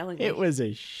 you were telling me. It was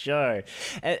a show.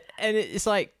 And it's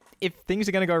like, if things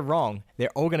are going to go wrong,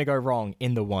 they're all going to go wrong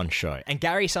in the one show. And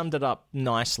Gary summed it up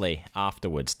nicely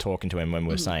afterwards, talking to him when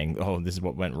we were saying, this is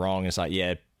what went wrong. It's like,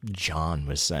 John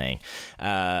was saying.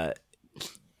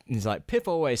 He's like, Piff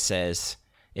always says,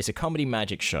 it's a comedy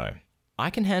magic show.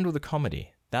 I can handle the comedy.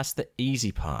 That's the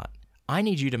easy part. I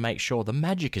need you to make sure the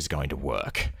magic is going to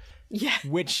work. Yeah.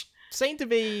 Which seemed to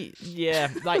be,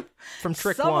 like from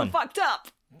trick Someone one. fucked up.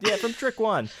 Yeah, from trick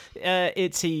one.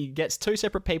 He gets two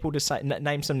separate people to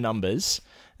name some numbers.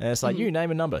 And it's like, you name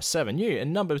a number, 7. You, a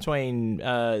number between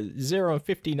 0 and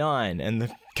 59. And the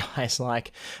guy's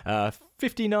like,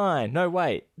 59. No,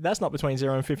 wait, that's not between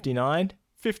 0 and 59.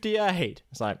 58.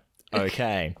 It's like,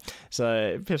 okay.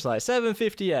 So Pip's like,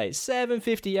 7:58,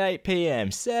 7:58 p.m.,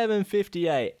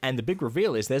 7:58. And the big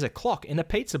reveal is there's a clock in a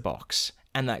pizza box.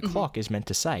 And that clock is meant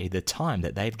to say the time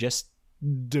that they've just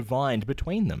divined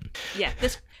between them. Yeah,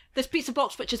 this pizza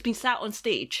box which has been sat on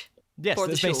stage. Yes,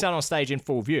 it's been sat on stage in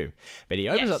full view. But he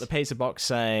opens up the pizza box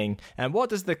saying, and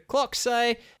what does the clock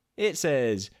say? It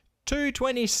says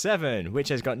 2:27, which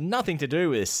has got nothing to do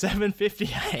with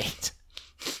 7:58.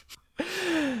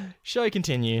 Show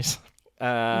continues.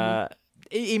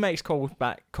 He makes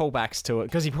callbacks to it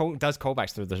because he does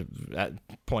callbacks to the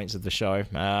points of the show.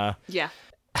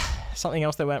 Something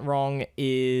else that went wrong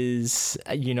is,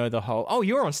 the whole...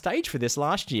 you were on stage for this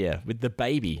last year with the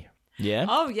baby. Yeah?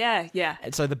 Oh, yeah.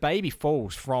 So the baby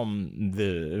falls from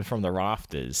the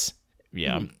rafters.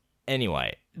 Yeah.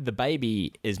 Anyway, the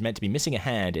baby is meant to be missing a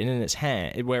hand, and in its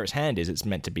hand, where its hand is, it's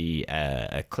meant to be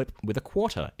a clip with a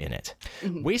quarter in it.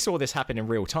 We saw this happen in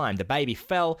real time. The baby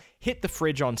fell, hit the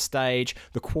fridge on stage,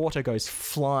 the quarter goes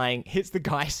flying, hits the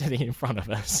guy sitting in front of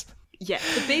us. Yeah,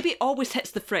 the baby always hits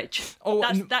the fridge.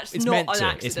 That's not an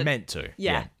accident. It's meant to.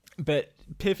 Yeah. But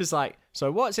Piff is like,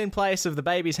 so what's in place of the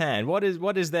baby's hand? What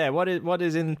is there? What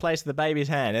is in place of the baby's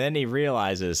hand? And then he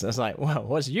realizes, it's like, well,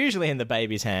 what's usually in the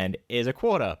baby's hand is a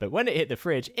quarter. But when it hit the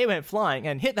fridge, it went flying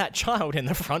and hit that child in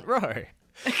the front row.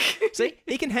 See,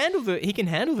 he can handle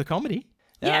the comedy.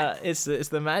 Yeah. It's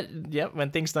the when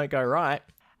things don't go right.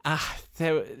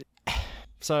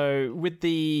 So with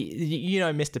the,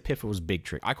 Mr. Piffle's big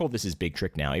trick, I call this his big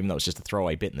trick now, even though it's just a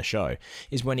throwaway bit in the show,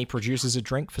 is when he produces a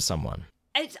drink for someone.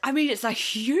 It is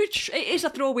a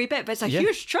throwaway bit, but it's a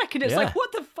huge trick, and it's like,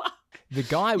 what the fuck? The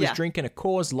guy was drinking a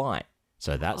Coors Light,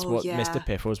 so that's what Mr.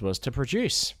 Piffles was to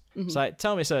produce. It's like,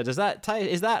 tell me, sir, is that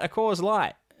a Coors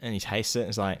Light? And he tastes it, and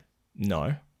it's like,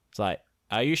 no. It's like,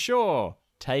 are you sure?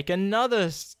 Take another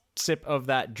sip of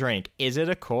that drink. Is it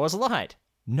a Coors Light?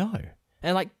 No.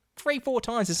 And 3-4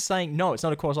 times is saying, no, it's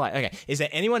not a Coors Light. Okay, is there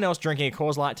anyone else drinking a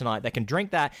Coors Light tonight that can drink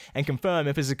that and confirm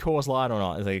if it's a Coors Light or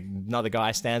not? Another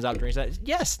guy stands up, drinks that.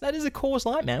 Yes, that is a Coors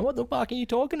Light, man. What the fuck are you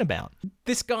talking about?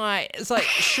 This guy, it's like,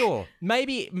 sure,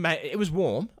 maybe it was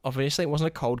warm. Obviously, it wasn't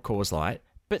a cold Coors Light.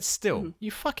 But still,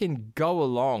 you fucking go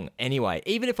along anyway.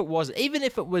 Even if it was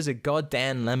a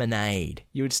goddamn lemonade,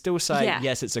 you would still say,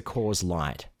 yes, it's a Coors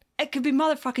Light. It could be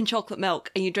motherfucking chocolate milk,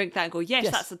 and you drink that and go,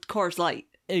 yes. That's a Coors Light.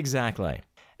 Exactly.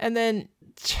 And then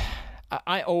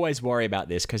I always worry about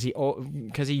this because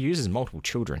he uses multiple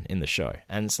children in the show.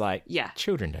 And it's like,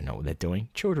 children don't know what they're doing.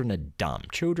 Children are dumb.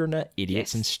 Children are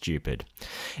idiots and stupid.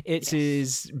 It's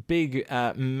his big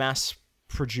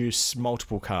mass-produce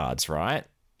multiple cards, right?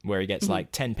 Where he gets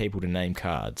 10 people to name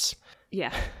cards.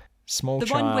 Yeah. The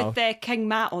one with King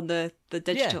Matt on the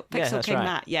digital Pixel King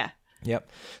Matt,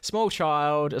 Yep. Small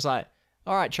child is like,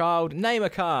 all right, child, name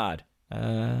a card.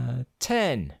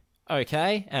 10.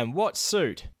 Okay, and what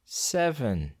suit?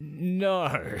 7.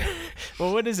 No.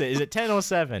 Well, what is it? Is it 10 or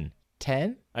 7?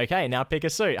 10? Okay, now pick a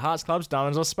suit. Hearts, clubs,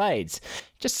 diamonds, or spades.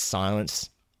 Just silence.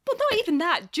 Well, not even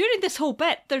that. During this whole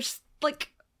bit, there's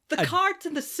like the cards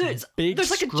and the suits. Big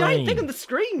There's like a screen. giant thing on the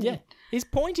screen. Yeah, he's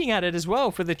pointing at it as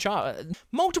well for the child.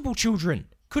 Multiple children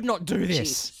could not do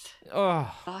this. Jeez.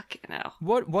 Oh, Fucking hell.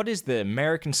 what is the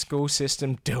American school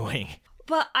system doing?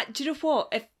 But do you know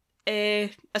what?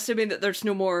 If assuming that there's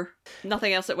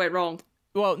nothing else that went wrong.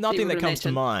 Well, nothing that would've comes to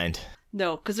mentioned. mind.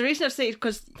 No, because the reason I say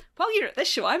because while you're at this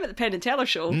show, I'm at the Penn and Teller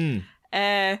show.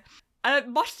 And it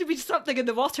must have been something in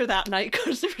the water that night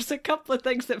because there was a couple of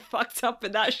things that fucked up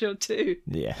in that show too.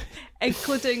 Yeah.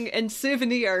 Including in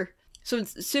Souvenir. So in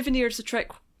Souvenir is a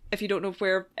trick, if you don't know,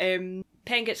 where Penn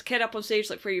gets kid up on stage,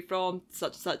 like where you're from,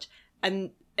 such and such,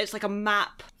 and it's like a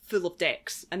map full of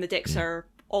decks, and the decks are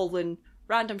all in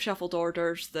random shuffled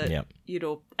orders that, you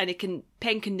know, and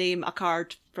Penn can name a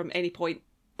card from any point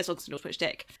as long as he knows which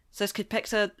deck. So this kid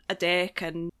picks a deck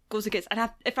and goes against, and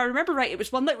if I remember right, it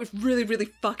was one that was really, really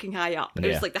fucking high up. It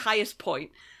was like the highest point.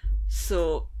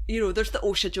 So, you know, there's the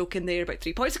OSHA joke in there about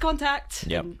 3 points of contact.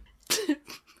 Yep.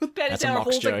 With Penn and That's a Teller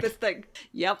Mox holding joke. this thing.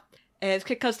 Yep. This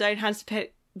kid comes down, hands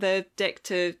the deck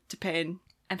to Penn,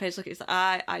 and Penn's looking, he's like,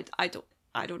 I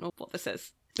don't know what this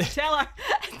is. Teller's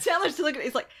looking at it,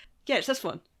 he's like, yeah, it's this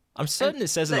one. I'm certain it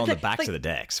says it on the backs of the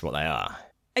decks, what they are.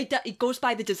 It goes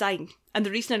by the design. And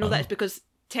the reason I know that is because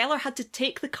Teller had to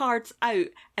take the cards out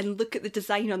and look at the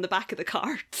design on the back of the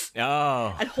cards.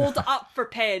 Oh. And hold it up for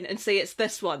Penn and say it's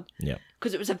this one. Yeah.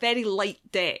 Because it was a very light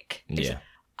deck. Yeah.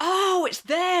 Oh, it's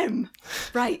them!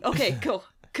 Right, okay, cool,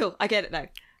 I get it now.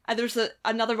 And there's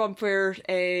another one where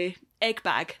egg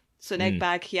bag. So an egg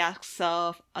bag, he asks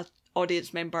an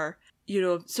audience member, you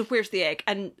know, so where's the egg?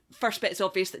 And first bit is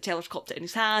obvious that Teller's copped it in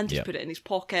his hand, he's put it in his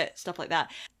pocket, stuff like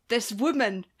that. This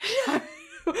woman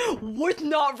would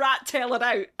not rat Teller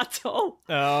out at all.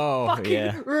 Oh,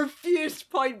 Fucking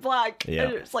refused point blank. Yeah.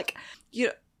 And it's like, you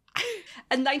know,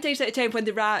 and 9 times out of 10 when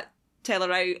they rat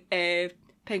Teller out,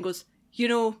 Penn goes, you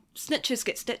know, snitches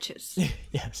get stitches.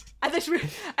 Yes. And he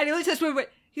looks at this woman and went,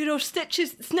 you know,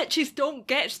 snitches don't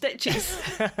get stitches.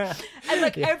 And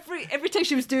like every time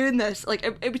she was doing this, like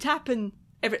it would happen.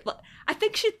 I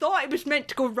think she thought it was meant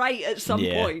to go right at some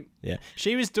point. Yeah,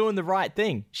 she was doing the right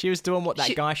thing. She was doing what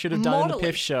that guy should have done in the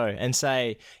Piff show and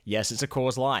say, yes, it's a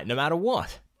Coors Light, no matter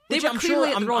what. They were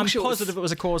clearly at the wrong shows. I'm positive it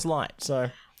was a Coors Light, so...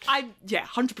 I'm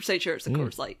 100% sure it's a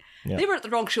Coors Light. Yeah. They were at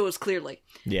the wrong shows, clearly.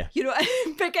 Yeah. You know,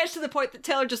 but it gets to the point that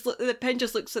Penn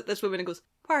just looks at this woman and goes,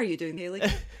 "What are you doing, Haley?"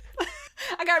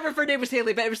 I can't remember if her name was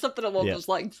Haley, but it was something along those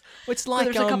lines. It's like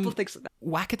there's a couple of things like that.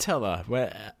 Wackatella,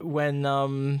 when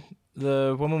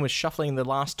the woman was shuffling the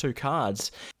last 2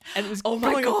 cards, and it was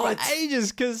going on for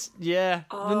ages because my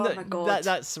God.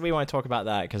 That's we won't talk about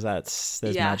that because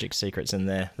there's magic secrets in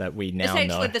there that we now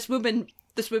Essentially, know.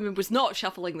 this woman was not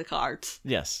shuffling the cards.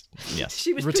 Yes.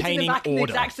 She was retaining putting them back in the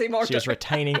exact same order. She was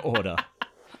retaining order.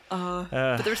 But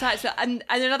there was that, and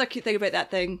another cute thing about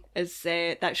that thing is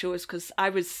that show is because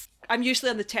I'm usually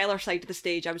on the Teller side of the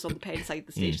stage. I was on the Penn side of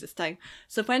the stage this time.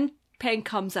 So when Penn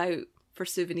comes out for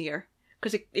Souvenir,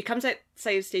 because he comes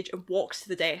outside the stage and walks to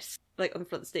the desk, like on the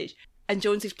front of the stage, and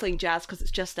Jonesy's playing jazz because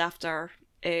it's just after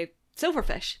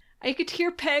Silverfish, and you could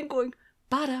hear Penn going,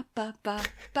 ba ba ba ba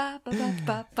ba ba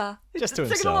ba ba, just to singing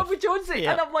himself. along with Jonesy,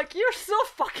 and I'm like, you're so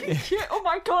fucking cute. Oh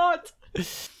my God.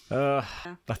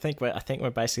 I think we're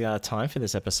basically out of time for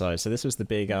this episode. So this was the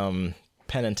big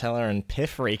Penn and Teller and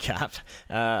Piff recap.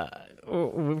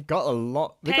 We've got a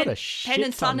lot. We've got a shit Penn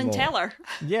and Son ton and more. Teller.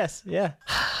 Yes, yeah.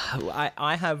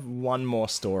 I have one more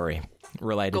story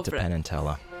related to Penn and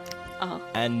Teller.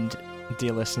 And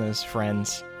dear listeners,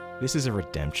 friends, this is a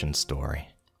redemption story.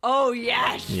 Oh,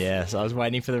 yes. Yes, I was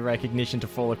waiting for the recognition to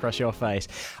fall across your face.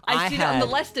 I've seen it on the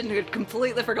list and had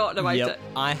completely forgotten about it.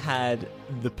 I had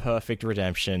the perfect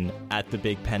redemption at the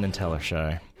big Penn and Teller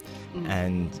show.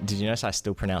 And did you notice I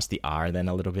still pronounce the R then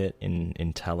a little bit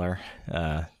in Teller?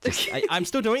 I'm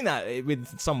still doing that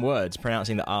with some words,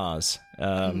 pronouncing the R's.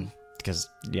 Because,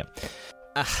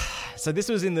 so this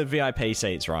was in the VIP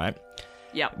seats, right?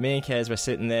 Yeah. Me and Kez were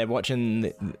sitting there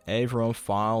watching everyone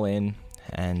file in,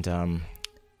 and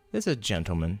there's a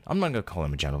gentleman. I'm not going to call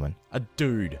him a gentleman. A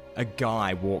dude, a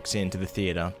guy walks into the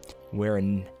theatre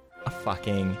wearing a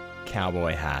fucking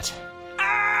cowboy hat.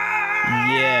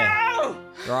 Yeah.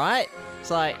 Right?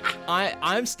 It's like,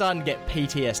 I'm starting to get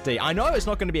PTSD. I know it's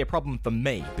not going to be a problem for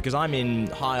me because I'm in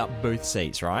high up booth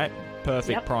seats, right?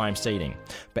 Perfect prime seating.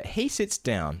 But he sits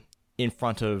down in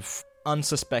front of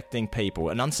unsuspecting people,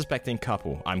 an unsuspecting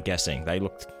couple, I'm guessing. They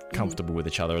looked comfortable with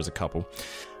each other as a couple.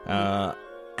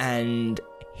 And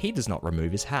he does not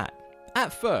remove his hat.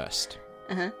 At first.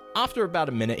 After about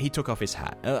a minute, he took off his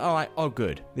hat. Oh,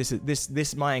 good.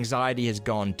 This my anxiety has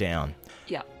gone down.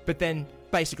 Yeah. But then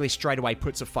basically straight away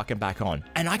puts it fucking back on.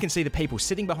 And I can see the people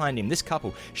sitting behind him, this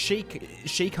couple, she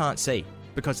can't see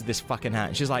because of this fucking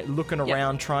hat. She's like looking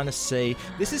around, trying to see.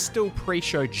 This is still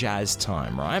pre-show jazz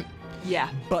time, right? Yeah.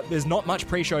 But there's not much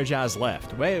pre-show jazz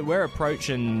left. We're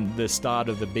approaching the start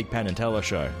of the big Penn and Teller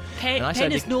show.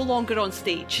 Penn is no longer on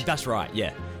stage. That's right,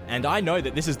 yeah. And I know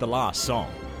that this is the last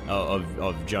song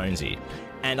of Jonesy.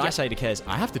 And I say to Kez,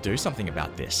 I have to do something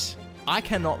about this. I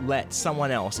cannot let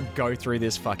someone else go through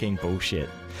this fucking bullshit.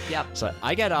 Yep. So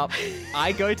I get up,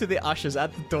 I go to the ushers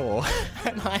at the door,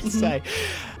 and I say,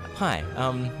 hi,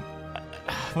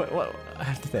 what I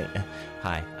have to think.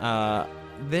 Hi,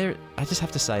 I just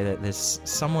have to say that there's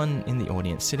someone in the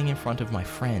audience sitting in front of my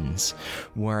friends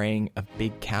wearing a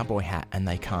big cowboy hat and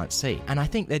they can't see. And I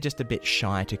think they're just a bit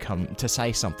shy to come to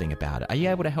say something about it. Are you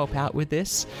able to help out with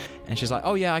this? And she's like,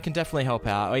 oh yeah, I can definitely help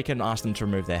out. Or you can ask them to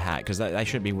remove their hat because they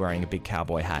should be wearing a big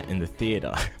cowboy hat in the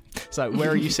theater. So where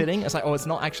are you sitting? It's like, oh, it's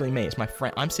not actually me. It's my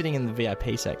friend. I'm sitting in the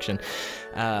VIP section.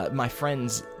 My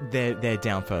friends, they're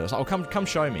down further. So, oh, come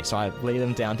show me. So I lead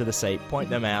them down to the seat, point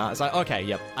them out. It's like, okay,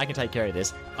 yep, I can take care of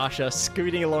this. Usher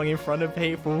scooting along in front of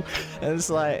people. And it's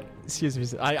like, excuse me,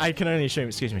 I can only assume,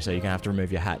 excuse me, so you're going to have to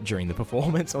remove your hat during the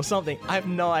performance or something. I have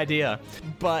no idea.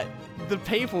 But the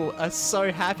people are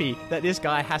so happy that this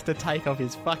guy has to take off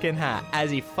his fucking hat,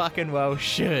 as he fucking well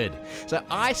should. So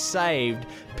I saved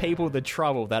people the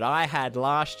trouble that I had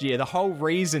last year. The whole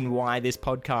reason why this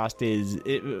podcast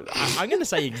I'm going to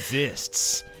say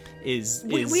exists is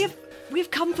We've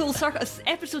come full circle.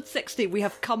 Episode 60, we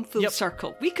have come full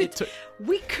circle. We could. Do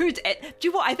you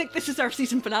know what? I think this is our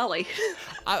season finale.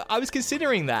 I was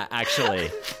considering that,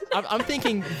 actually. I'm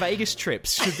thinking Vegas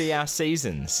trips should be our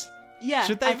seasons. Yeah,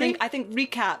 should they be? I think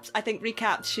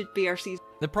recaps should be our season.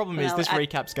 The problem is this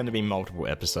recap's going to be multiple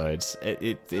episodes.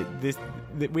 We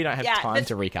don't have time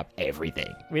to recap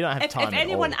everything. We don't have time. If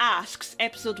anyone asks,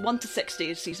 episode 1 to 60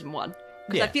 is season 1.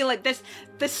 Because I feel like this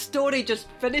story just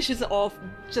finishes it off.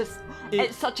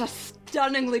 It's such a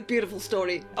stunningly beautiful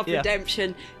story of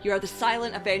redemption. You are the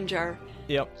silent avenger.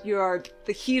 Yep. You are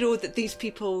the hero that these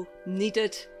people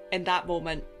needed in that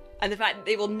moment. And the fact that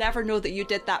they will never know that you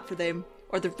did that for them,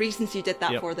 or the reasons you did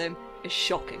that for them, is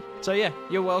shocking. So yeah,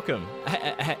 you're welcome.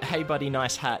 Hey buddy,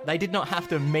 nice hat. They did not have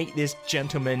to meet this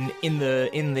gentleman in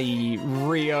the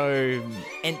Rio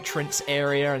entrance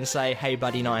area and say, hey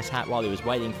buddy, nice hat, while he was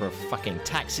waiting for a fucking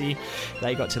taxi.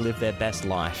 They got to live their best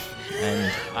life.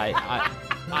 And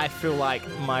I feel like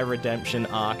my redemption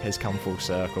arc has come full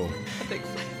circle. I think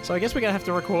so. So I guess we're going to have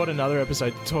to record another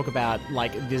episode to talk about,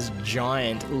 like, this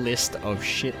giant list of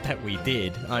shit that we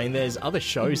did. I mean, there's other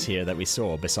shows here that we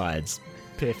saw besides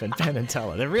Piff and Penn and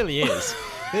Teller. There really is.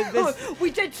 We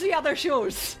did see other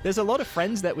shows. There's a lot of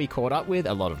friends that we caught up with,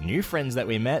 a lot of new friends that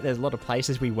we met. There's a lot of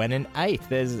places we went and ate.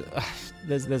 There's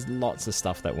lots of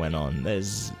stuff that went on.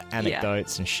 There's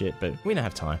anecdotes and shit, but we don't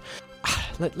have time.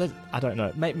 I don't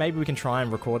know. Maybe we can try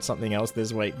and record something else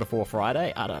this week before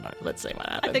Friday. I don't know. Let's see what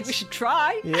happens. I think we should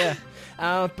try. Yeah.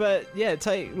 But yeah,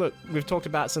 look, we've talked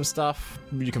about some stuff.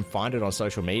 You can find it on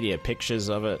social media, pictures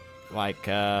of it. Like,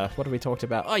 what have we talked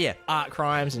about? Oh, yeah, art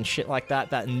crimes and shit like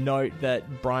that. That note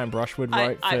that Brian Brushwood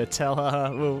wrote for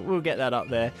Teller. We'll get that up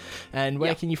there. And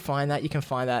where can you find that? You can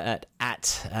find that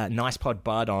at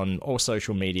NicePodBud on all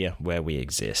social media where we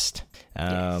exist.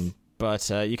 Yes. But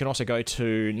you can also go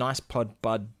to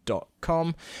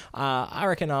nicepodbud.com. I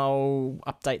reckon I'll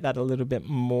update that a little bit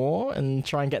more and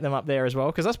try and get them up there as well,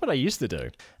 because that's what I used to do.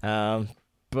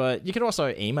 But you can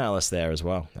also email us there as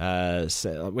well.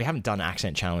 So we haven't done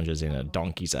accent challenges in a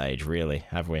donkey's age, really,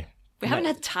 have we? We haven't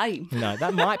had time. No,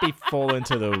 that might be fallen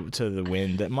to the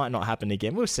wind. It might not happen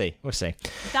again. We'll see.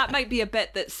 That might be a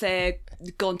bit that's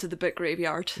gone to the book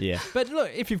graveyard. Yeah. But look,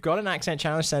 if you've got an accent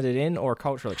challenge, send it in, or a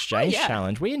cultural exchange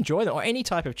challenge. We enjoy that, or any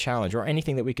type of challenge, or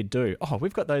anything that we could do. Oh,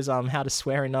 we've got those how to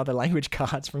swear in other language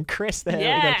cards from Chris there.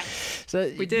 Yeah.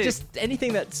 So we do. Just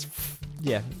anything that's...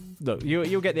 Yeah. Look,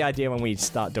 you'll get the idea when we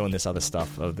start doing this other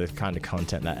stuff of the kind of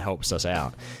content that helps us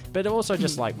out. But also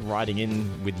just like writing in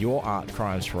with your art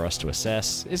crimes for us to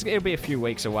assess. It'll be a few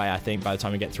weeks away, I think, by the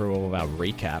time we get through all of our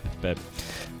recap. But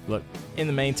look, in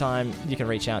the meantime, you can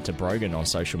reach out to Brogan on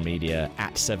social media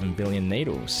at 7 Billion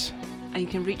Needles. And you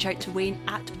can reach out to Wayne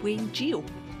at Wayne Geo.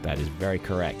 That is very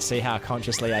correct. See how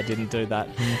consciously I didn't do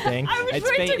that thing?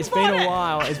 It's been a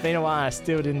while. It's been a while. I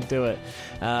still didn't do it.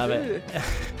 But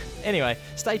anyway,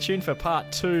 stay tuned for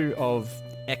part 2 of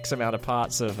X amount of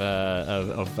parts of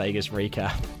Vegas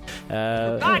recap.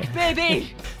 We're back,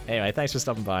 baby! Anyway, thanks for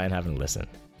stopping by and having a listen.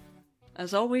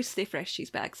 As always, stay fresh, cheese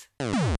bags.